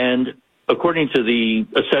 and according to the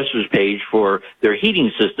assessor's page for their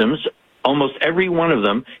heating systems, almost every one of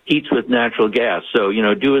them heats with natural gas. So,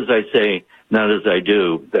 do as I say, not as I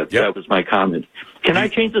do. That was my comment. Can I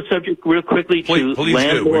change the subject real quickly to landlords? Please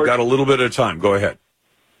do. We've got a little bit of time. Go ahead.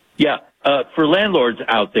 Yeah. For landlords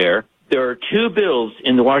out there are two bills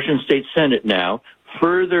in the Washington State Senate now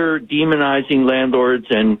further demonizing landlords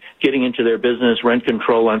and getting into their business, rent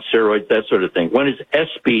control on steroids, that sort of thing. One is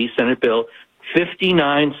SB, Senate Bill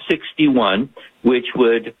 5961, which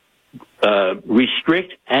would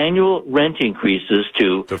restrict annual rent increases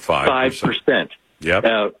to 5%.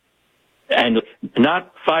 Yep. And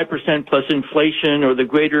not 5% plus inflation or the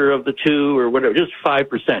greater of the two or whatever, just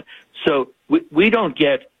 5%. So we don't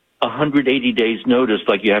get 180 days notice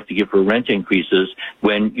like you have to give for rent increases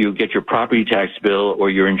when you get your property tax bill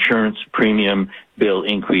or your insurance premium bill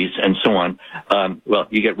increase and so on. Well,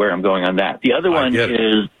 you get where I'm going on that. The other one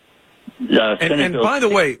is and by the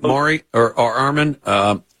way, Maury or Armin,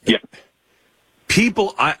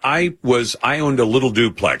 people, I owned a little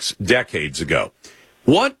duplex decades ago.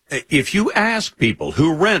 What if you ask people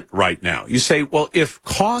who rent right now? You say, well, if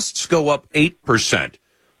costs go up 8%,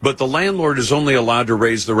 but the landlord is only allowed to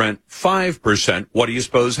raise the rent 5%, what do you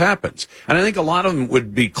suppose happens? And I think a lot of them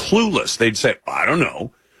would be clueless. They'd say, I don't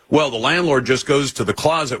know. Well, the landlord just goes to the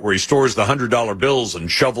closet where he stores the $100 bills and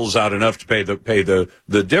shovels out enough to pay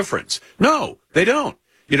the difference. No, they don't.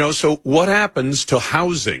 So what happens to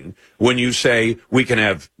housing when you say we can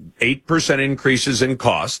have 8% increases in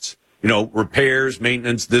costs, repairs,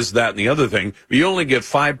 maintenance, this, that, and the other thing, but you only get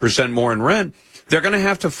 5% more in rent? They're going to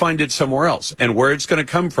have to find it somewhere else. And where it's going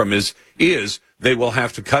to come from is they will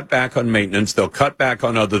have to cut back on maintenance. They'll cut back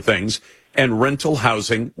on other things, and rental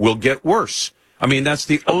housing will get worse. I mean, that's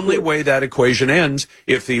the only way that equation ends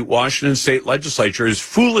if the Washington State Legislature is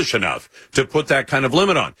foolish enough to put that kind of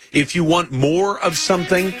limit on. If you want more of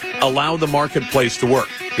something, allow the marketplace to work.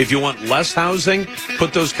 If you want less housing,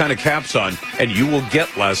 put those kind of caps on, and you will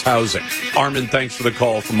get less housing. Armin, thanks for the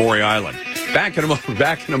call from Maury Island. Back in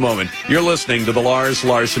a moment. You're listening to the Lars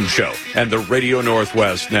Larson Show and the Radio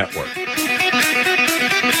Northwest Network.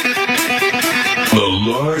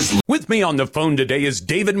 With me on the phone today is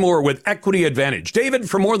David Moore with Equity Advantage. David,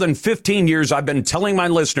 for more than 15 years, I've been telling my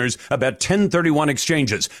listeners about 1031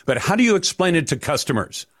 exchanges, but how do you explain it to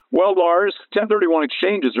customers? Well, Lars, 1031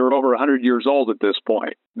 exchanges are over 100 years old at this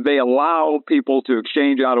point. They allow people to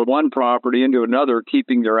exchange out of one property into another,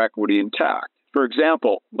 keeping their equity intact. For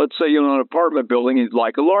example, let's say you own an apartment building and you'd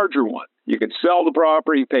like a larger one. You can sell the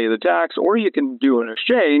property, pay the tax, or you can do an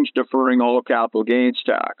exchange, deferring all capital gains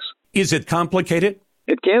tax. Is it complicated?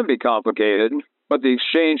 It can be complicated, but the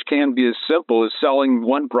exchange can be as simple as selling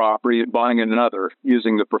one property and buying another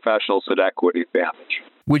using the professionals at Equity Advantage.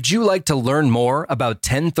 Would you like to learn more about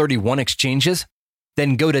 1031 exchanges?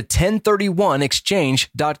 Then go to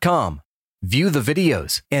 1031exchange.com. View the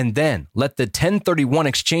videos, and then let the 1031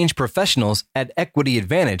 exchange professionals at Equity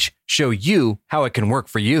Advantage show you how it can work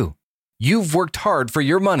for you. You've worked hard for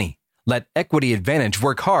your money. Let Equity Advantage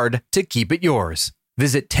work hard to keep it yours.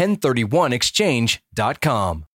 Visit 1031exchange.com.